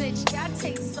 5-star bitch, yeah, I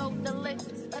taste so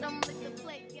delicious. Let him lick the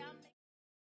plate, yeah.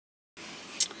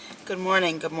 Good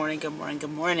morning, good morning, good morning, good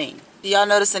morning. Do y'all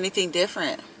notice anything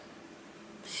different?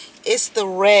 It's the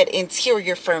red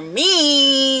interior for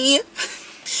me.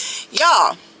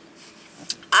 Y'all,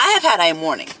 I have had a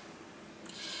morning.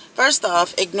 First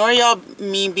off, ignore y'all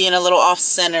me being a little off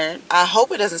center. I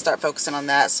hope it doesn't start focusing on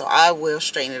that, so I will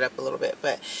straighten it up a little bit.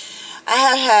 But I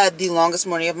have had the longest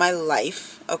morning of my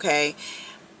life, okay?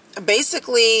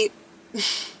 Basically,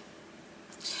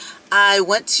 I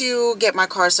went to get my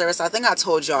car serviced. I think I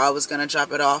told y'all I was going to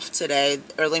drop it off today,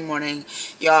 early morning.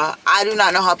 Y'all, I do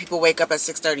not know how people wake up at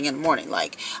 6:30 in the morning.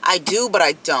 Like, I do, but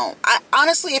I don't.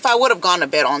 Honestly, if I would have gone to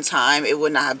bed on time, it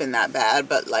would not have been that bad.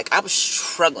 But, like, I was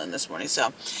struggling this morning.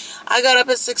 So, I got up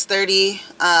at 6:30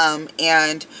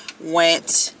 and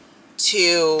went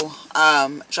to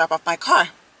drop off my car.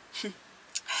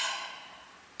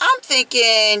 I'm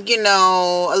thinking, you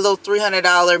know, a little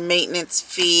 $300 maintenance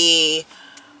fee.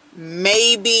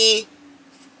 Maybe,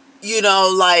 you know,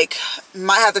 like,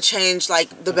 might have to change,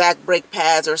 like, the back brake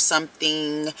pads or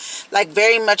something. Like,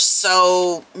 very much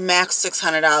so, max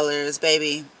 $600,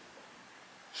 baby.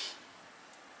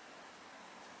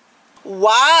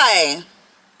 Why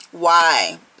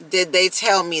did they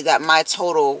tell me that my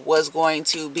total was going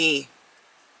to be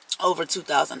over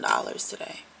 $2,000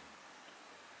 today?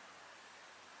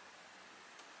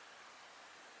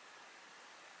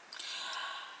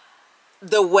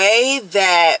 The way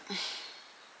that,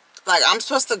 like, I'm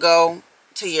supposed to go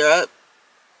to Europe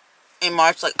in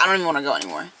March, like, I don't even want to go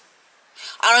anymore.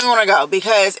 I don't even want to go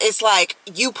because it's like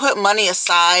you put money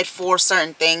aside for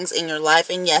certain things in your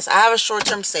life. And yes, I have a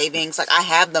short-term savings. Like, I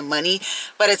have the money,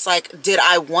 but it's like, did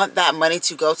I want that money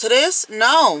to go to this?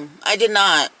 No, I did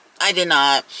not. I did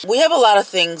not. We have a lot of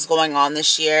things going on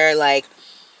this year. Like,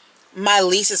 my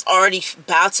lease is already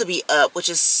about to be up, which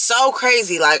is so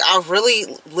crazy. Like, I've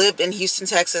really lived in Houston,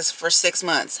 Texas for 6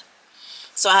 months.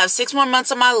 So I have 6 more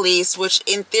months on my lease, which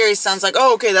in theory sounds like,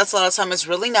 oh, okay, that's a lot of time. It's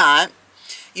really not.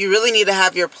 You really need to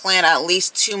have your plan at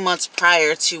least 2 months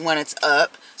prior to when it's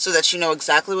up so that you know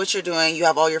exactly what you're doing. You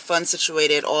have all your funds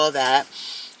situated, all of that.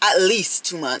 At least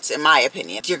 2 months, in my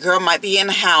opinion. Your girl might be in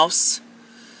the house.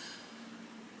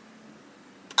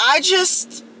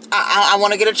 I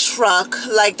want to get a truck.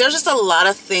 Like, there's just a lot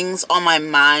of things on my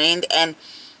mind, and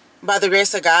by the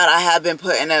grace of God, I have been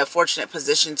put in a fortunate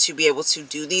position to be able to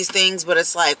do these things. But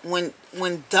it's like when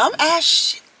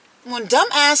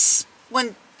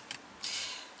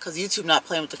because YouTube not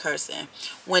playing with the cursing.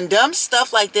 When dumb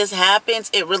stuff like this happens,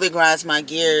 it really grinds my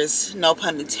gears. No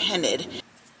pun intended.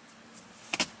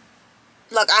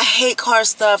 Like, I hate car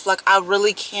stuff. Like, I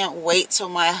really can't wait till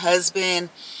my husband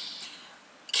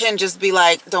can just be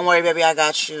like, don't worry, baby, I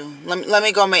got you. Let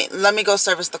me go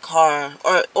service the car,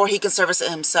 or he can service it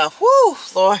himself. Woo,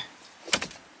 Lord.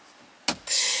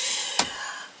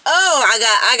 Oh,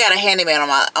 I got a handyman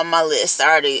on my list. I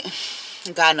already,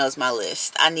 God knows my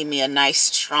list. I need me a nice,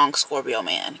 strong Scorpio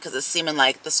man, because it's seeming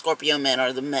like the Scorpio men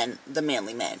are the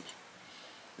manly men,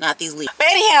 not these leaders. But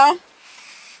anyhow,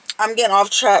 I'm getting off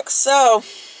track. So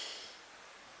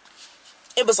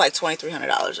it was like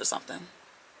 $2,300 or something.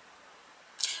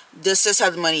 Does sis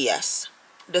have the money? Yes.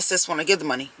 Does sis want to give the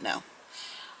money? No.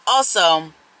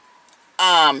 Also,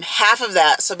 half of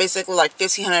that, so basically like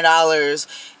 $1,500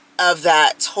 of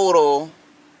that total,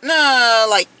 no,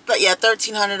 like, but yeah,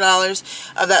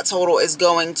 $1,300 of that total is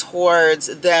going towards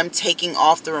them taking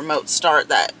off the remote start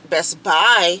that Best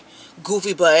Buy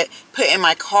goofy butt put in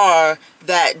my car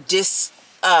that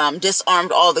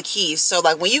disarmed all the keys. So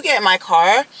like, when you get in my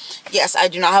car, yes, I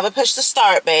do not have a push to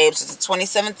start, babes. It's a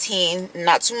 2017,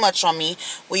 not too much on me.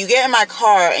 When you get in my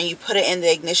car and you put it in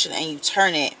the ignition and you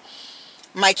turn it,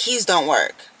 my keys don't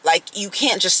work. Like, you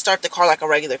can't just start the car like a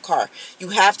regular car. You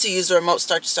have to use the remote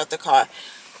start to start the car.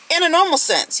 In a normal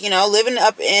sense, you know, living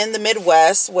up in the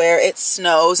Midwest where it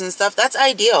snows and stuff, that's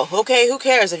ideal. Okay, who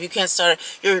cares if you can't start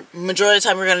it? Your majority of the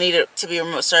time you're going to need it to be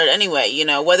remote started anyway, you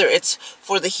know, whether it's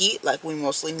for the heat, like we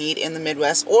mostly need in the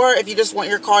Midwest, or if you just want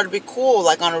your car to be cool,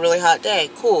 like on a really hot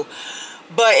day, cool.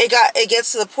 But it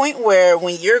gets to the point where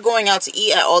when you're going out to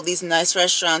eat at all these nice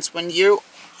restaurants,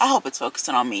 I hope it's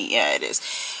focusing on me. Yeah, it is.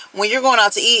 When you're going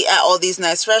out to eat at all these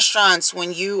nice restaurants,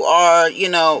 when you are, you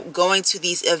know, going to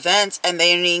these events and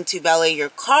they need to valet your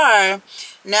car,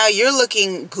 now you're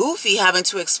looking goofy having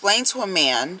to explain to a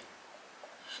man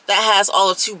that has all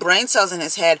of 2 brain cells in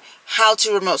his head how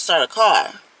to remote start a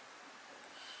car.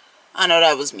 I know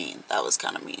that was mean. That was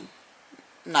kind of mean.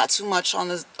 Not too much on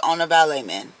the valet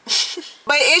man.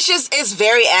 But it's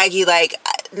very aggy. Like,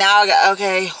 now I got,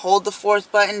 okay, hold the 4th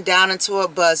button down until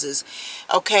it buzzes.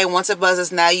 Okay, once it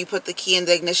buzzes, now you put the key in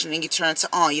the ignition and you turn it to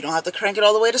on. You don't have to crank it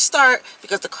all the way to start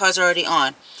because the car's already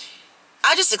on.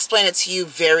 I just explained it to you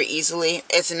very easily.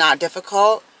 It's not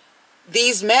difficult.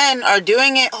 These men are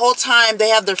doing it whole time. They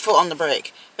have their foot on the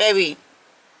brake. Baby.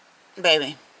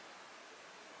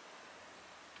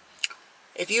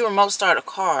 If you remote start a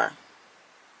car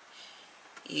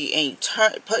and you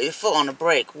put your foot on the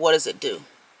brake, what does it do?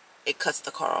 It cuts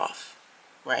the car off,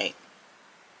 right?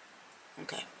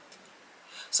 Okay.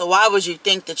 So why would you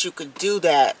think that you could do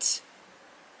that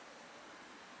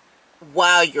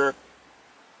while your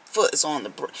foot is on the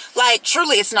brake? Like,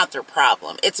 truly, it's not their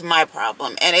problem. It's my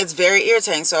problem, and it's very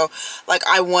irritating. So, like,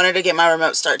 I wanted to get my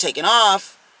remote start taken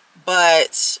off,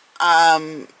 but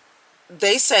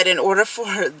they said in order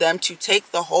for them to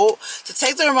take the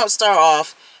remote start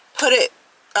off, put it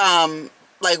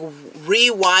like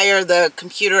rewire the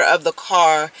computer of the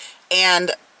car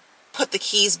and put the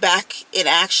keys back in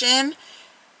action,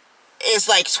 is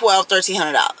like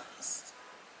 $1,200–1,300.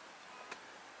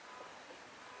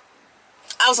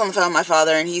 I was on the phone with my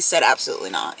father and he said absolutely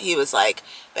not. He was like,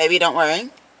 baby, don't worry.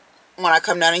 When I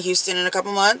come down to Houston in a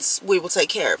couple months, we will take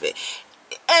care of it.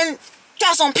 And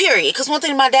that's on period. Because one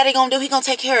thing my daddy gonna do, he gonna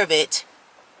take care of it.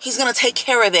 He's gonna take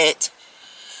care of it.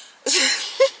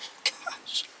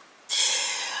 Gosh.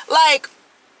 Like,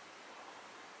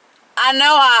 I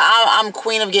know I'm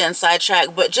queen of getting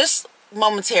sidetracked, but just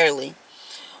momentarily.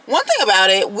 One thing about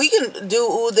it, we can do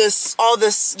all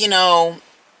this, you know,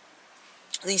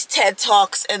 these TED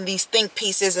Talks and these think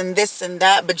pieces and this and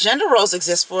that, but gender roles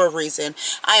exist for a reason.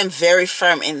 I am very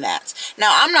firm in that.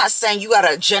 Now, I'm not saying you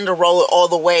gotta gender role it all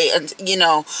the way and, you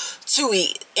know, to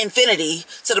infinity,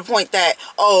 to the point that,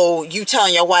 oh, you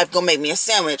telling your wife go make me a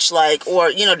sandwich, like,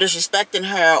 or, you know, disrespecting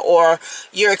her, or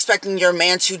you're expecting your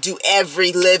man to do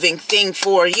every living thing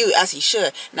for you, as he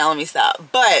should. Now let me stop.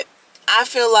 But I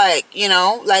feel like, you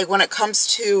know, like when it comes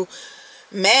to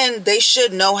men, they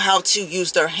should know how to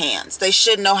use their hands. They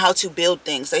should know how to build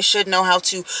things. They should know how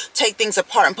to take things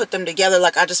apart and put them together.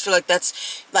 Like, I just feel like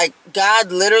that's, like, God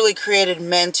literally created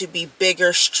men to be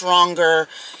bigger, stronger,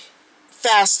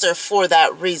 faster for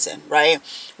that reason, right?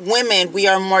 Women, we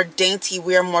are more dainty.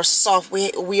 We are more soft.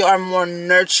 We are more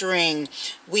nurturing.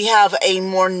 We have a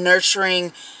more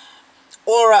nurturing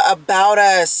aura about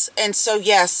us. And so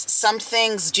yes, some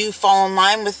things do fall in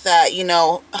line with that, you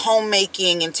know,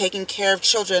 homemaking and taking care of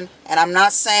children. And I'm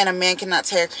not saying a man cannot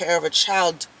take care of a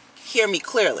child. Hear me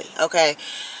clearly, okay?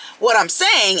 What I'm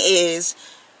saying is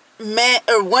men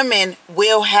or women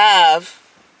will have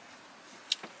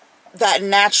that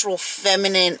natural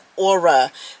feminine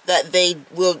aura that they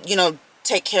will, you know,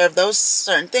 take care of those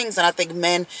certain things. And I think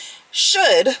men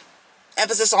should,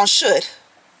 emphasis on should,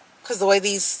 because the way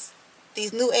these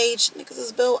new age niggas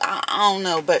is built, I don't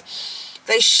know, but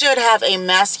they should have a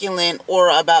masculine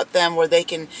aura about them where they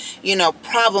can, you know,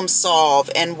 problem solve,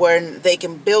 and where they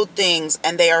can build things,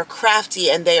 and they are crafty,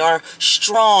 and they are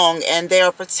strong, and they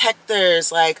are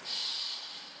protectors. Like,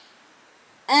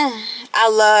 I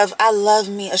love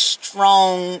me a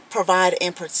strong, provide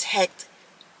and protect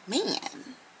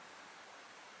man.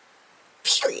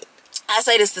 Period. I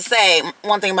say this to say,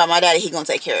 one thing about my daddy, he gonna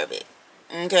take care of it.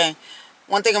 Okay?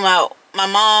 One thing about my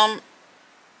mom,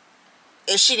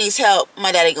 if she needs help,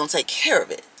 my daddy gonna take care of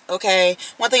it, okay?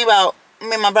 One thing about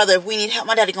me and my brother, if we need help,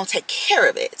 my daddy gonna take care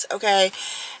of it, okay?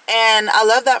 And I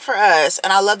love that for us,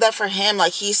 and I love that for him.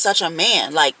 Like, he's such a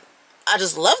man. Like, I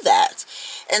just love that.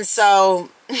 And so,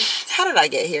 how did I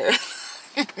get here?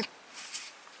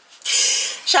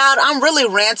 Child, I'm really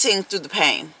ranting through the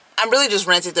pain. I'm really just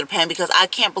ranting through the pain because I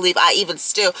can't believe I even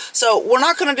still. So we're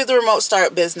not going to do the remote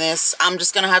start business. I'm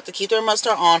just going to have to keep the remote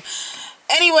start on.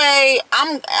 Anyway,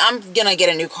 I'm going to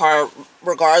get a new car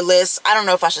regardless. I don't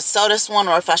know if I should sell this one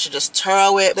or if I should just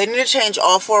tow it. They need to change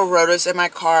all 4 rotors in my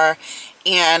car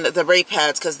and the brake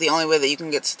pads, because the only way that you can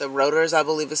get to the rotors, I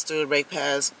believe, is through the brake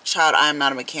pads. Child, I am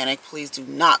not a mechanic. Please do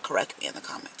not correct me in the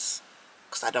comments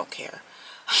because I don't care.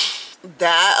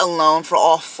 That alone for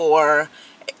all 4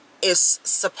 is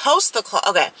supposed to cost,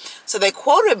 okay, so they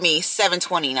quoted me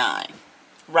 $729,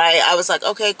 right? I was like,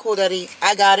 okay, cool, daddy,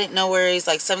 I got it, no worries.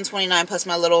 Like $729 plus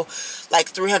my little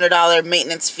like $300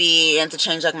 maintenance fee and to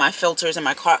change like my filters in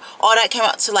my car, all that came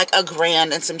out to like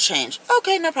 $1,000 and some change.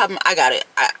 Okay, no problem, I got it.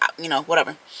 I you know,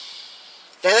 whatever.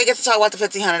 Then they get to talk about the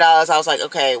 $1,500. I was like,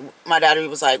 okay. My daddy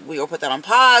was like, we will put that on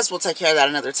pause. We'll take care of that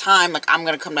another time. Like, I'm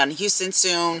gonna come down to Houston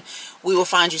soon. We will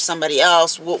find you somebody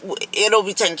else. It'll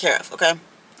be taken care of, okay?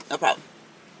 No problem.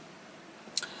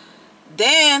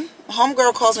 Then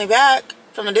homegirl calls me back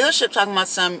from the dealership talking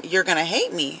about you're gonna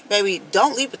hate me. Baby,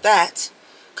 don't leave with that,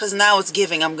 because now it's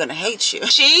giving I'm gonna hate you.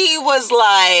 She was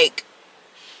like,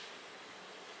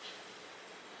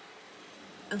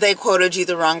 they quoted you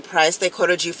the wrong price. They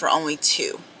quoted you for only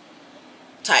 2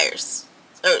 tires,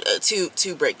 or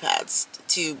two brake pads,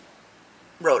 2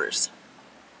 rotors.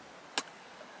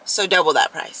 So double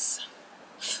that price.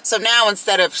 So now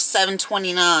instead of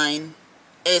 $729,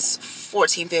 it's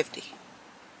 $14.50.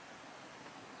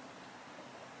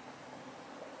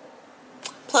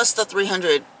 Plus the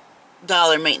 $300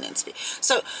 maintenance fee.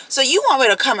 So you want me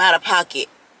to come out of pocket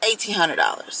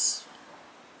 $1,800?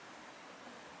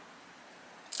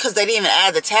 Because they didn't even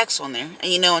add the tax on there.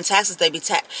 And you know, in Texas they be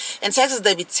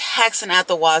taxing at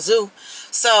the wazoo.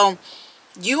 So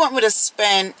you want me to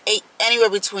spend anywhere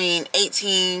between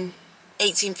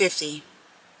 $1,850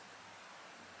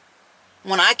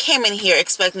 when I came in here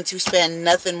expecting to spend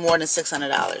nothing more than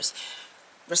 $600.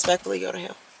 Respectfully, go to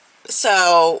hell.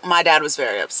 So my dad was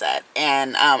very upset,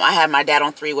 and I had my dad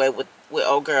on three-way with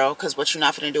old girl, because what you're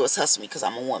not gonna do is hustle me because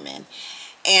I'm a woman.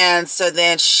 And so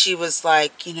then she was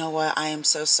like, you know what, I am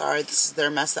so sorry, this is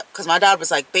their mess up. Because my dad was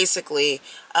like, basically,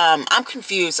 I'm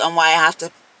confused on why I have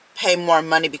to pay more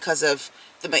money because of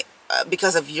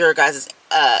your guys'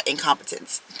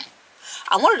 incompetence.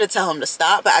 I wanted to tell him to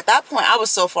stop, but at that point I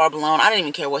was so far blown, I didn't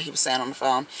even care what he was saying on the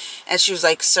phone. And she was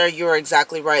like, sir, you are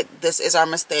exactly right, this is our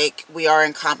mistake, we are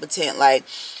incompetent, like,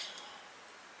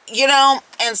 you know.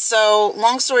 And so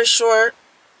long story short,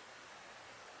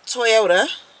 Toyota,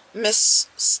 Miss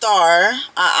Star,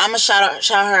 I'm gonna shout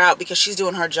her out because she's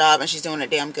doing her job and she's doing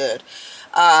it damn good.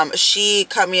 She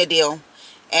cut me a deal,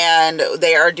 and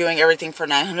they are doing everything for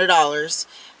 $900,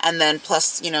 and then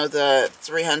plus, you know, the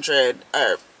 $300,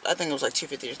 or I think it was like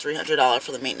 $250 or $300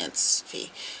 for the maintenance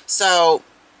fee. So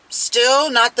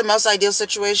still not the most ideal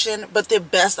situation, but the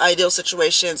best ideal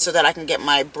situation, so that I can get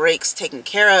my brakes taken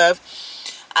care of.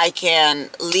 I can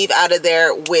leave out of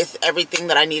there with everything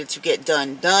that I needed to get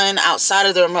done outside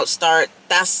of the remote start.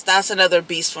 That's another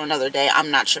beast for another day.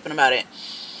 I'm not tripping about it.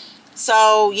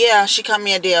 So yeah, she cut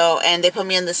me a deal, and they put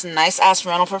me in this nice ass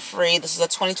rental for free. This is a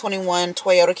 2021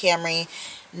 Toyota Camry.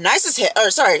 Nicest hit,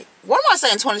 or sorry, what am I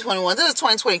saying 2021? This is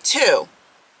 2022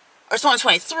 or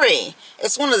 2023.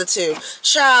 It's one of the two.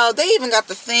 Child, they even got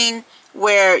the thing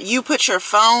where you put your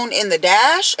phone in the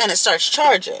dash and it starts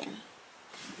charging.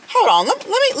 Hold on, let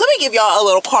me give y'all a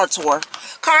little car tour.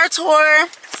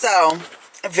 So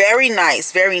very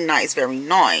nice, very nice, very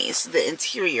nice. The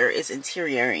interior is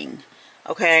interioring,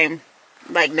 okay?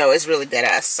 Like, no, it's really dead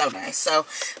ass, so nice. So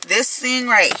this thing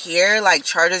right here, like,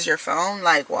 charges your phone,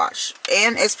 like, watch,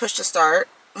 and it's push to start.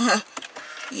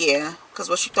 Yeah, because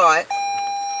what you thought.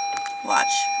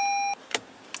 Watch,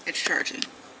 it's charging,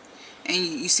 and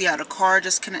you see how the car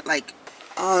just connect, like.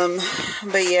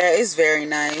 But yeah, it's very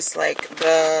nice. Like,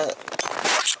 the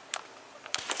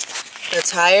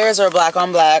tires are black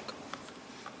on black.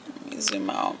 Let me zoom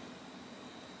out.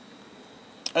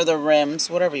 Or the rims,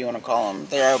 whatever you want to call them.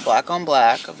 They are black on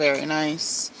black. Very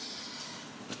nice.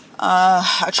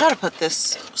 I try to put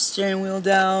this steering wheel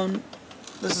down.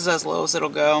 This is as low as it'll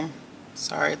go.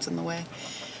 Sorry, it's in the way.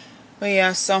 But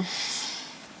yeah, so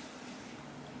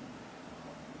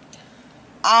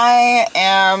I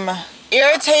am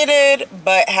irritated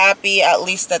but happy, at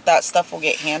least that stuff will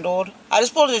get handled. I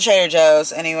just pulled to Trader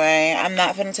Joe's anyway. I'm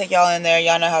not finna take y'all in there.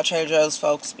 Y'all know how Trader Joe's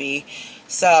folks be.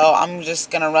 So I'm just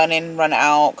gonna run in, run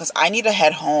out, because I need to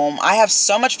head home. I have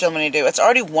so much filming to do. It's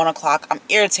already 1 o'clock. I'm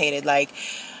irritated. Like,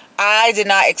 I did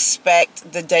not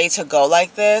expect the day to go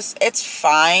like this. It's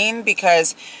fine,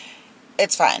 because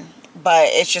it's fine, but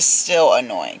it's just still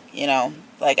annoying, you know.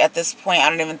 Like, at this point, I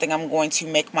don't even think I'm going to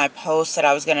make my post that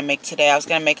I was going to make today. I was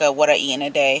going to make a what I eat in a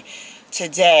day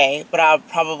today, but I'll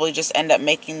probably just end up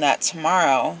making that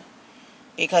tomorrow,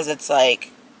 because it's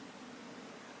like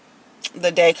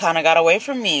the day kind of got away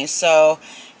from me. So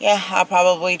yeah, I'll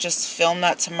probably just film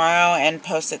that tomorrow and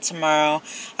post it tomorrow.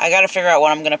 I got to figure out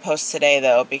what I'm going to post today,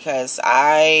 though, because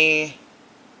I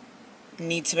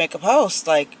need to make a post.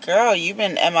 Like, girl, you've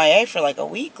been MIA for like a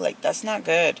week. Like, that's not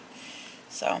good.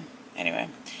 So anyway,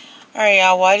 all right,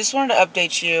 y'all. Well, I just wanted to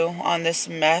update you on this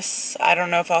mess. I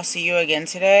don't know if I'll see you again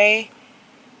today,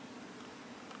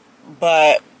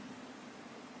 but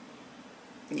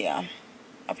yeah,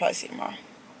 I'll probably see you tomorrow.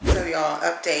 So y'all,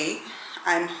 update.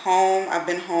 I'm home. I've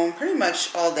been home pretty much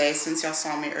all day since y'all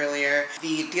saw me earlier.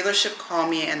 The dealership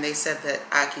called me and they said that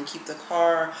I can keep the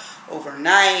car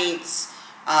overnight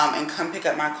and come pick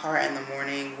up my car in the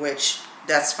morning, which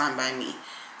that's fine by me.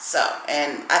 So,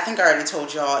 and I think I already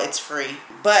told y'all it's free,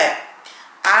 but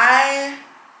I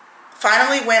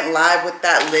finally went live with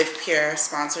that Live Pure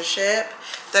sponsorship.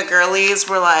 The girlies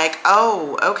were like,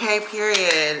 oh, okay,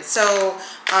 period. So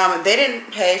they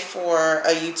didn't pay for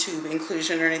a YouTube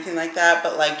inclusion or anything like that,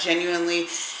 but like genuinely,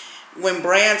 when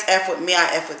brands F with me, I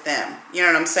F with them. You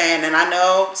know what I'm saying? And I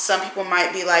know some people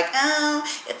might be like, oh,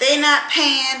 if they not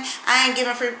paying, I ain't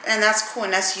giving free, and that's cool,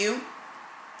 and that's you.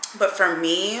 But for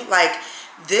me, like,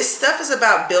 This stuff is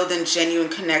about building genuine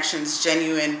connections,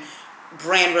 genuine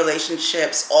brand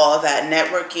relationships, all of that.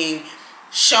 Networking,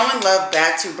 showing love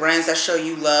back to brands that show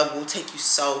you love will take you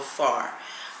so far.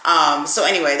 So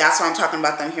anyway, that's why I'm talking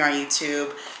about them here on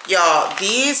YouTube. Y'all,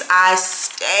 these I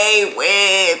stay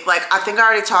with. Like, I think I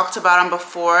already talked about them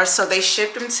before. So they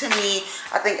shipped them to me,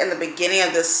 I think in the beginning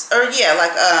of this, or yeah,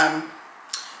 like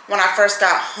when I first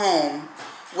got home.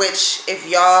 Which, if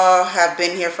y'all have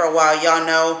been here for a while, y'all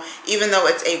know, even though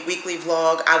it's a weekly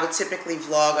vlog, I would typically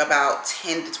vlog about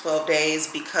 10 to 12 days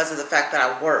because of the fact that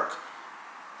I work.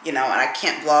 You know, and I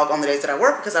can't vlog on the days that I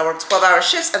work because I work 12-hour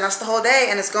shifts and that's the whole day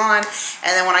and it's gone.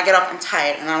 And then when I get off, I'm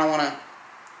tired and I don't want to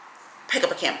pick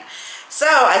up a camera. So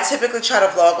I typically try to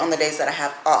vlog on the days that I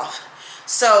have off.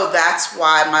 So that's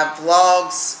why my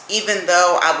vlogs, even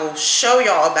though I will show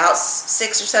y'all about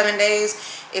 6 or 7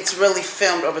 days, it's really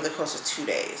filmed over the course of 2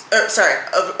 days. Or sorry,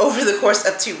 over the course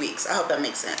of 2 weeks. I hope that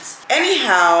makes sense.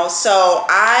 Anyhow, so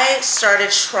I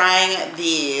started trying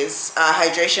these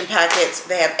hydration packets.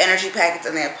 They have energy packets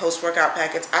and they have post-workout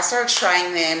packets. I started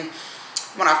trying them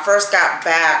when I first got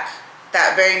back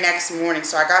that very next morning.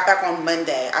 So I got back on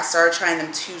Monday. I started trying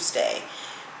them Tuesday.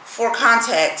 For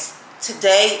context,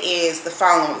 today is the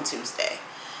following Tuesday.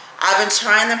 I've been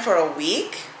trying them for a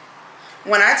week.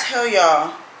 When I tell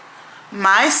y'all,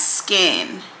 my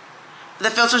skin, the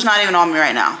filter's not even on me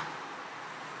right now.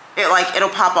 It'll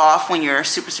pop off when you're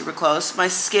super, super close. My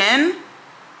skin,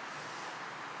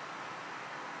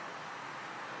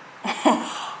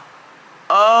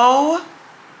 oh,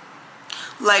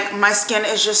 like my skin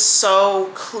is just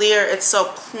so clear. It's so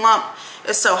plump.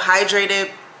 It's so hydrated.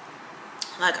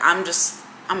 Like I'm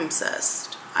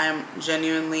obsessed. I am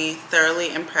genuinely,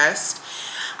 thoroughly impressed.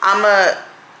 I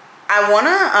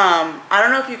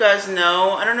don't know if you guys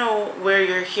know, I don't know where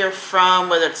you're here from,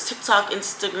 whether it's TikTok,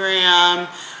 Instagram,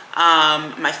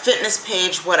 my fitness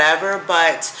page, whatever,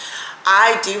 but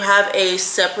I do have a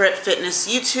separate fitness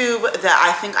YouTube that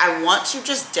I think I want to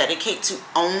just dedicate to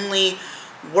only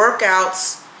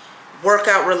workouts,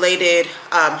 workout related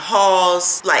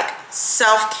hauls, like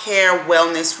self-care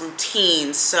wellness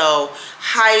routines. So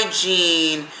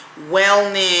hygiene,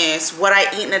 wellness, what I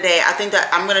eat in a day. I think that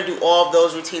I'm gonna do all of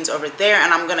those routines over there,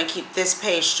 and I'm gonna keep this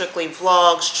page strictly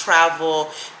vlogs, travel,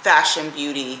 fashion,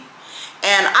 beauty.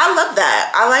 And I love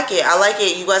that. I like it. I like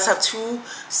it. You guys have 2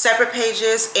 separate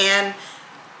pages, and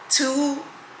 2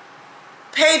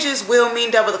 pages will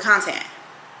mean double the content.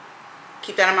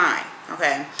 Keep that in mind,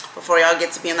 okay? Before y'all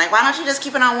get to being like, why don't you just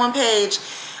keep it on 1 page?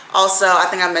 Also, I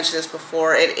think I mentioned this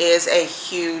before, it is a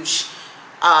huge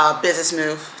business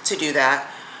move to do that.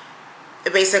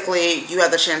 Basically, you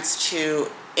have the chance to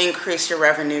increase your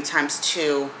revenue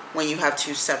 ×2 when you have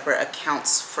 2 separate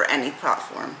accounts for any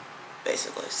platform,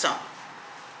 basically. So,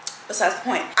 besides the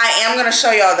point. I am going to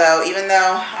show y'all though, even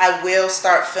though I will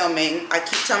start filming. I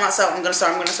keep telling myself I'm going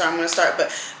to start,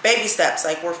 but baby steps.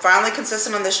 Like, we're finally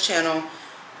consistent on this channel.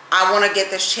 I want to get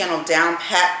this channel down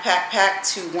pat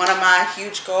to one of my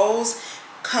huge goals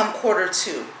come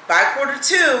Q2. By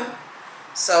Q2,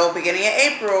 so beginning of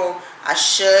April, I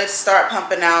should start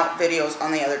pumping out videos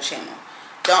on the other channel.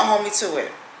 Don't hold me to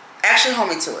it. Actually, hold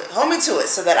me to it. Hold me to it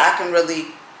so that I can really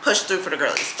push through for the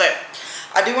girlies. But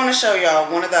I do want to show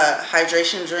y'all one of the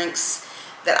hydration drinks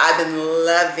that I've been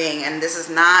loving. And this is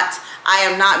not, I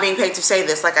am not being paid to say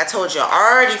this. Like I told you,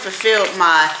 I already fulfilled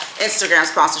my Instagram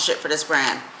sponsorship for this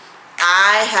brand.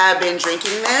 I have been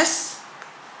drinking this.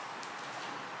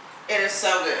 It is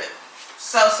so good.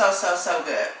 So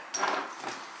good.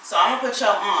 So I'm gonna put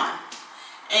y'all on.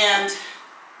 And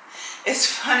it's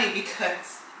funny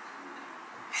because,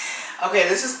 okay,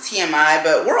 this is TMI,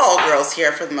 but we're all girls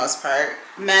here for the most part.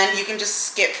 Men, you can just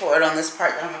skip forward on this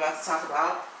part that I'm about to talk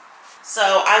about. So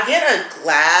I get a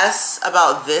glass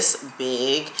about this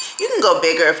big. You can go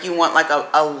bigger if you want like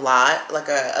a lot, like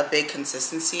a big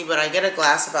consistency, but I get a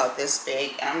glass about this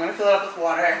big, and I'm gonna fill it up with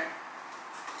water.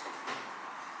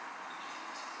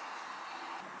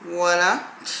 Voila.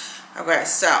 Okay,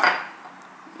 so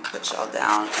let me put y'all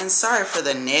down. And sorry for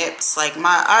the nips. Like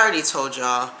I already told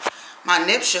y'all, my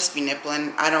nips just be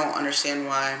nippling. I don't understand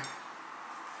why.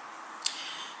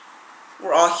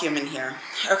 We're all human here.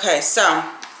 Okay, so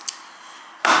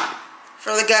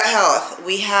for the gut health,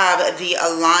 we have the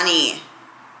Alani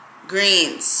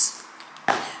greens.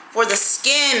 For the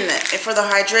skin and for the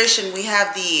hydration, we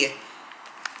have the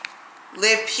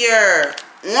Live Pure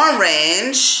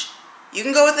orange. You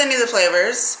can go with any of the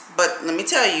flavors, but let me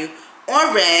tell you,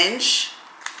 orange.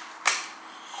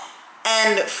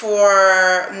 And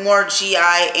for more GI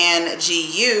and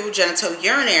GU,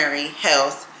 genitourinary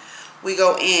health, we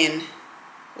go in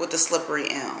with the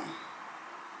Slippery Elm.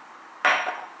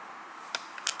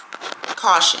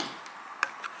 caution.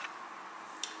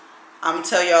 I'm gonna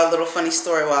tell y'all a little funny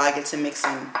story while I get to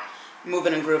mixing,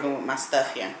 moving and grooving with my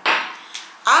stuff here.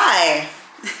 I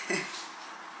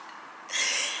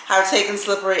have taken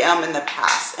Slippery Elm in the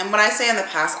past, and when I say in the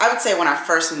past, I would say when I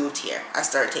first moved here, I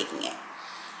started taking it.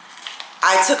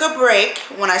 I took a break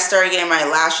when I started getting my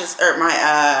lashes or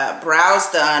my brows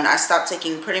done. I stopped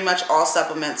taking pretty much all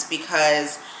supplements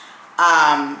because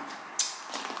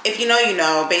if you know, you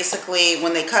know. Basically,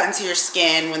 when they cut into your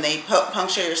skin, when they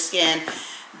puncture your skin,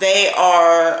 they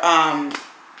are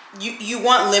you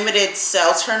want limited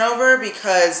cell turnover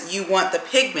because you want the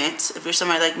pigment. If you're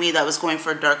somebody like me that was going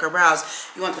for darker brows,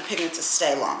 you want the pigment to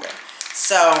stay longer.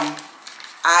 So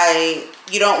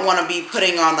you don't want to be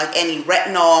putting on like any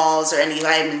retinols or any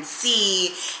vitamin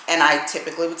C, and I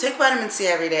typically would take vitamin C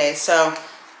every day. So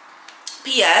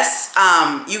P.S.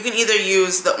 You can either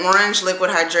use the orange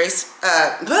liquid hydration,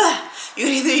 you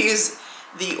can either use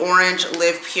the orange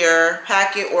Live Pure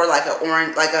packet or like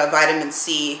a vitamin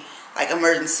C, like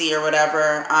Emergency or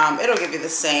whatever. It'll give you the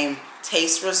same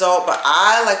taste result, but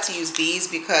I like to use these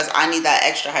because I need that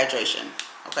extra hydration,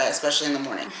 okay, especially in the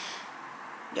morning.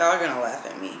 Y'all are gonna laugh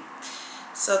at me.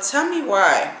 So tell me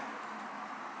why.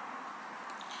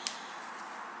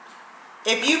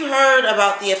 If you've heard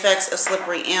about the effects of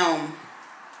Slippery Elm.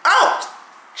 Oh,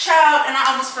 child, and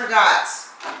I almost forgot.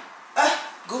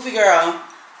 Goofy girl.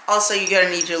 Also, you're gonna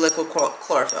need your liquid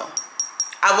chlorophyll.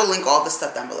 I will link all this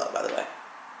stuff down below, by the way.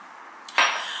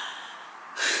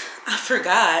 I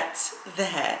forgot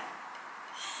that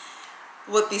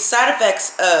with the side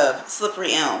effects of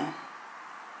Slippery Elm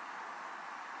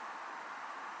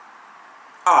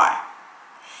are,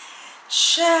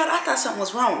 Chad, I thought something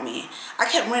was wrong with me. I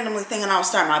kept randomly thinking I was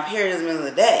starting my period in the middle of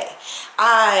the day.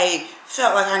 I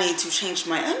felt like I needed to change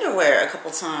my underwear a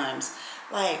couple times.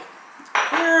 Like,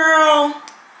 girl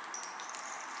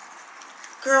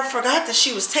forgot that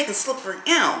she was taking Slippery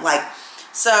Elm. Like,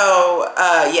 so,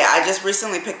 yeah, I just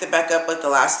recently picked it back up like the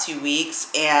last 2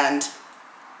 weeks, and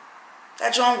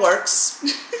that joint works.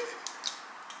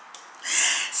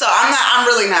 So I'm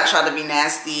really not trying to be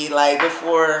nasty, like,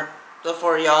 before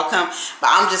y'all come, but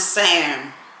I'm just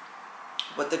saying,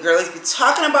 what the girlies be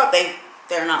talking about,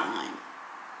 they're not lying.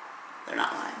 They're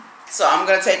not lying. So I'm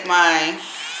gonna take mine,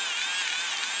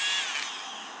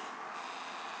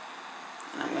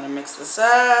 and I'm gonna mix this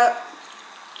up.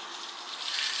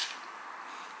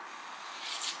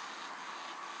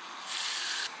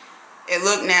 It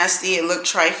looked nasty, it looked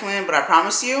trifling, but I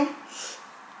promise you,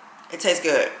 it tastes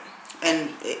good.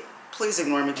 And please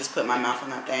ignore me just put my mouth on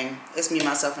that thing. It's me,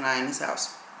 myself, and I in this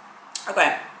house.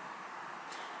 Okay.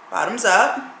 Bottoms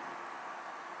up.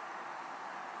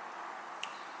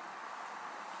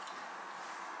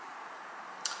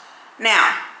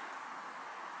 Now,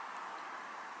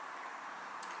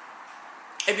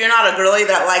 if you're not a girly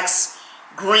that likes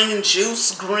green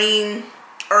juice, green,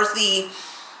 earthy,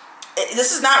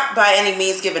 this is not by any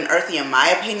means given earthy in my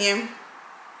opinion,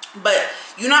 but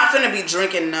you're not gonna be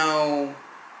drinking no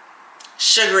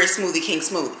sugary Smoothie King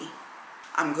smoothie.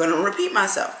 I'm gonna repeat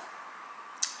myself.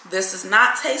 This does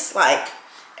not taste like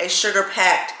a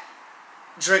sugar-packed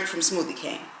drink from Smoothie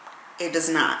King. It does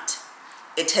not.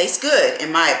 It tastes good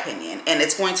in my opinion, and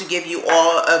it's going to give you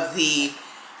all of the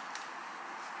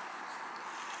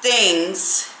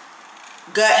things: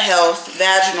 gut health,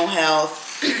 vaginal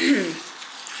health,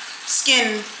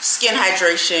 skin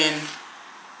hydration,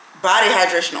 body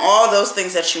hydration, all those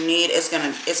things that you need it's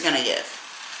gonna give.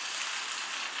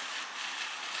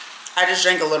 I just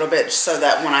drink a little bit so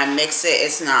that when I mix it,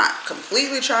 it's not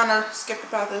completely trying to skip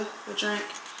about the drink,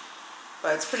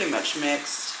 but it's pretty much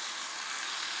mixed.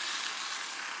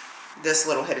 This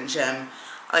little hidden gem,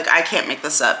 like, I can't make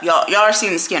this up. Y'all are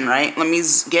seeing the skin, right? Let me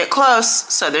get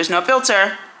close so there's no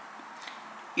filter.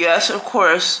 Yes, of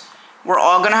course, we're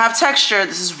all gonna have texture.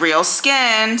 This is real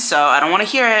skin, so I don't want to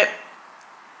hear it.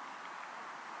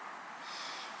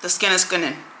 The skin is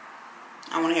skinning.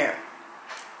 I want to hear it.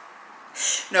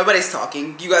 Nobody's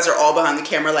talking. You guys are all behind the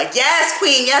camera like, yes,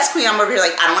 queen, yes, queen. I'm over here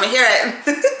like, I don't want to hear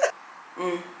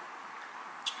it.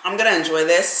 I'm gonna enjoy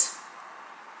this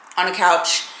on the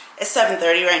couch. It's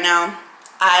 7:30 right now.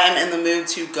 I am in the mood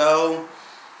to go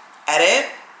edit.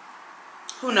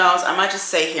 Who knows? I might just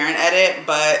stay here and edit,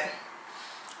 but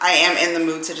I am in the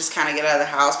mood to just kind of get out of the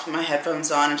house, put my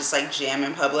headphones on, and just like jam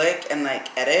in public and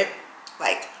like edit.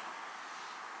 Like,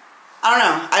 I don't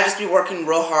know. I just be working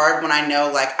real hard when I know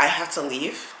like I have to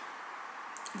leave.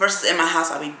 Versus in my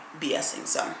house, I'll be BSing.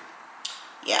 So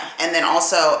yeah. And then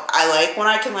also I like when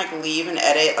I can like leave and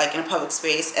edit like in a public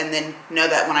space, and then know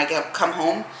that when I come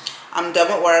home, I'm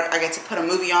done with work. I get to put a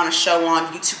movie on, a show on,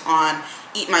 YouTube on,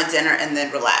 eat my dinner, and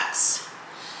then relax.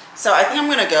 So I think I'm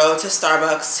gonna go to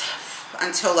Starbucks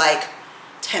until like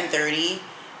 10:30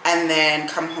 and then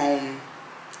come home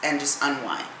and just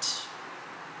unwind.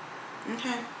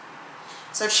 Okay.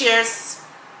 So cheers.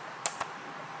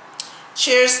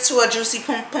 Cheers to a juicy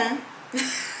pum pum.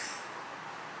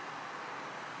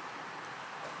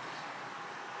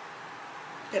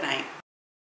 Good night.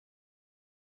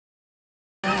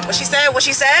 What she said? What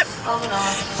she said? Oh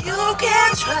no. You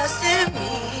can trust in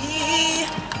me. You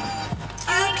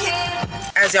can.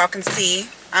 As y'all can see,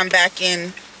 I'm back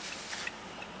in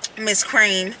Miss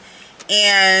Cream,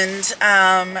 and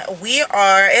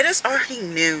it is already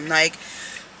noon. Like,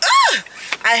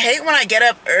 I hate when I get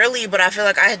up early, but I feel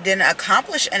like I didn't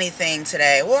accomplish anything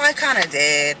today. Well, I kind of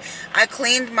did. I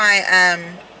cleaned my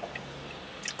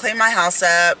house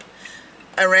up.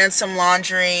 I ran some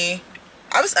laundry.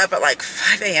 I was up at like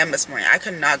 5 a.m. this morning. I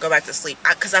could not go back to sleep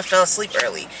because I fell asleep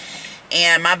early.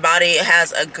 And my body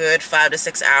has a good 5 to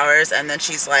 6 hours. And then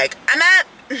she's like, I'm up.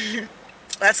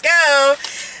 Let's go.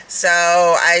 So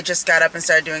I just got up and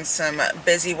started doing some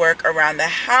busy work around the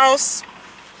house.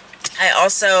 I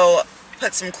also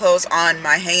put some clothes on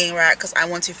my hanging rack because I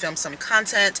want to film some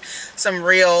content, some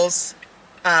reels,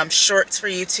 shorts for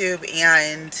YouTube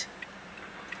and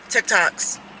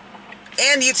TikToks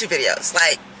and YouTube videos.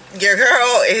 Like, your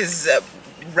girl is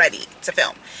ready to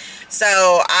film. So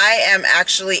I am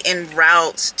actually en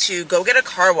route to go get a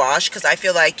car wash because I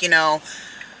feel like, you know,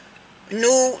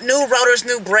 new rotors,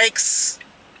 new brakes,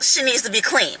 she needs to be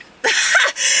clean.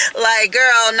 Like,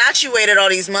 girl, not you waited all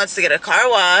these months to get a car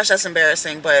wash. That's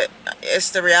embarrassing, but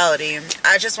it's the reality.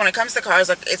 I just, when it comes to cars,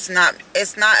 like, it's not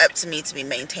up to me to be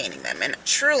maintaining them. And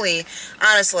truly,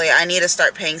 honestly, I need to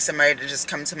start paying somebody to just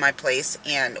come to my place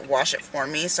and wash it for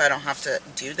me so I don't have to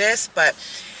do this. But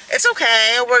it's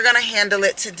okay. We're gonna handle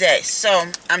it today. So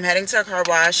I'm heading to a car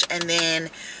wash, and then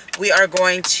we are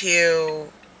going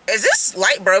to, is this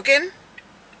light broken?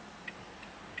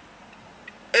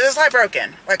 It is light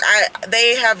broken. Like,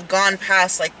 they have gone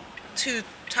past like 2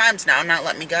 times now, not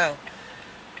letting me go.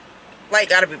 Light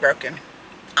gotta be broken.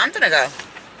 I'm gonna go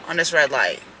on this red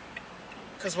light.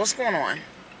 Cause what's going on?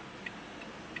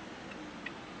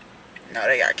 No,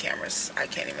 they got cameras. I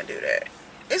can't even do that.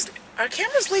 Are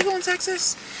cameras legal in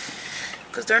Texas?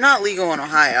 Cause they're not legal in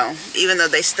Ohio, even though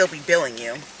they still be billing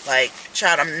you. Like,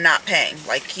 child, I'm not paying.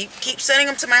 Like, keep sending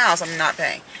them to my house. I'm not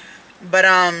paying. But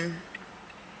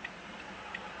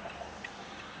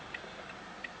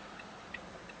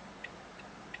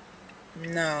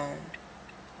no,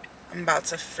 I'm about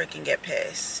to freaking get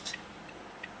pissed.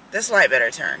 This light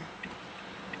better turn.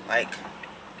 Like,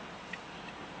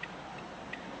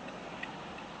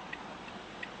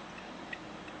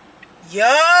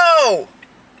 yo,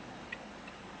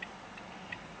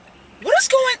 what is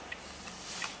going?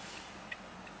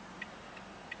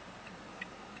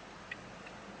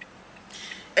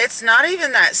 It's not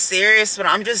even that serious, but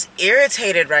I'm just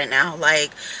irritated right now.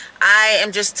 Like, I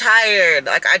am just tired.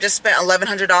 Like, I just spent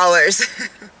 $1,100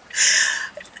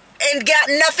 and got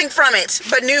nothing from it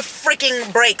but new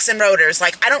freaking brakes and rotors.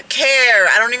 Like, I don't care.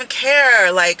 I don't even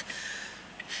care. Like,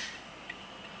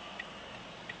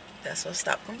 that's what,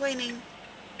 stop complaining.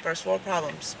 First world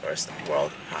problems. First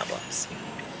world problems.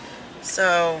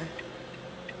 So,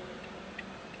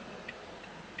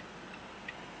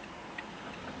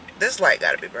 this light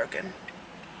gotta be broken.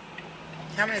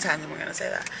 How many times am I gonna say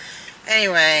that?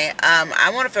 Anyway, I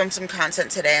want to film some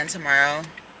content today and tomorrow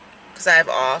because I have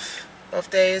off both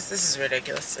days. This is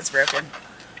ridiculous. It's broken.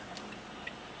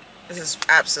 This is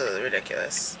absolutely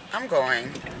ridiculous. I'm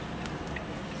going.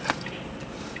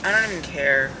 I don't even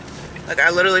care. Like, I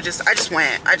literally just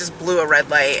went. I just blew a red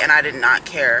light and I did not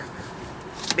care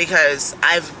because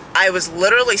I was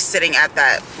literally sitting at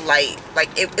that light. Like,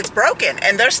 it's broken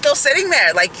and they're still sitting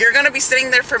there. Like, you're gonna be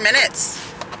sitting there for minutes,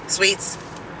 sweets.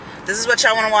 This is what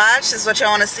y'all want to watch? This is what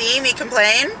y'all want to see me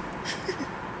complain?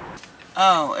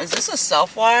 Oh, is this a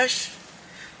self-wash?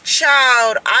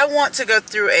 Child, I want to go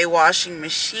through a washing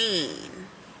machine.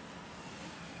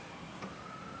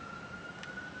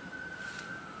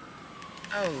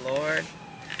 Oh, Lord.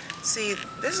 See,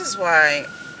 this is why...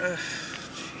 Ugh,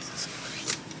 Jesus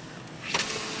Christ.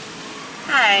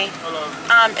 Hi.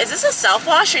 Hello. Is this a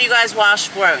self-wash or you guys wash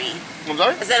for me? I'm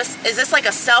sorry? Is this like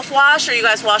a self-wash or you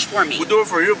guys wash for me? We do it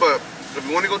for you, but if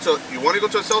you want to go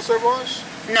to a self-serve wash?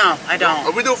 No, I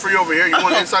don't. We do it for you over here. You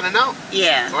want inside and out?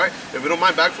 Yeah. All right. If you don't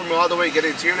mind, back from me all the way, get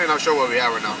interior, and I'll show what we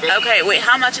have right now. Okay. Okay. Wait.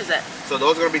 How much is it? So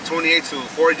those are gonna be 28 to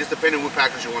 40, just depending what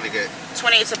package you want to get.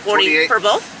 28 to 40 28. For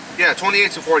both? Yeah,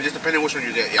 28 to 40, just depending which one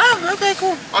you get. Yeah. Oh, okay,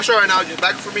 cool. I'll show right now. Just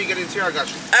back for me, get interior. I got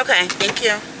you. Okay. Thank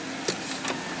you.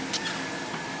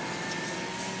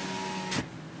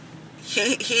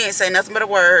 He ain't say nothing but a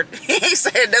word. He ain't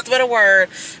saying nothing but a word.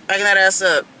 Backing that ass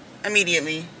up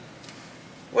immediately.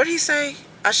 What did he say?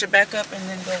 I should back up and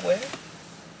then go where?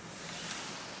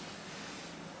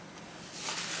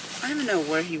 I don't even know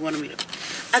where he wanted me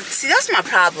to. See, that's my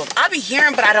problem. I be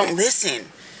hearing, but I don't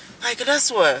listen. Like, that's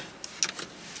what.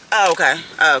 Oh, okay.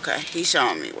 Oh, okay. He's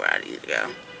showing me where I need to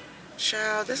go.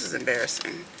 Child, this is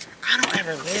embarrassing. I don't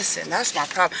ever listen. That's my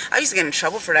problem. I used to get in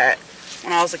trouble for that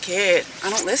when I was a kid. I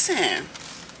don't listen.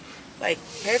 Like,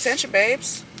 pay attention,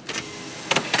 babes.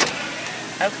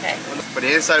 Okay. For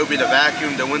the inside will be the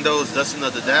vacuum, the windows, dusting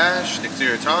of the dash, the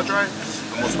exterior towel dry.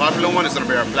 The most popular one is going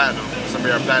to be our platinum. It's going to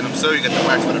be our platinum seal. You get the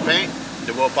wax for the paint,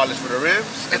 the wheel polish for the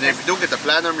rims. And then if you do get the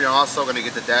platinum, you're also going to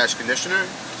get the dash conditioner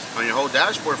on your whole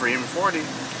dashboard for even 40,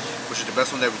 which is the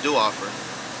best one that we do offer.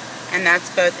 And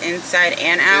that's both inside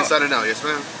and out? Inside and out, yes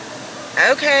ma'am.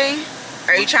 Okay.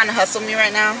 Are you trying to hustle me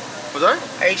right now? What's that?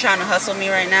 Are you trying to hustle me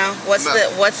right now?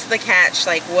 What's the catch?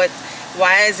 Like,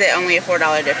 why is it only a $4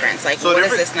 difference? Like, so what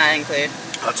does this not include?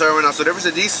 I'll tell you right now. So the difference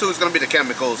of these two is going to be the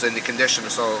chemicals and the conditioner.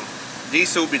 So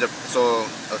these two will be the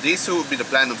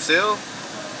platinum seal,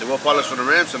 the wheel polish for the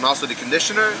rims, and also the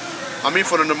conditioner. I mean,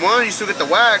 for the number one, you still get the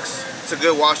wax. It's a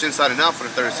good wash inside and out for the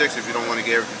 36 if you don't want to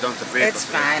get everything done to the vehicle. It's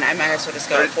fine. I might as well just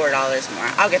go with $4 more.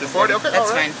 I'll get the 40. Okay,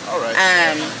 that's fine. All right.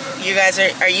 You guys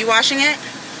are you washing it?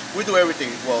 We do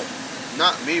everything. Well,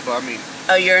 not me, but I mean.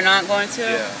 Oh, you're not going to?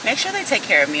 Yeah. Make sure they take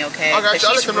care of me, okay? I got you.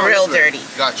 She's real dirty.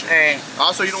 Gotcha. All right.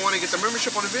 Also, you don't want to get the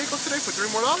membership on the vehicle today for $3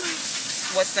 more?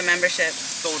 What's the membership?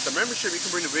 So with the membership, you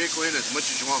can bring the vehicle in as much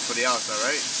as you want for the outside,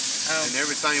 right? Oh. And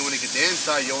every time you want to get the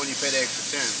inside, you only pay the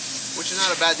extra 10, which is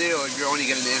not a bad deal if you're only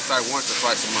getting the inside once or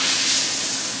twice a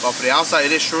month. But for the outside,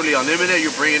 it is truly unlimited.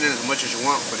 You're bringing in as much as you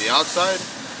want for the outside,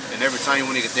 and every time you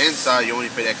want to get the inside, you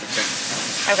only pay the extra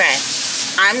 10. Okay.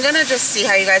 I'm gonna just see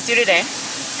how you guys do today,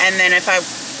 and then if I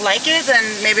like it, then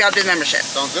maybe I'll do the membership.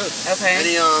 Sounds good. Okay.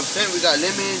 Any scent? We got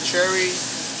lemon, cherry,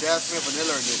 jasmine,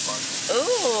 vanilla, or new car.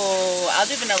 Ooh, I'll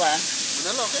do vanilla.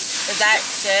 Vanilla, okay. Is that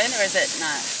good or is it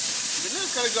not?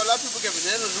 Vanilla's kind of good. A lot of people get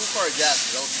vanilla, new car, or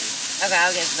jasmine, don't you? Okay,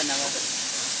 I'll get vanilla.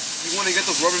 You want to get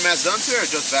those rubber mats done too, or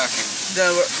just vacuum?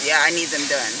 Yeah, I need them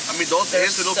done. I mean, those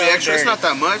will be extra. Dirty. It's not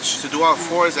that much. To do all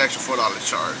four is an extra $4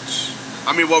 charge.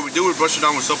 I mean, what we do, we brush it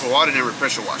down with soap and water, and then we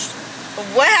pressure wash it.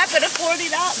 What happened to $40?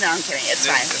 No, I'm kidding. It's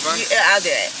fine. I'll do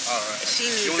it. All right. She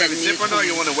needs you want to sip or no?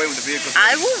 You want to wait with the vehicle?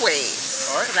 I will wait.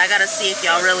 All right. Because I got to see if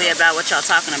y'all really about what y'all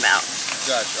talking about.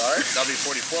 Gotcha. All right. That'll be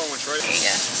 44 once ready.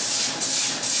 Yeah.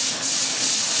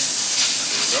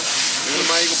 There you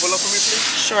go. You can pull up for me, please?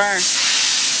 Sure.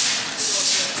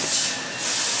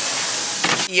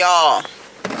 Y'all,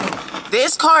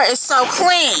 this car is so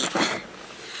clean.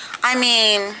 I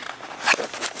mean,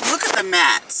 look at the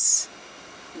mats.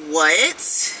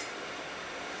 What?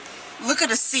 Look at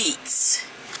the seats.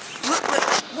 Look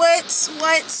what?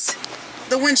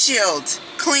 The windshield,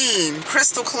 clean,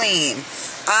 crystal clean.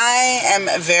 I am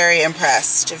very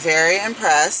impressed. Very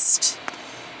impressed.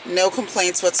 No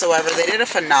complaints whatsoever. They did a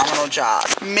phenomenal job.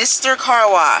 Mr. Car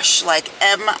Wash, like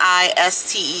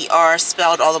M-I-S-T-E-R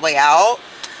spelled all the way out.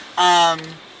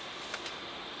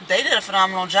 They did a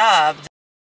phenomenal job.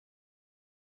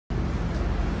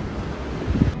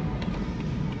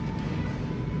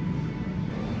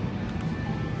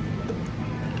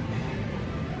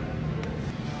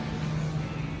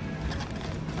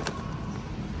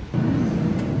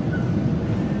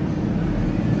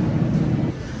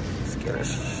 Let's get a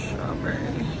strawberry.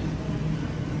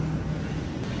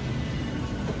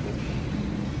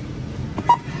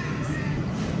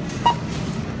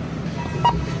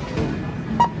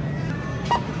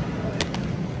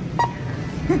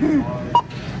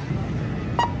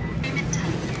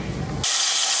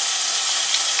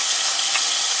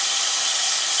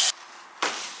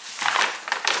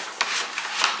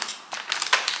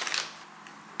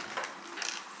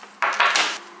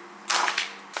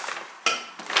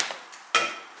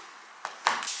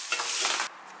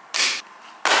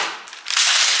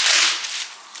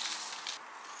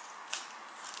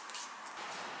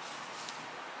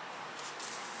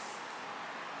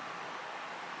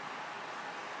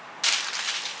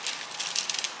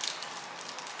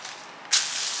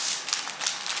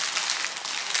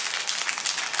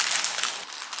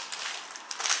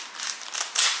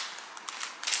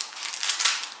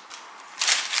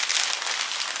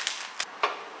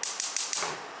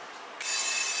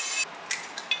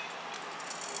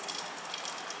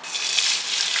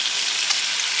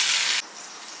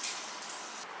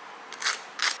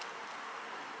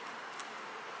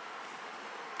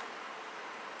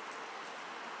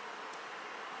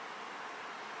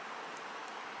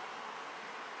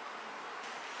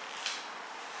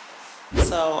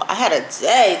 So I had a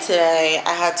day today.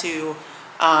 I had to,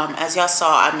 as y'all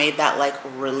saw, I made that like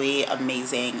really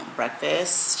amazing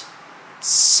breakfast.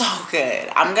 So good.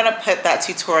 I'm gonna put that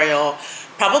tutorial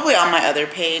probably on my other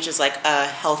page as like a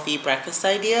healthy breakfast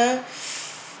idea,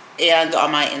 and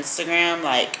on my Instagram,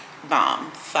 like bomb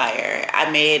fire.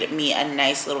 I made me a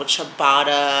nice little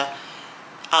ciabatta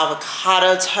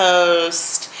avocado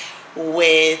toast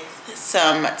with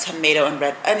some tomato and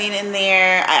red onion in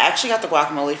there. I actually got the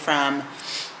guacamole from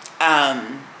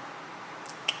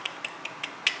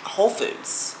Whole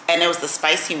Foods, and it was the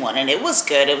spicy one, and it was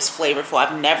good. It was flavorful.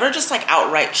 I've never just like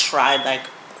outright tried like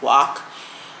guac,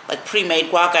 like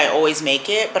pre-made guac. I always make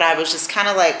it, but I was just kind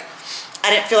of like, I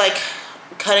didn't feel like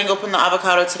cutting open the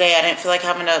avocado today. I didn't feel like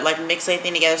having to like mix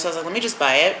anything together, so I was like, let me just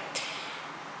buy it.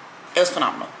 It was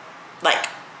phenomenal. Like,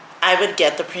 I would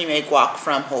get the pre-made guac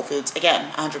from Whole Foods.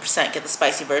 Again, 100% get the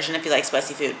spicy version if you like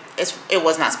spicy food. It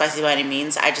was not spicy by any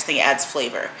means. I just think it adds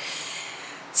flavor.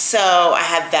 So I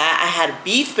had that. I had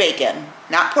beef bacon,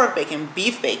 not pork bacon,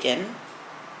 beef bacon.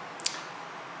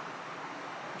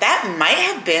 That might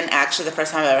have been actually the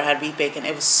first time I ever had beef bacon.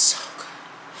 It was so good.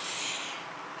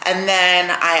 And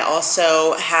then I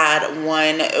also had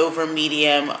one over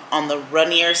medium on the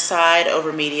runnier side,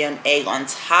 over medium egg on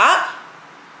top.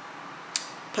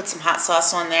 Put some hot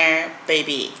sauce on there,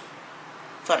 baby.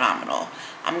 Phenomenal.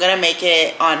 I'm gonna make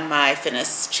it on my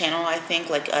fitness channel, I think,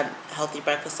 like a healthy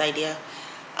breakfast idea.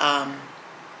 And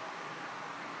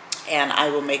I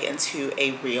will make it into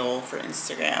a reel for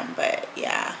Instagram, but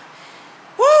yeah.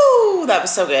 Woo, that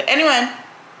was so good. Anyway,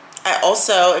 I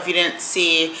also, if you didn't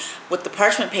see, with the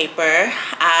parchment paper,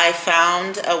 I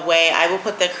found a way. I will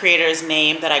put the creator's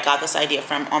name that I got this idea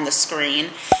from on the screen,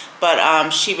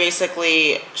 but she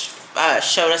basically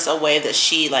showed us a way that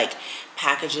she like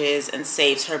packages and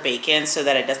saves her bacon so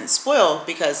that it doesn't spoil,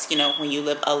 because you know, when you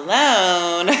live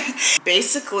alone,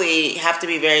 basically you have to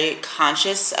be very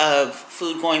conscious of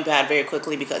food going bad very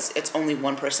quickly because it's only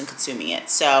one person consuming it.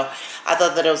 So I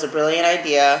thought that it was a brilliant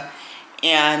idea,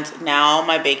 and now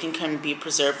my bacon can be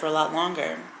preserved for a lot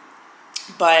longer.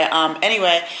 But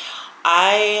anyway,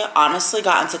 I honestly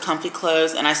got into comfy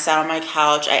clothes and I sat on my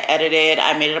couch. I edited,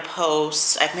 I made it a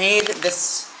post. I made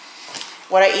this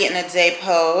what I eat in a day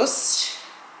post.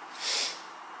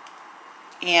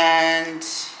 And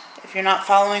if you're not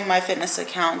following my fitness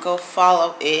account, go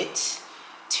follow it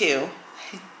too.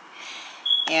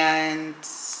 And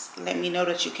let me know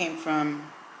that you came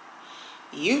from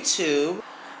YouTube.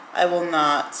 I will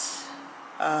not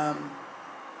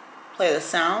play the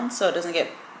sound so it doesn't get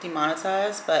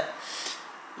demonetized, but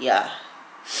yeah.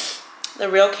 The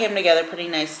reel came together pretty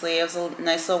nicely. It was a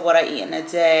nice little what I eat in a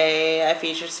day. I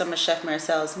featured some of Chef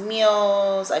Maricel's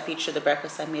meals. I featured the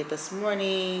breakfast I made this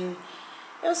morning.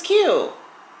 It was cute,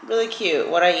 really cute.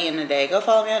 What I eat in a day. Go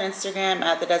follow me on Instagram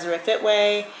at the Desiree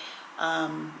Fitway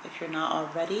if you're not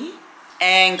already,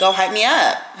 and go hype me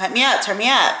up, turn me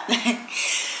up.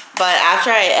 But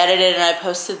after I edited and I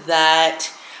posted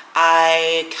that,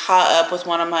 I caught up with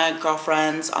one of my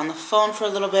girlfriends on the phone for a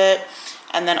little bit,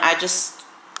 and then I just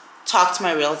talked to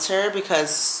my realtor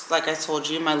because, like I told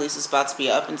you, my lease is about to be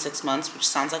up in 6 months, which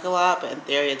sounds like a lot, but in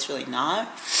theory it's really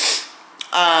not.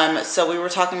 So we were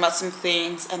talking about some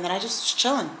things, and then I just was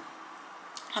chilling.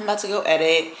 I'm about to go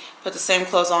edit, put the same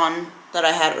clothes on that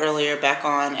I had earlier back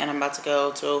on, and I'm about to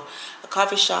go to a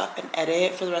coffee shop and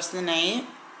edit for the rest of the night.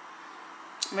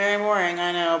 Very boring,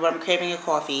 I know, but I'm craving a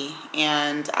coffee,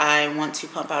 and I want to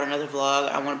pump out another vlog.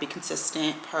 I want to be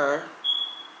consistent per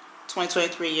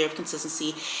 2023 year of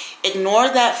consistency. Ignore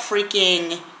that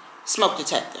freaking smoke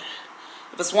detector.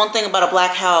 If it's one thing about a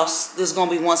black house, there's going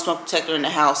to be one smoke detector in the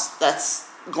house that's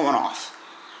going off.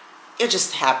 It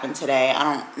just happened today. I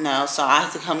don't know. So I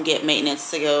have to come get maintenance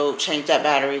to go change that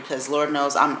battery because Lord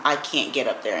knows I can't get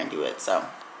up there and do it. So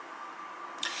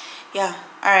yeah.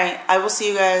 All right. I will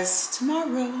see you guys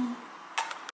tomorrow.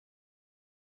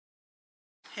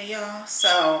 Hey y'all.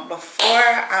 So before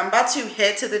I'm about to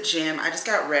head to the gym, I just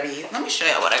got ready. Let me show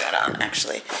you what I got on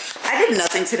actually. I did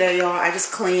nothing today, y'all. I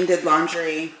just cleaned, did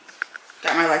laundry,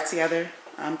 got my life together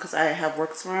because I have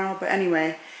work tomorrow. But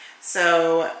anyway,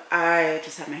 so I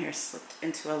just had my hair slicked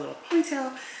into a little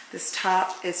ponytail. This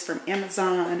top is from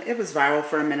Amazon. It was viral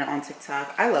for a minute on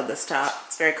TikTok. I love this top.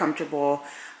 It's very comfortable.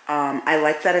 I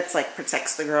like that it's like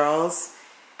protects the girls,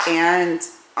 and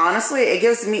honestly it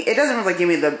gives me, it doesn't really give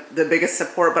me the biggest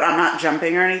support, but I'm not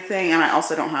jumping or anything, and I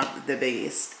also don't have the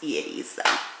biggest yitties. So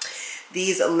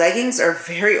these leggings are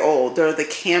very old. They're the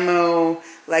camo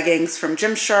leggings from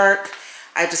Gymshark.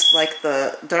 I just like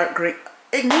the dark green.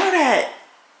 Ignore that.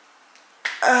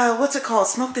 what's it called?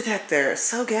 Smoke detector.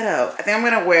 So ghetto. I think I'm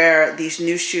gonna wear these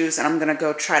new shoes and I'm gonna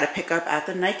go try to pick up at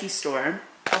the Nike store.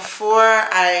 Before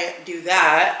I do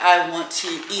that, I want to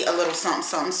eat a little something,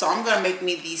 something. So I'm gonna make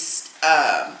me these,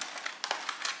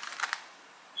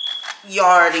 you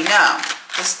already know,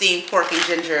 the steamed pork and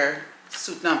ginger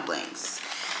soup dumplings.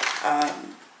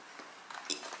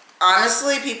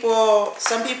 Honestly,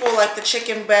 some people like the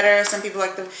chicken better, some people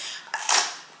like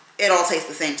it all tastes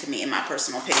the same to me in my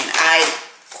personal opinion. I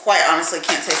quite honestly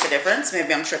can't taste the difference.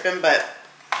 Maybe I'm tripping, but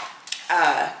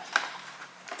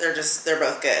they're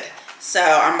both good. So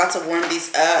I'm about to warm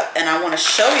these up and I want to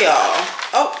show y'all.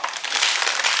 Oh,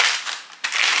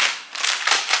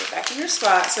 get back in your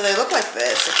spot. So they look like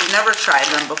this. If you've never tried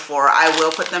them before, I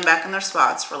will put them back in their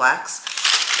spots. Relax.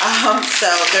 So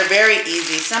they're very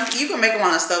easy. You can make them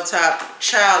on a stovetop.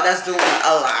 Child, that's doing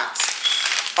a lot.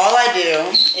 All I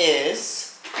do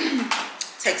is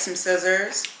take some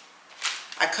scissors.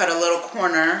 I cut a little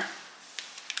corner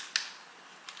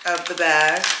of the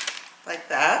bag like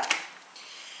that.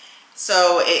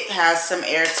 So it has some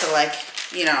air to, like,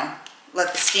 you know,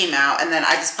 let the steam out. And then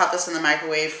I just pop this in the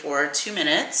microwave for 2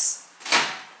 minutes.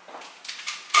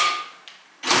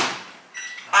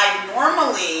 I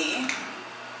normally...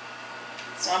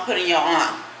 So I'm putting y'all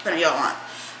on.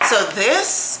 So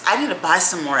this, I need to buy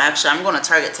some more actually. I'm going to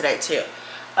Target today too.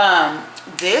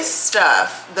 This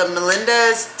stuff, the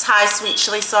Melinda's Thai sweet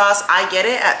chili sauce, I get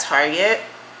it at Target.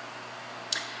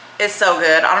 It's so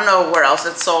good. I don't know where else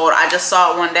it's sold. I just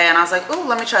saw it one day and I was like, ooh,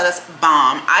 let me try this.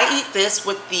 Bomb. I eat this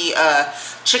with the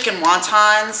chicken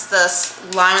wontons, the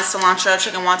lime and cilantro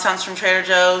chicken wontons from Trader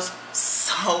Joe's.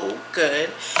 So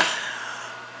good.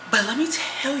 But let me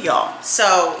tell y'all,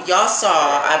 so y'all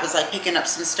saw I was like picking up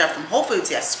some stuff from Whole Foods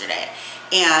yesterday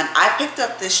and I picked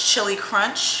up this chili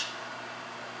crunch.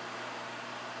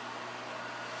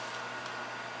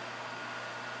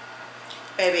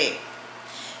 Baby,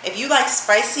 if you like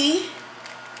spicy,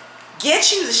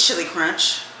 get you this chili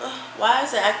crunch. Ugh, why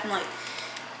is it acting like...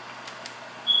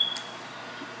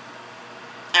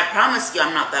 I promise you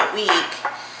I'm not that weak.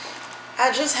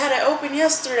 I just had it open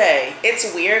yesterday. It's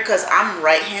weird because I'm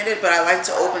right-handed, but I like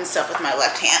to open stuff with my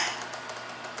left hand.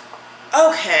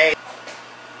 Okay.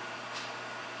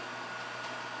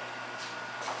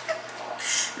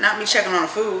 Not me checking on the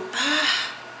food.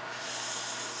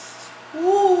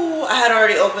 Ooh, I had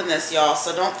already opened this, y'all,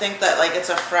 so don't think that like it's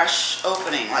a fresh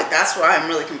opening. Like, that's why I'm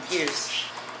really confused.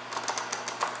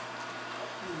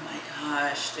 Oh my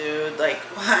gosh, dude. Like,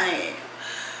 why?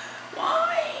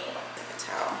 Why? Like a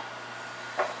towel.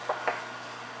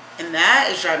 And that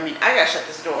is driving me... I gotta shut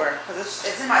this door because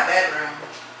it's in my bedroom.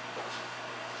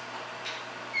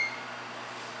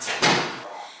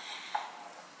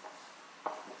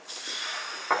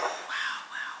 Wow.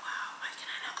 Why can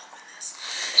I not open this?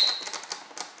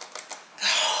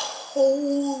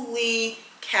 Holy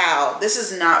cow. This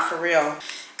is not for real.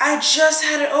 I just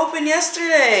had it open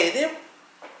yesterday.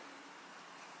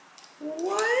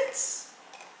 What?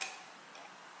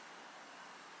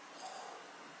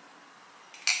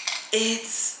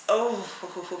 It's, oh,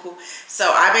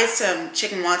 so I made some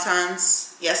chicken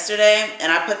wontons yesterday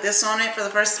and I put this on it for the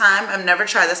first time. I've never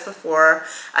tried this before.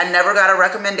 I never got a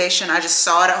recommendation. I just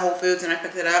saw it at Whole Foods and I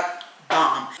picked it up.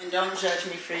 Bomb. And don't judge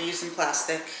me for using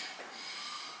plastic.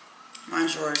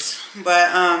 Mine's yours. But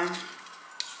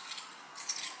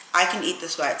I can eat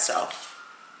this by itself.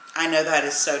 I know that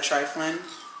is so trifling,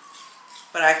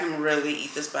 but I can really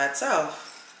eat this by itself.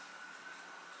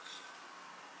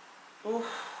 Ooh.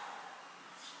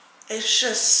 It's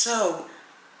just so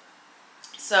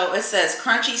it says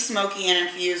crunchy, smoky, and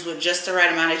infused with just the right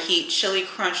amount of heat. Chili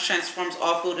Crunch transforms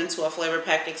all food into a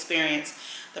flavor-packed experience.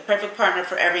 The perfect partner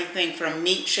for everything from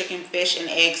meat, chicken, fish, and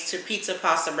eggs to pizza,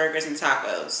 pasta, burgers, and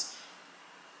tacos.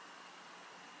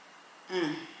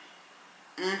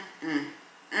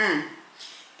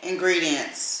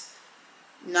 Ingredients: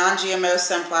 non-GMO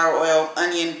sunflower oil,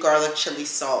 onion, garlic, chili,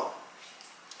 salt.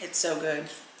 It's so good.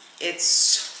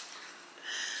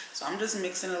 So I'm just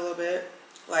mixing a little bit.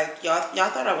 Like, y'all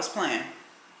thought I was playing.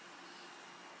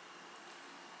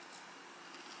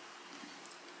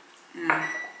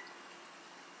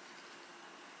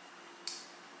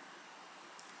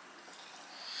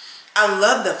 I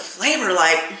love the flavor.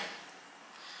 Like,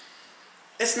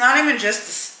 it's not even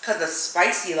just because it's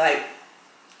spicy. Like,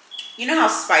 you know how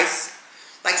spices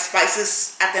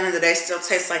at the end of the day still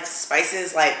taste like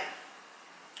spices? Like,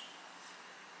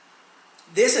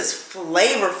 this is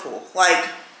flavorful. Like,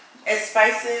 it's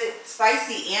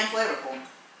spicy and flavorful.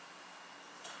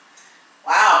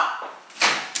 Wow.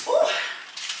 Ooh.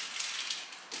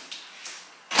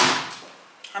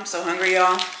 I'm so hungry,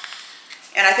 y'all.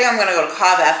 And I think I'm gonna go to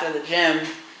Cava after the gym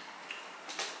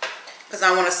because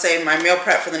I want to save my meal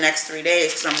prep for the next 3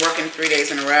 days because I'm working 3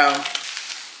 days in a row.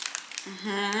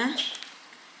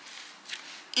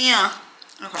 Yeah.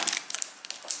 Okay.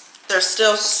 They're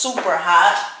still super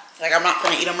hot. Like, I'm not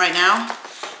gonna eat them right now,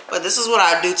 but this is what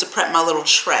I do to prep my little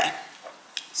tray.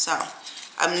 So,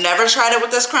 I've never tried it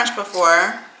with this crunch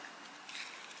before,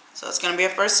 so it's gonna be a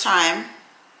first time.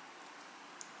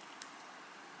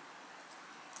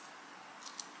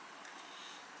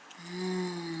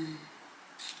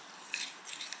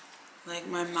 Like,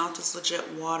 my mouth is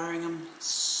legit watering. I'm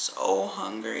so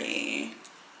hungry.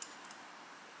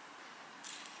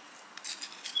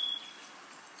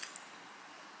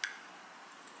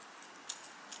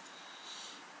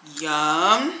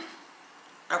 Yum.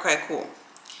 Okay, cool.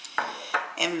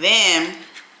 And then,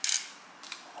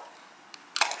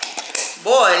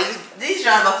 boy, these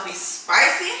Johns about to be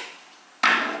spicy.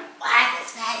 Why is it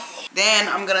spicy? Then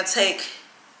I'm gonna take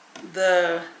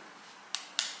the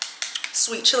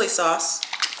sweet chili sauce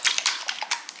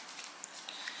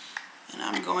and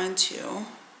I'm going to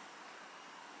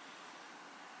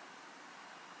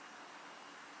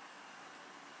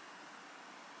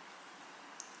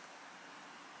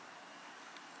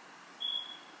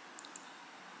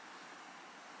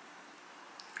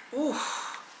ooh,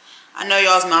 I know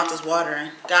y'all's mouth is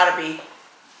watering. Gotta be.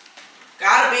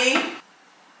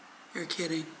 You're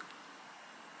kidding.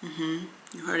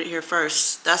 You heard it here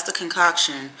first. That's the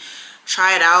concoction.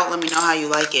 Try it out. Let me know how you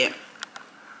like it.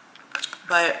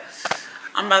 But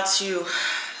I'm about to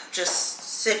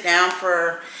just sit down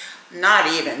for not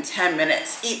even 10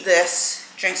 minutes. Eat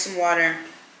this, drink some water,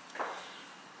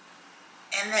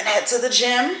 and then head to the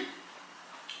gym.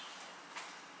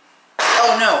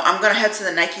 Oh no, I'm gonna head to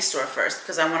the Nike store first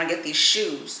because I want to get these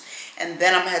shoes, and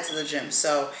then I'm gonna head to the gym.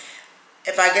 So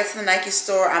if I get to the Nike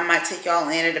store, I might take y'all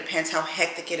in. It depends how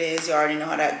hectic it is. You already know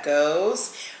how that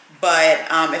goes. But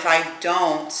if I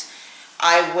don't,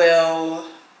 I will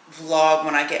vlog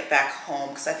when I get back home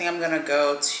because I think I'm gonna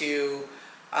go to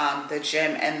the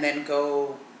gym and then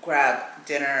go grab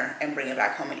dinner and bring it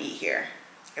back home and eat here,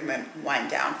 and then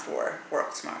wind down for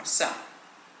work tomorrow. So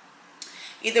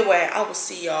either way, I will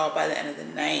see y'all by the end of the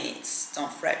night.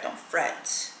 Don't fret, don't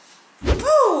fret.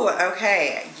 Woo!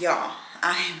 Okay, y'all,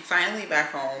 I am finally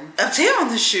back home. Update on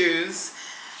the shoes.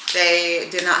 They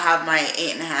did not have my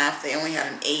 8.5. They only had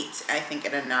an 8, I think,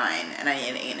 and a 9, and I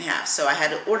need an 8.5. So I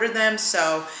had to order them.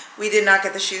 So we did not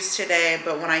get the shoes today,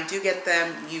 but when I do get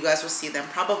them, you guys will see them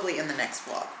probably in the next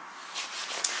vlog.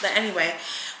 But anyway,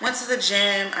 went to the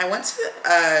gym. I went to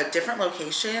a different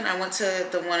location. I went to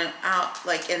the one out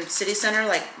like in City Center,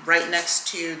 like right next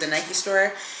to the Nike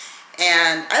store.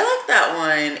 And I like that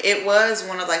one. It was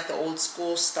one of like the old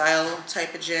school style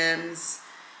type of gyms,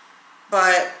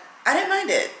 but I didn't mind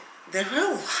it. There were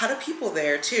a lot of people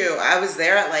there too. I was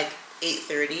there at like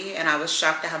 8:30 and I was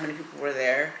shocked at how many people were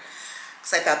there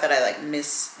because I thought that I like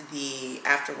missed the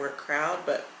after work crowd,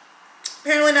 but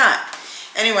apparently not.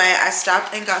 Anyway, I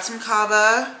stopped and got some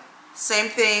kava. Same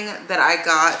thing that I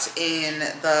got in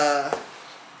the,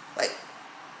 like,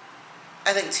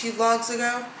 I think 2 vlogs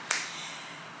ago.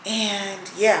 And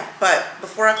yeah, but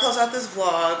before I close out this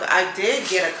vlog, I did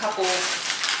get a couple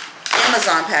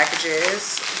Amazon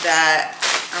packages that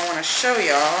I want to show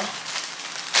y'all.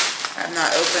 I've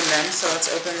not opened them, so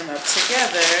let's open them up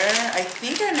together. I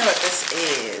think I know what this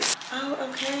is. Oh,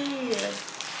 okay.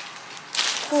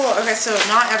 Cool. Okay, so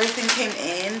not everything came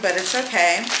in, but it's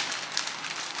okay.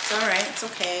 It's alright, it's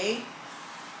okay.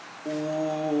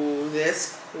 Ooh,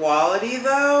 this quality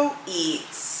though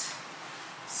eats.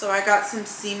 So I got some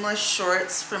seamless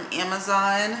shorts from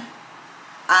Amazon.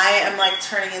 I am like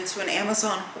turning into an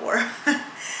Amazon whore.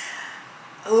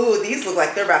 Ooh, these look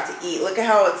like they're about to eat. Look at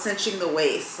how it's cinching the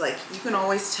waist. Like, you can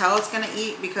always tell it's gonna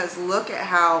eat because look at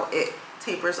how it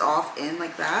tapers off in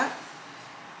like that.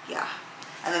 Yeah.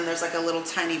 And then there's like a little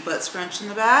tiny butt scrunch in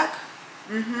the back.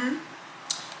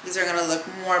 These are gonna look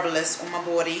marvelous on my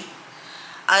body.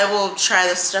 I will try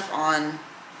this stuff on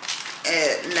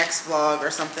next vlog or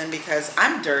something because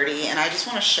I'm dirty and I just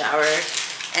want to shower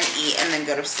and eat and then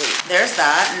go to sleep. There's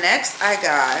that. Next I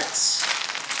got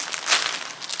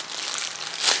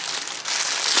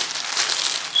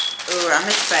ooh, I'm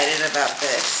excited about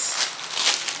this.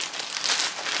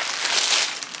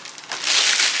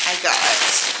 I got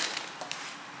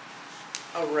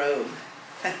a robe.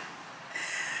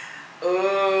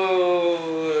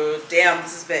 Oh, damn,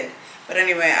 this is big. But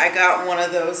anyway, I got one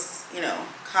of those, you know,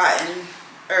 cotton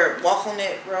or waffle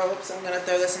knit robes. I'm gonna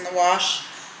throw this in the wash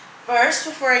first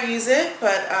before I use it,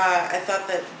 but I thought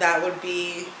that that would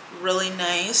be really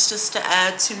nice just to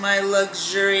add to my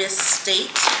luxurious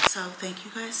state. So thank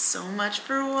you guys so much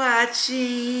for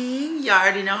watching. Y'all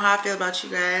already know how I feel about you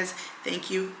guys.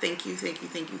 Thank you, thank you, thank you,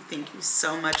 thank you, thank you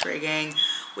so much, Ray Gang.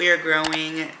 We are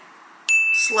growing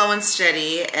slow and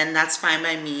steady, and that's fine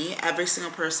by me. Every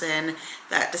single person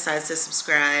that decides to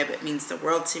subscribe, it means the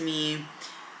world to me.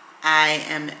 I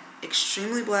am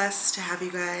extremely blessed to have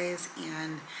you guys,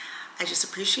 and I just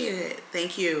appreciate it.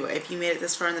 Thank you. If you made it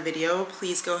this far in the video,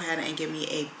 please go ahead and give me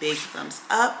a big thumbs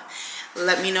up.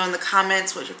 Let me know in the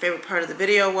comments what your favorite part of the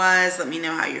video was. Let me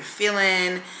know how you're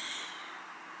feeling.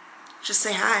 Just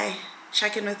say hi.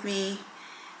 Check in with me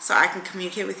so I can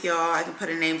communicate with y'all. I can put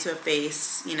a name to a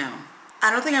face, you know.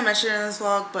 I don't think I mentioned it in this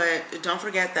vlog, but don't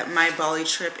forget that my Bali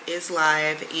trip is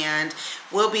live and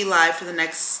will be live for the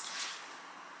next,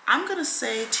 I'm gonna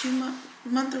say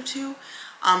month or two,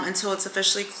 until it's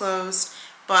officially closed.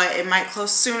 But it might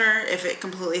close sooner if it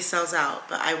completely sells out.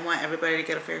 But I want everybody to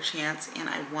get a fair chance, and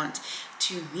I want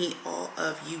to meet all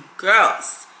of you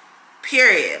girls,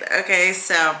 period. Okay,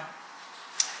 so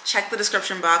check the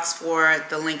description box for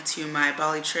the link to my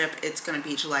Bali trip. It's gonna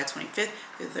be July 25th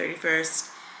through the 31st.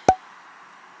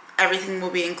 Everything will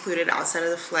be included outside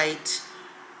of the flight.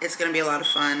 It's gonna be a lot of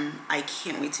fun. I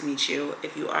can't wait to meet you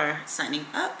if you are signing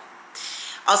up.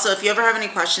 Also, if you ever have any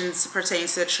questions pertaining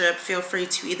to the trip, feel free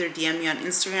to either DM me on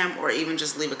Instagram or even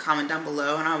just leave a comment down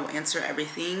below and I will answer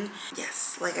everything.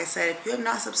 Yes, like I said, if you have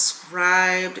not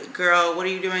subscribed, girl, what are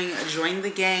you doing? Join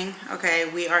the gang. Okay,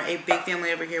 we are a big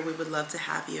family over here. We would love to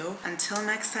have you. Until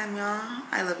next time, y'all,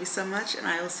 I love you so much, and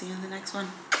I will see you in the next one.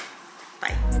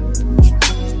 Bye.